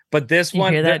think, but this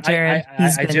one, hear that, Jared?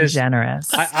 He's been generous.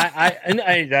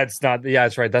 That's not. Yeah,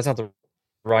 that's right. That's not the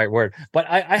right word. But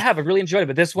I have really enjoyed it.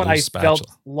 But this one, I felt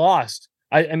lost.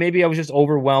 Maybe I was just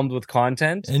overwhelmed with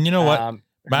content. And you know what?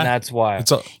 Matt, that's why.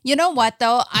 You know what,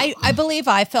 though? I believe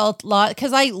I felt lost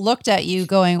because I looked at you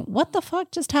going, what the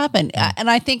fuck just happened? And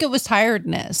I think it was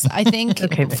tiredness. I think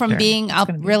from being up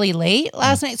really late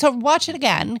last night. So watch it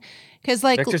again. Because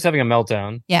Victor's having a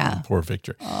meltdown. Yeah. Poor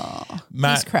Victor. Oh,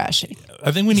 Matt, he's crashing.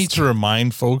 I think we need to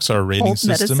remind folks our rating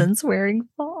system. Medicine's wearing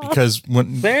fall. Because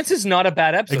when Clarence is not a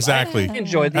bad episode. Exactly. I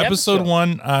enjoyed the episode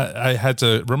 1. I had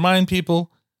to remind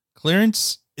people,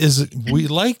 Clarence we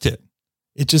liked it.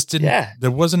 it just didn't. Yeah.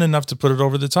 There wasn't enough to put it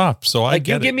over the top. So I Like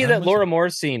get you give me that Laura Moore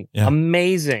scene, Yeah.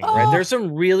 amazing, right? There's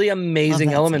some really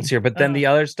amazing elements here, but then the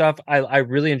other stuff, I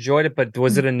really enjoyed it, but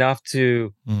was it enough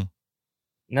to?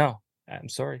 No, I'm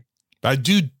sorry. I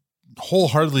do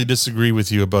wholeheartedly disagree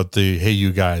with you about the "Hey,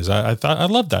 you guys." I thought I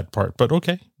loved that part, but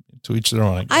okay, to each their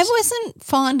own. I guess. I wasn't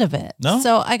fond of it. No?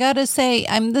 So I gotta say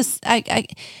I'm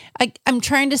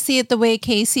trying to see it the way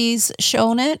Casey's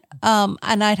shown it.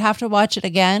 And I'd have to watch it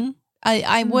again.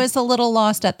 I was a little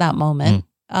lost at that moment.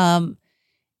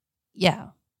 Yeah.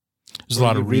 There's a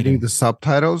lot of reading the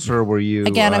subtitles, or were you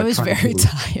Again, I was very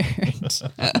tired.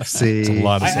 See, It's a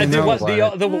lot of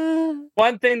the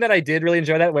one thing that I did really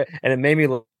enjoy that way, and it made me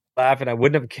laugh, and I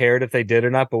wouldn't have cared if they did or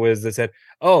not, but was they said,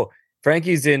 "Oh,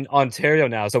 Frankie's in Ontario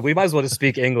now, so we might as well just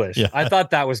speak English." Yeah. I thought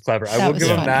that was clever. I will give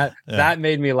him that. Yeah. That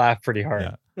made me laugh pretty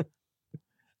hard.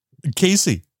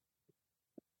 Casey,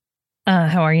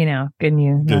 how are you now? Good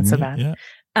news, not so bad.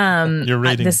 Yeah. Your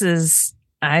rating.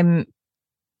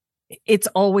 It's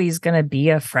always going to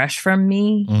be a fresh from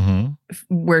me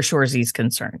Mm-hmm. where Shoresy's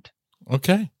concerned.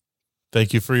 Okay.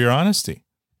 Thank you for your honesty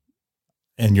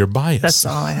and your bias. That's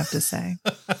all I have to say.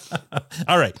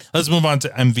 All right. Let's move on to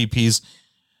MVPs.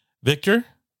 Victor,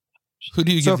 who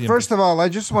do you give? So first of all, I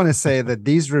just want to say that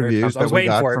these reviews that we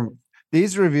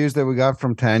got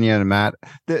from Tanya and Matt,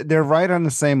 they're right on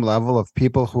the same level of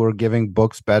people who are giving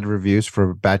books bad reviews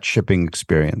for bad shipping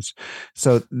experience.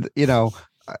 So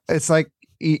it's like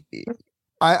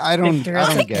I don't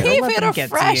get it. Gave it a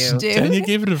fresh, dude. Tanya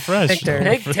gave it a fresh.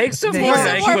 Victor, take some more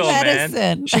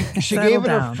medicine. She gave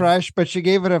it a fresh, but she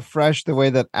gave it a fresh the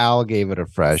way that Al gave it a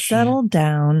fresh. Settle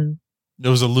down. It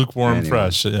was a lukewarm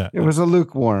fresh. Yeah. It was a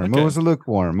lukewarm. Okay. It was a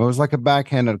lukewarm. It was like a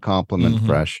backhanded compliment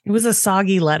fresh. It was a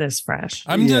soggy lettuce fresh.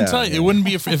 I'm going to tell you, it wouldn't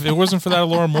be if it wasn't for that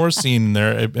Laura Moore scene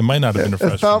there. It might not have been a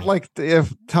fresh. It felt like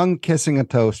if tongue kissing a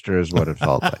toaster is what it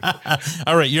felt like.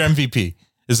 All right, your MVP.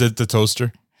 Is it the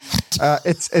toaster?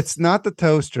 It's not the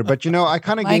toaster, but I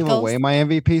kind of gave away my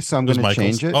MVP, so I'm going to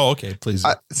change it. Oh, okay, please.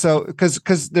 So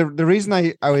because the reason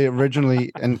I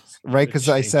originally because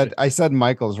I said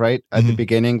Michael's right at the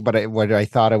beginning, but what I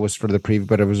thought it was for the preview,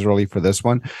 but it was really for this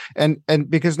one, and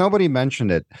because nobody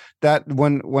mentioned it, that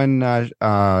when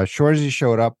Shorzy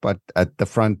showed up at the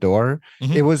front door,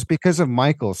 it was because of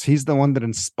Michael's. He's the one that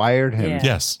inspired him. Yeah.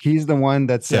 Yes, he's the one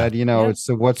that said, it's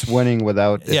what's winning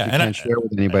without if you can't share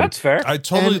with anybody. That's fair. I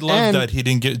totally love that he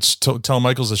didn't tell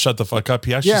Michaels to shut the fuck up.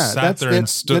 He actually sat there and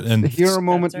stood. And hero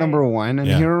moment number one, and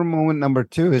hero moment number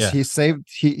two is he saved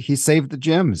the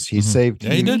gyms. He saved.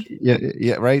 Yeah, he did.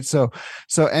 Yeah, right. So,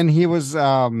 and he was, he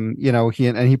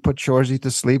put Shorzy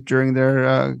to sleep during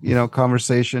their,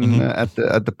 conversation at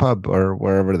the pub or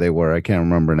wherever they were. I can't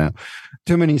remember now.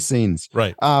 Too many scenes.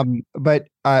 Right. But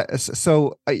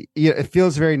it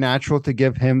feels very natural to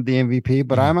give him the MVP,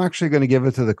 but I'm actually going to give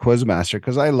it to the Quizmaster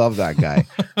because I love that guy.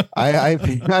 I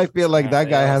feel like that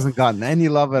guy hasn't gotten any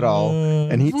love at all.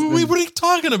 And what are you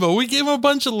talking about? We gave him a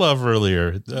bunch of love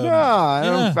earlier.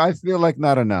 I feel like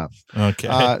not enough.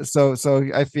 Okay. So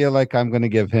I feel like I'm going to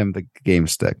give him the game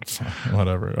stick.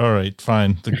 Whatever. All right,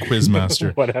 fine. The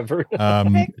Quizmaster. Whatever.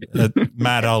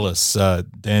 Matt Ellis,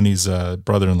 Danny's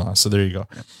brother-in-law. So there you go.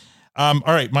 All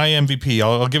right, my MVP.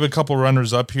 I'll give a couple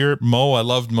runners up here. Mo, I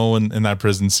loved Mo in that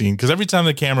prison scene because every time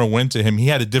the camera went to him, he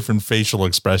had a different facial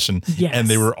expression, and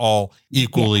they were all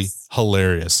equally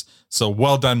hilarious. So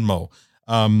well done, Mo.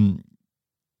 And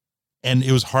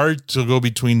it was hard to go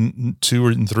between 2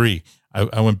 and 3.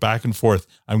 I went back and forth.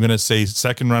 I'm going to say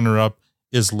second runner up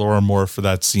is Laura Moore for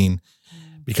that scene.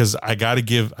 Because I gotta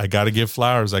give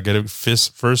flowers. I got a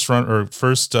first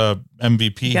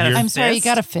MVP here. I'm sorry, you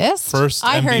got a fist? First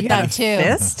I MVP. heard that too.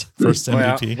 Fist? First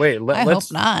MVP. Wait, I let's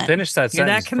hope not. finish that You're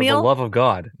sentence that for the Camille? love of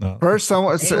God. No. First,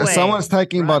 someone's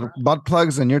talking about butt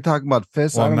plugs, and you're talking about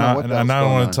fists. Well, I don't know what I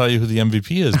don't want to tell you who the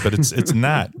MVP is, but it's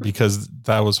Nat because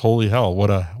that was holy hell. What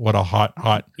a hot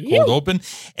cold open,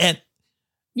 and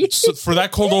so for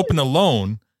that cold open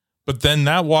alone. But then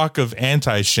that walk of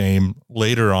anti-shame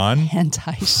later on.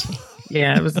 Anti-shame.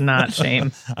 Yeah, it was not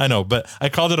shame. I know, but I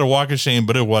called it a walk of shame,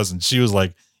 but it wasn't. She was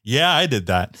like, yeah, I did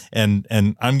that. And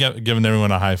I'm giving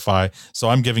everyone a high five. So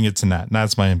I'm giving it to Nat.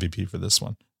 Nat's my MVP for this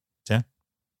one. Yeah.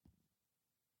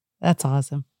 That's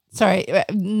awesome. Sorry,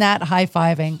 Nat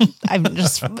high-fiving.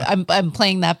 I'm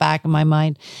playing that back in my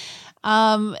mind.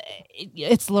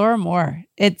 It's Laura Moore.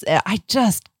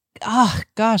 Oh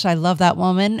gosh, I love that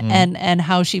woman and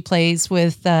how she plays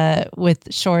with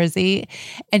Shorzy,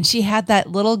 and she had that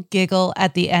little giggle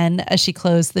at the end as she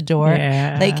closed the door,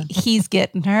 like he's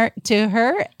getting her,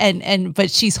 but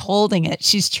she's holding it.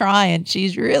 She's trying.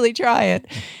 She's really trying,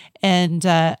 and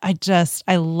I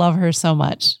love her so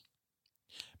much.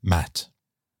 Matt.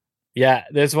 Yeah,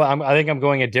 this one I think I'm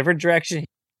going a different direction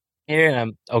here, and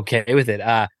I'm okay with it.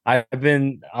 I've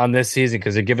been on this season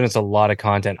because they're giving us a lot of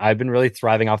content. I've been really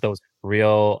thriving off those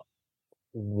real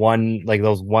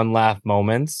those one laugh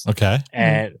moments. Okay.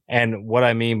 And what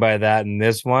I mean by that in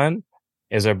this one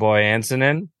is our boy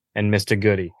Ansonin and Mr.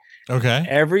 Goody. Okay.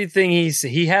 Everything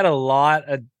he had a lot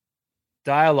of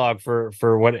dialogue for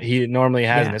what he normally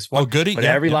has in this one. Oh, Goody. But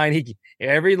every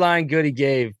line Goody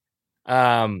gave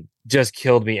just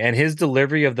killed me. And his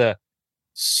delivery of the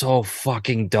so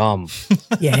fucking dumb.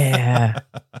 Yeah.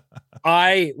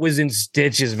 I was in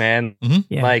stitches, man.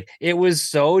 Yeah. Like it was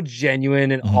so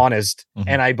genuine and honest,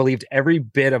 and I believed every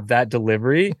bit of that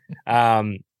delivery.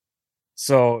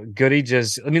 So Goody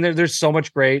there's so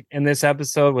much great in this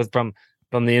episode from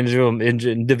the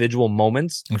individual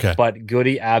moments. Okay. But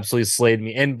Goody absolutely slayed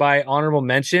me. And by honorable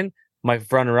mention, my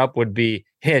runner-up would be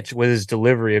Hitch with his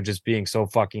delivery of just being so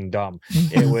fucking dumb.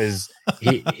 It was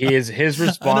his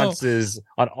responses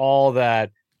on all that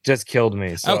just killed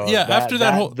me. So after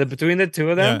that whole between the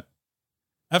two of them,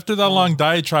 after that long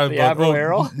diatribe about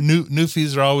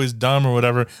newfies are always dumb or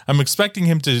whatever, I'm expecting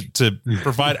him to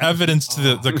provide evidence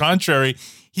to the contrary.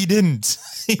 He didn't.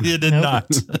 He did not.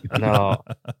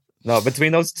 No,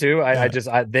 between those two,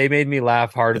 they made me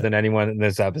laugh harder than anyone in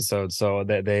this episode. So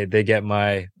they get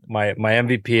my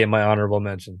MVP and my honorable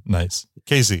mention. Nice.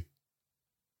 Casey.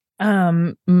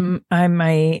 I'm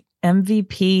my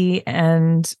MVP,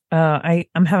 and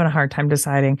I'm having a hard time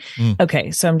deciding. Okay,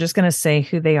 so I'm just gonna say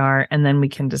who they are, and then we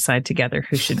can decide together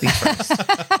who should be first.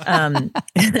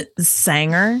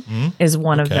 Sanger is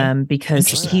one of them because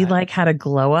he had a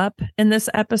glow up in this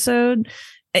episode.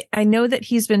 I know that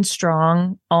he's been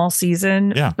strong all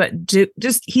season, but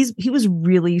he was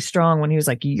really strong when he was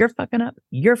like, "You're fucking up,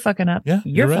 you're fucking up,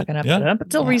 you're fucking up." But up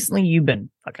until recently, you've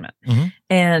been fucking up,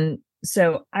 and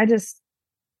so I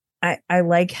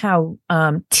like how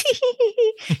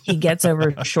he gets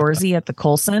over Shorzy at the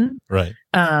Coulson, right?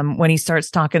 When he starts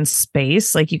talking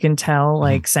space, like you can tell,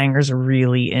 Sanger's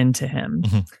really into him,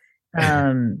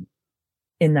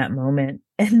 in that moment.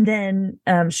 And then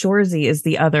Shorzy is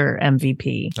the other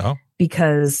MVP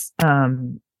because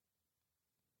the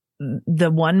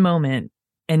one moment,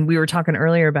 and we were talking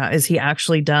earlier about, is he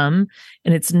actually dumb?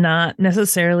 And it's not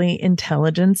necessarily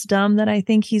intelligence dumb that I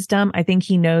think he's dumb. I think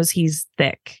he knows he's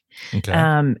thick. Okay.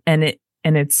 And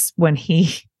it's when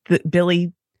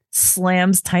Billy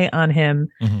slams tight on him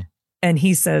and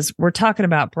he says, "We're talking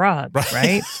about broads,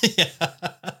 right?"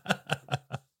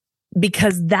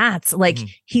 Because that's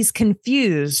he's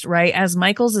confused, right? As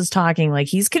Michaels is talking,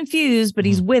 he's confused, but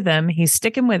he's with him. He's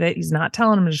sticking with it. He's not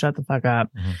telling him to shut the fuck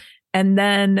up. And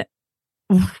then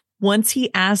once he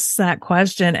asks that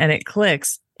question and it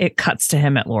clicks, it cuts to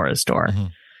him at Laura's door.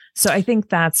 So I think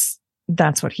that's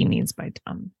what he means by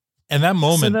dumb. And that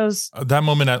moment, that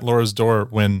moment at Laura's door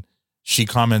when she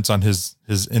comments on his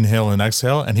inhale and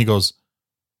exhale, and he goes,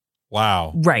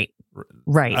 "Wow." Right.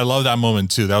 I love that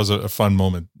moment too. That was a fun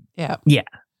moment. Yeah.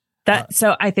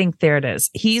 So I think there it is.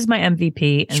 He's my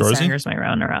MVP and Shorzy? Sanger's my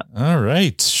runner-up. All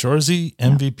right. Shorzy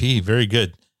MVP. Very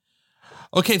good.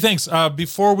 Okay, thanks.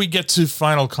 Before we get to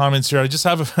final comments here, I just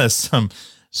have some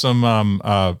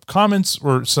comments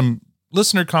or some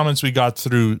listener comments we got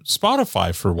through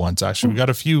Spotify for once. Actually, we got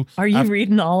a few. Are you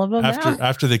reading all of them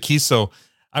after the key? So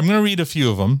I'm going to read a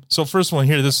few of them. So first one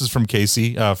here, this is from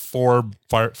Casey. 5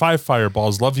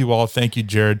 fireballs. Love you all. Thank you,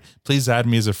 Jared. Please add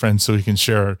me as a friend so we can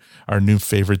share our new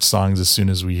favorite songs as soon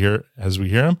as we hear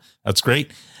them. That's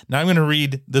great. Now I'm going to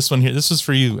read this one here. This is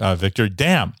for you, Victor.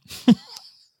 Damn.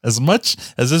 As much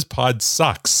as this pod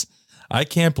sucks, I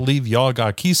can't believe y'all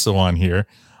got Kiso on here.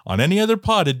 On any other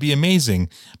pod, it'd be amazing.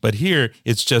 But here,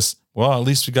 it's just, well, at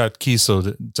least we got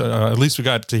Kiso. At least we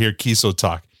got to hear Kiso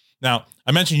talk. Now,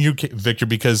 I mentioned you, Victor,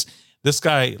 because this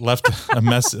guy left a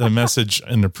message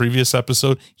in the previous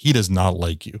episode. He does not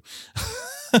like you.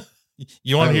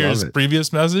 You want to hear his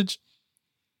previous message?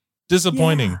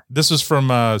 Disappointing. Yeah. This was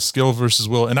from Skill versus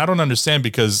Will. And I don't understand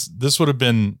because this would have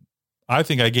been, I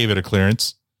think I gave it a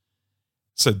clearance.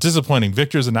 So disappointing.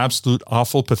 Victor's an absolute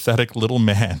awful, pathetic little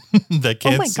man that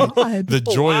can't see the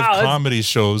joy of comedy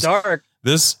shows. Dark.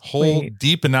 This whole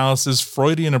deep analysis,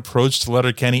 Freudian approach to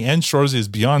Letterkenny and Shorzy is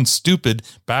beyond stupid,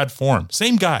 bad form.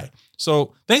 Same guy.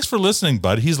 So thanks for listening,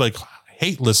 bud. He's like,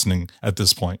 hate listening at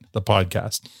this point, the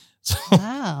podcast. So,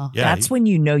 wow. Yeah, that's when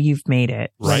you know you've made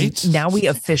it. Right? Now we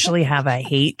officially have a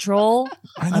hate troll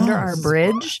under our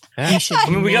bridge. Yeah.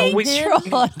 Remember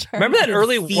that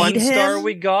early 1-star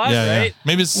we got, right? Yeah.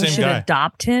 Maybe it's the same guy.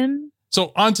 Adopt him.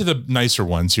 So on to the nicer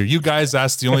ones here. You guys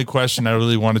asked the only question I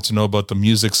really wanted to know about the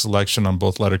music selection on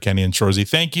both Letterkenny and Shorzy.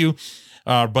 Thank you.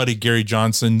 our buddy Gary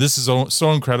Johnson. This is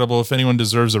so incredible. If anyone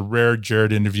deserves a rare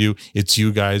Jared interview, it's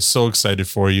you guys. So excited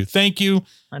for you. Thank you.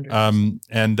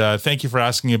 And thank you for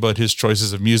asking about his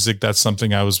choices of music. That's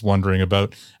something I was wondering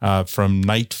about from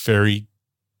Night Fairy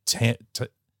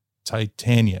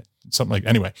Titania. Something like,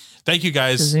 anyway, thank you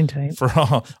guys for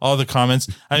all the comments.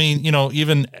 I mean,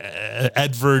 even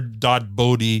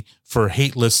Edward.Bodie for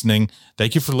hate listening.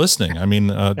 Thank you for listening. I mean,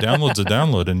 download's a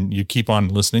download and you keep on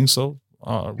listening. So,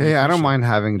 hey, I don't mind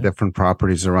having different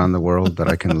properties around the world that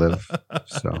I can live.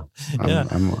 So,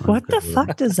 what the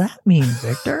fuck does that mean,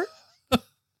 Victor?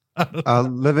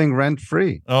 Living rent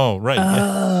free. Oh, right.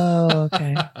 Oh,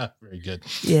 okay. Very good.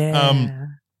 Yeah.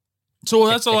 So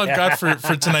that's all I've got for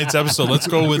tonight's episode. Let's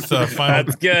go with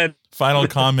final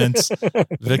comments.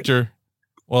 Victor,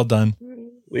 well done.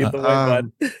 Lead the way,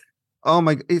 bud. Oh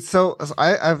my! So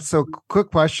I have quick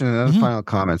question and then final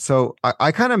comment. So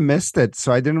I kind of missed it,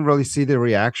 so I didn't really see the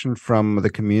reaction from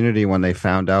the community when they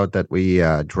found out that we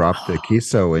dropped the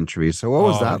Kiso interview. So what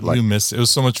was that like? You missed it. It was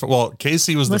so much fun. Well,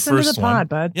 Casey was listen the first to the pod, one.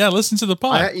 Bud. Yeah, listen to the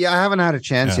pod. I haven't had a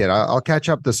chance yet. I'll catch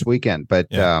up this weekend. But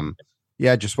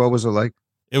just what was it like?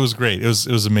 It was great. It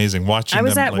was amazing watching. I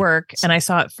was them, at work and I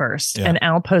saw it first, and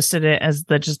Al posted it as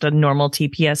just a normal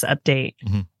TPS update.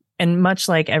 Mm-hmm. And much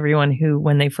like everyone who,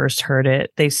 when they first heard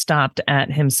it, they stopped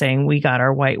at him saying, "We got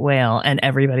our white whale," and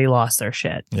everybody lost their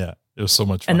shit. Yeah, it was so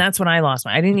much fun. And that's when I lost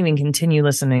I didn't even continue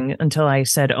listening until I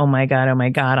said, oh my God,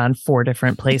 on 4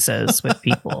 different places with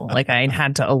people. Like I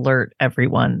had to alert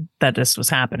everyone that this was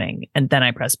happening. And then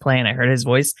I pressed play and I heard his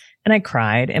voice and I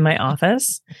cried in my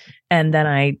office. And then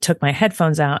I took my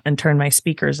headphones out and turned my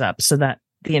speakers up so that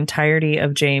the entirety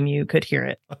of JMU could hear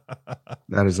it.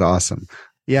 That is awesome.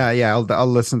 Yeah. I'll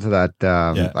listen to that.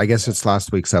 I guess it's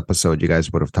last week's episode. You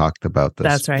guys would have talked about this.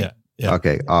 That's right. Yeah.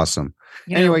 Okay. Awesome.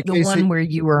 Anyway, the Casey, one where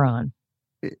you were on,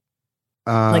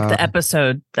 like the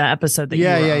episode that you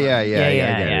were on.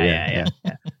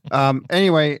 Yeah.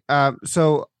 Anyway,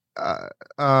 so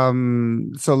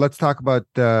let's talk about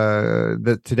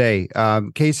the today.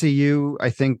 Casey, you I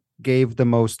think gave the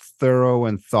most thorough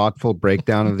and thoughtful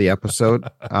breakdown of the episode.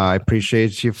 I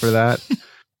appreciate you for that.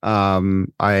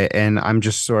 I'm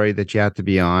just sorry that you had to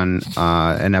be on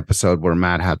an episode where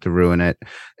Matt had to ruin it.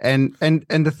 And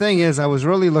the thing is, I was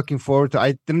really looking forward to.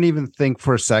 I didn't even think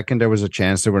for a second there was a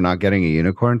chance that we're not getting a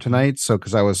unicorn tonight. So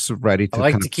because I was ready to. I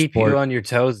like to keep you on your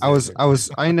toes.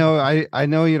 I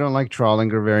know you don't like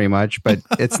Trollinger very much, but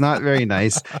it's not very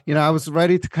nice. I was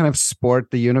ready to kind of sport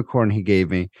the unicorn he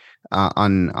gave me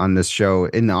on this show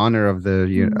in honor of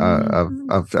the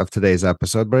of today's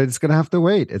episode, but it's gonna have to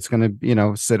wait. It's gonna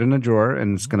sit in a drawer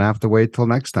and it's gonna have to wait till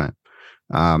next time.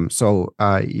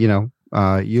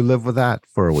 You live with that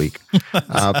for a week.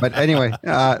 But anyway,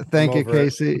 thank you,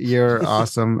 Casey. You're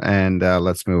awesome, and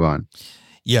let's move on.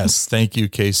 Yes, thank you,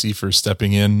 Casey, for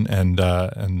stepping in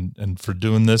and for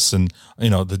doing this, and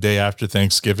the day after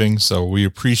Thanksgiving. So we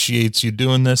appreciate you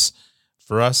doing this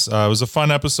for us. It was a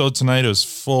fun episode tonight. It was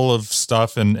full of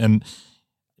stuff, and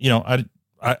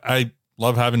I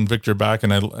love having Victor back,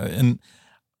 and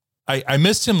I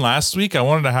missed him last week. I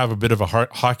wanted to have a bit of a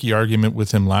hockey argument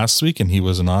with him last week, and he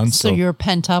wasn't on. So you're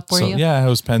pent up, were you? Yeah, I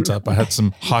was pent up. I had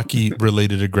some hockey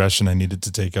related aggression I needed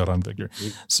to take out on Victor.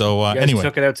 So anyway,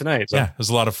 took it out tonight. So. Yeah, it was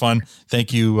a lot of fun.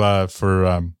 Thank you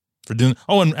for doing.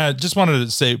 Oh, and just wanted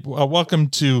to say welcome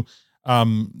to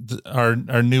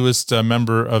our newest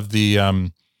member of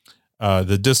the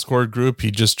Discord group.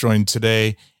 He just joined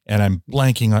today, and I'm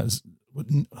blanking on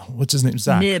what's his name.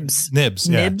 Zach Nibs.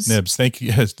 Yeah, Nibs. Thank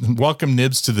you. Welcome,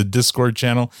 Nibs, to the Discord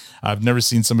channel. I've never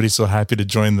seen somebody so happy to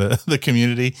join the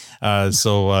community.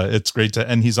 So it's great to,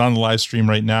 and he's on the live stream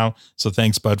right now. So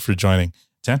thanks, Bud, for joining.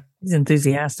 Ten. He's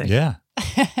enthusiastic. Yeah.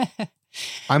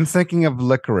 I'm thinking of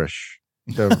licorice.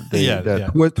 The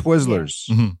Twizzlers.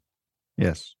 Mm-hmm.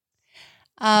 Yes.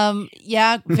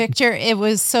 Victor, it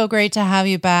was so great to have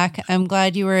you back. I'm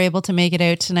glad you were able to make it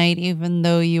out tonight, even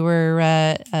though you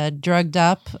were drugged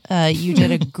up. You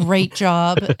did a great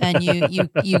job, and you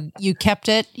kept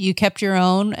it. You kept your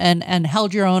own and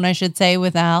held your own, I should say,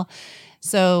 with Al.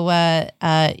 So I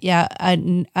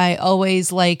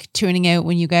always like tuning out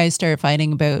when you guys start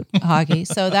fighting about hockey.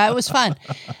 So that was fun.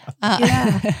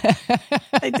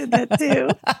 I did that too.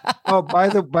 Oh, by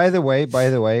the way,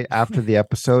 after the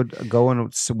episode, go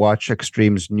and watch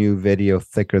Extreme's new video,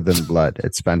 Thicker Than Blood.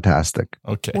 It's fantastic.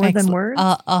 Okay. More than words.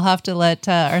 I'll have to let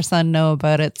our son know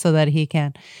about it so that he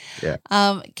can. Yeah.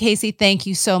 Casey, thank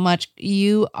you so much.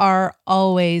 You are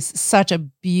always such a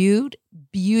beautiful.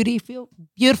 You're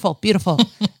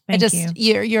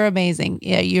amazing.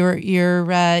 Yeah, you're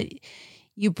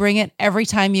You bring it every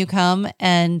time you come,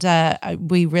 and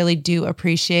we really do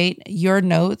appreciate your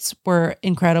notes. Were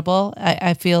incredible.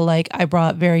 I feel like I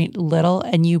brought very little,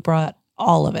 and you brought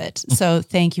all of it. So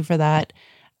thank you for that.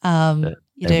 You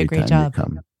did a great job,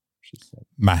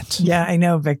 Matt. Yeah, I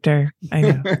know, Victor. I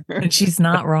know, and she's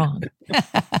not wrong.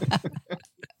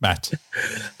 Matt.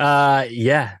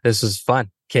 Yeah, this was fun.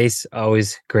 Case,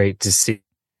 always great to see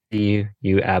you.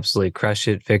 You absolutely crush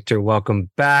it, Victor. Welcome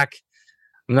back.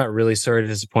 I'm not really sorry to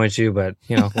disappoint you, but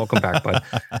welcome back, bud.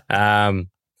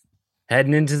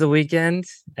 Heading into the weekend,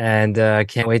 and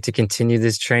can't wait to continue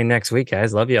this train next week,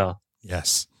 guys. Love y'all.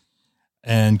 Yes.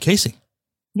 And Casey.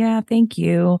 Yeah, thank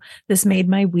you. This made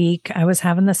my week. I was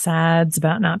having the sads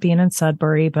about not being in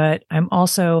Sudbury, but I'm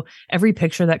also, every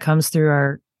picture that comes through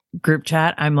our group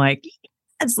chat, I'm like,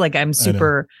 it's like I'm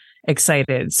super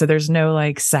excited. So there's no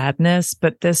like sadness,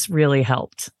 but this really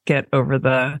helped get over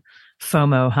the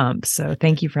FOMO hump. So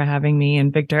thank you for having me.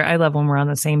 And Victor, I love when we're on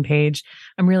the same page.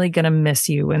 I'm really going to miss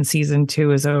you when season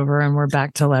 2 is over and we're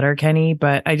back to Letterkenny.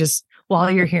 But while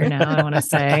you're here now, I want to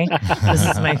say this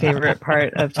is my favorite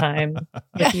part of time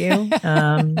with you.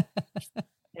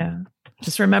 Yeah.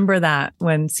 Just remember that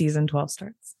when season 12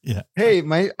 starts. Yeah. Hey,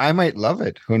 I might love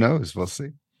it. Who knows? We'll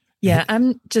see. Yeah.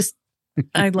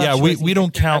 I love we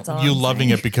don't count you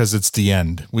loving it because it's the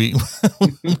end. We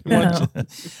no.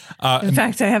 In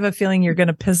fact, I have a feeling you're going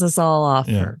to piss us all off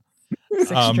for 6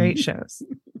 straight shows.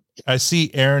 I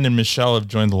see Aaron and Michelle have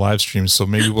joined the live stream, so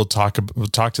maybe we'll talk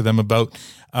to them about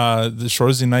the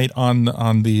Shorzy night on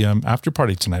the after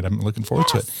party tonight. I'm looking forward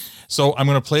to it. So I'm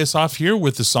going to play us off here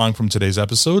with the song from today's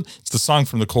episode. It's the song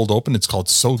from the cold open. It's called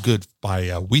 "So Good" by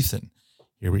Weathen.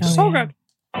 Here we go. So good.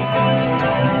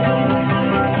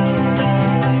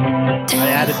 I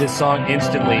added this song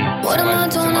instantly. What am I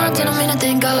doing? I didn't mean to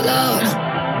think out loud.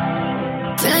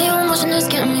 Feeling your emotion is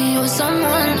getting me with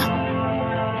someone.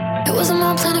 It wasn't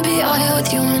my plan to be out here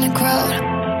with you in the crowd.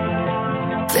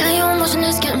 Feeling your emotion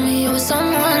is getting me with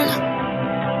someone.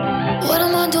 What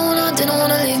am I doing? I didn't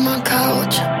want to leave my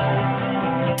couch.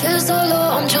 Feeling so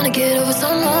low, I'm trying to get over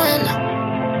someone.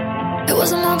 It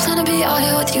wasn't my plan to be out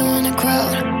here with you in the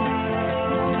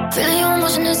crowd. Feeling your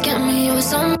emotion is getting me with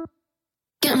someone.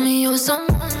 Get me with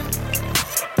someone.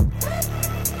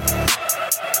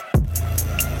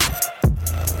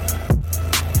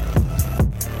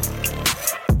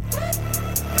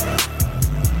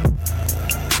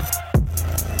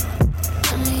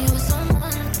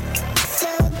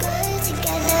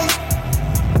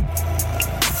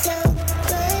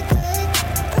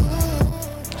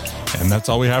 And that's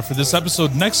all we have for this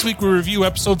episode. Next week, we review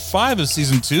episode 5 of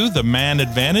season 2, The Man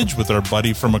Advantage, with our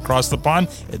buddy from across the pond,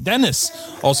 Dennis.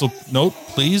 Also, note,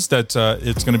 please, that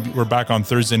we're back on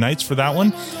Thursday nights for that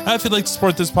one. If you'd like to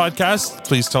support this podcast,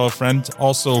 please tell a friend.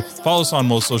 Also, follow us on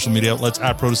most social media outlets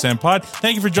at Protestant Pod.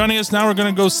 Thank you for joining us. Now we're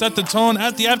going to go set the tone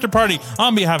at the after party.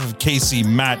 On behalf of Casey,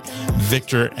 Matt,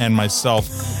 Victor, and myself,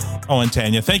 and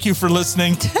Tanya, thank you for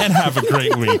listening and have a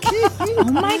great week. Oh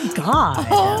my God.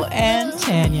 Oh, and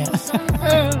Tanya.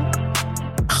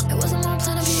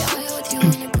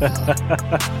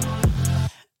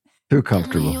 Too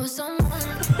comfortable.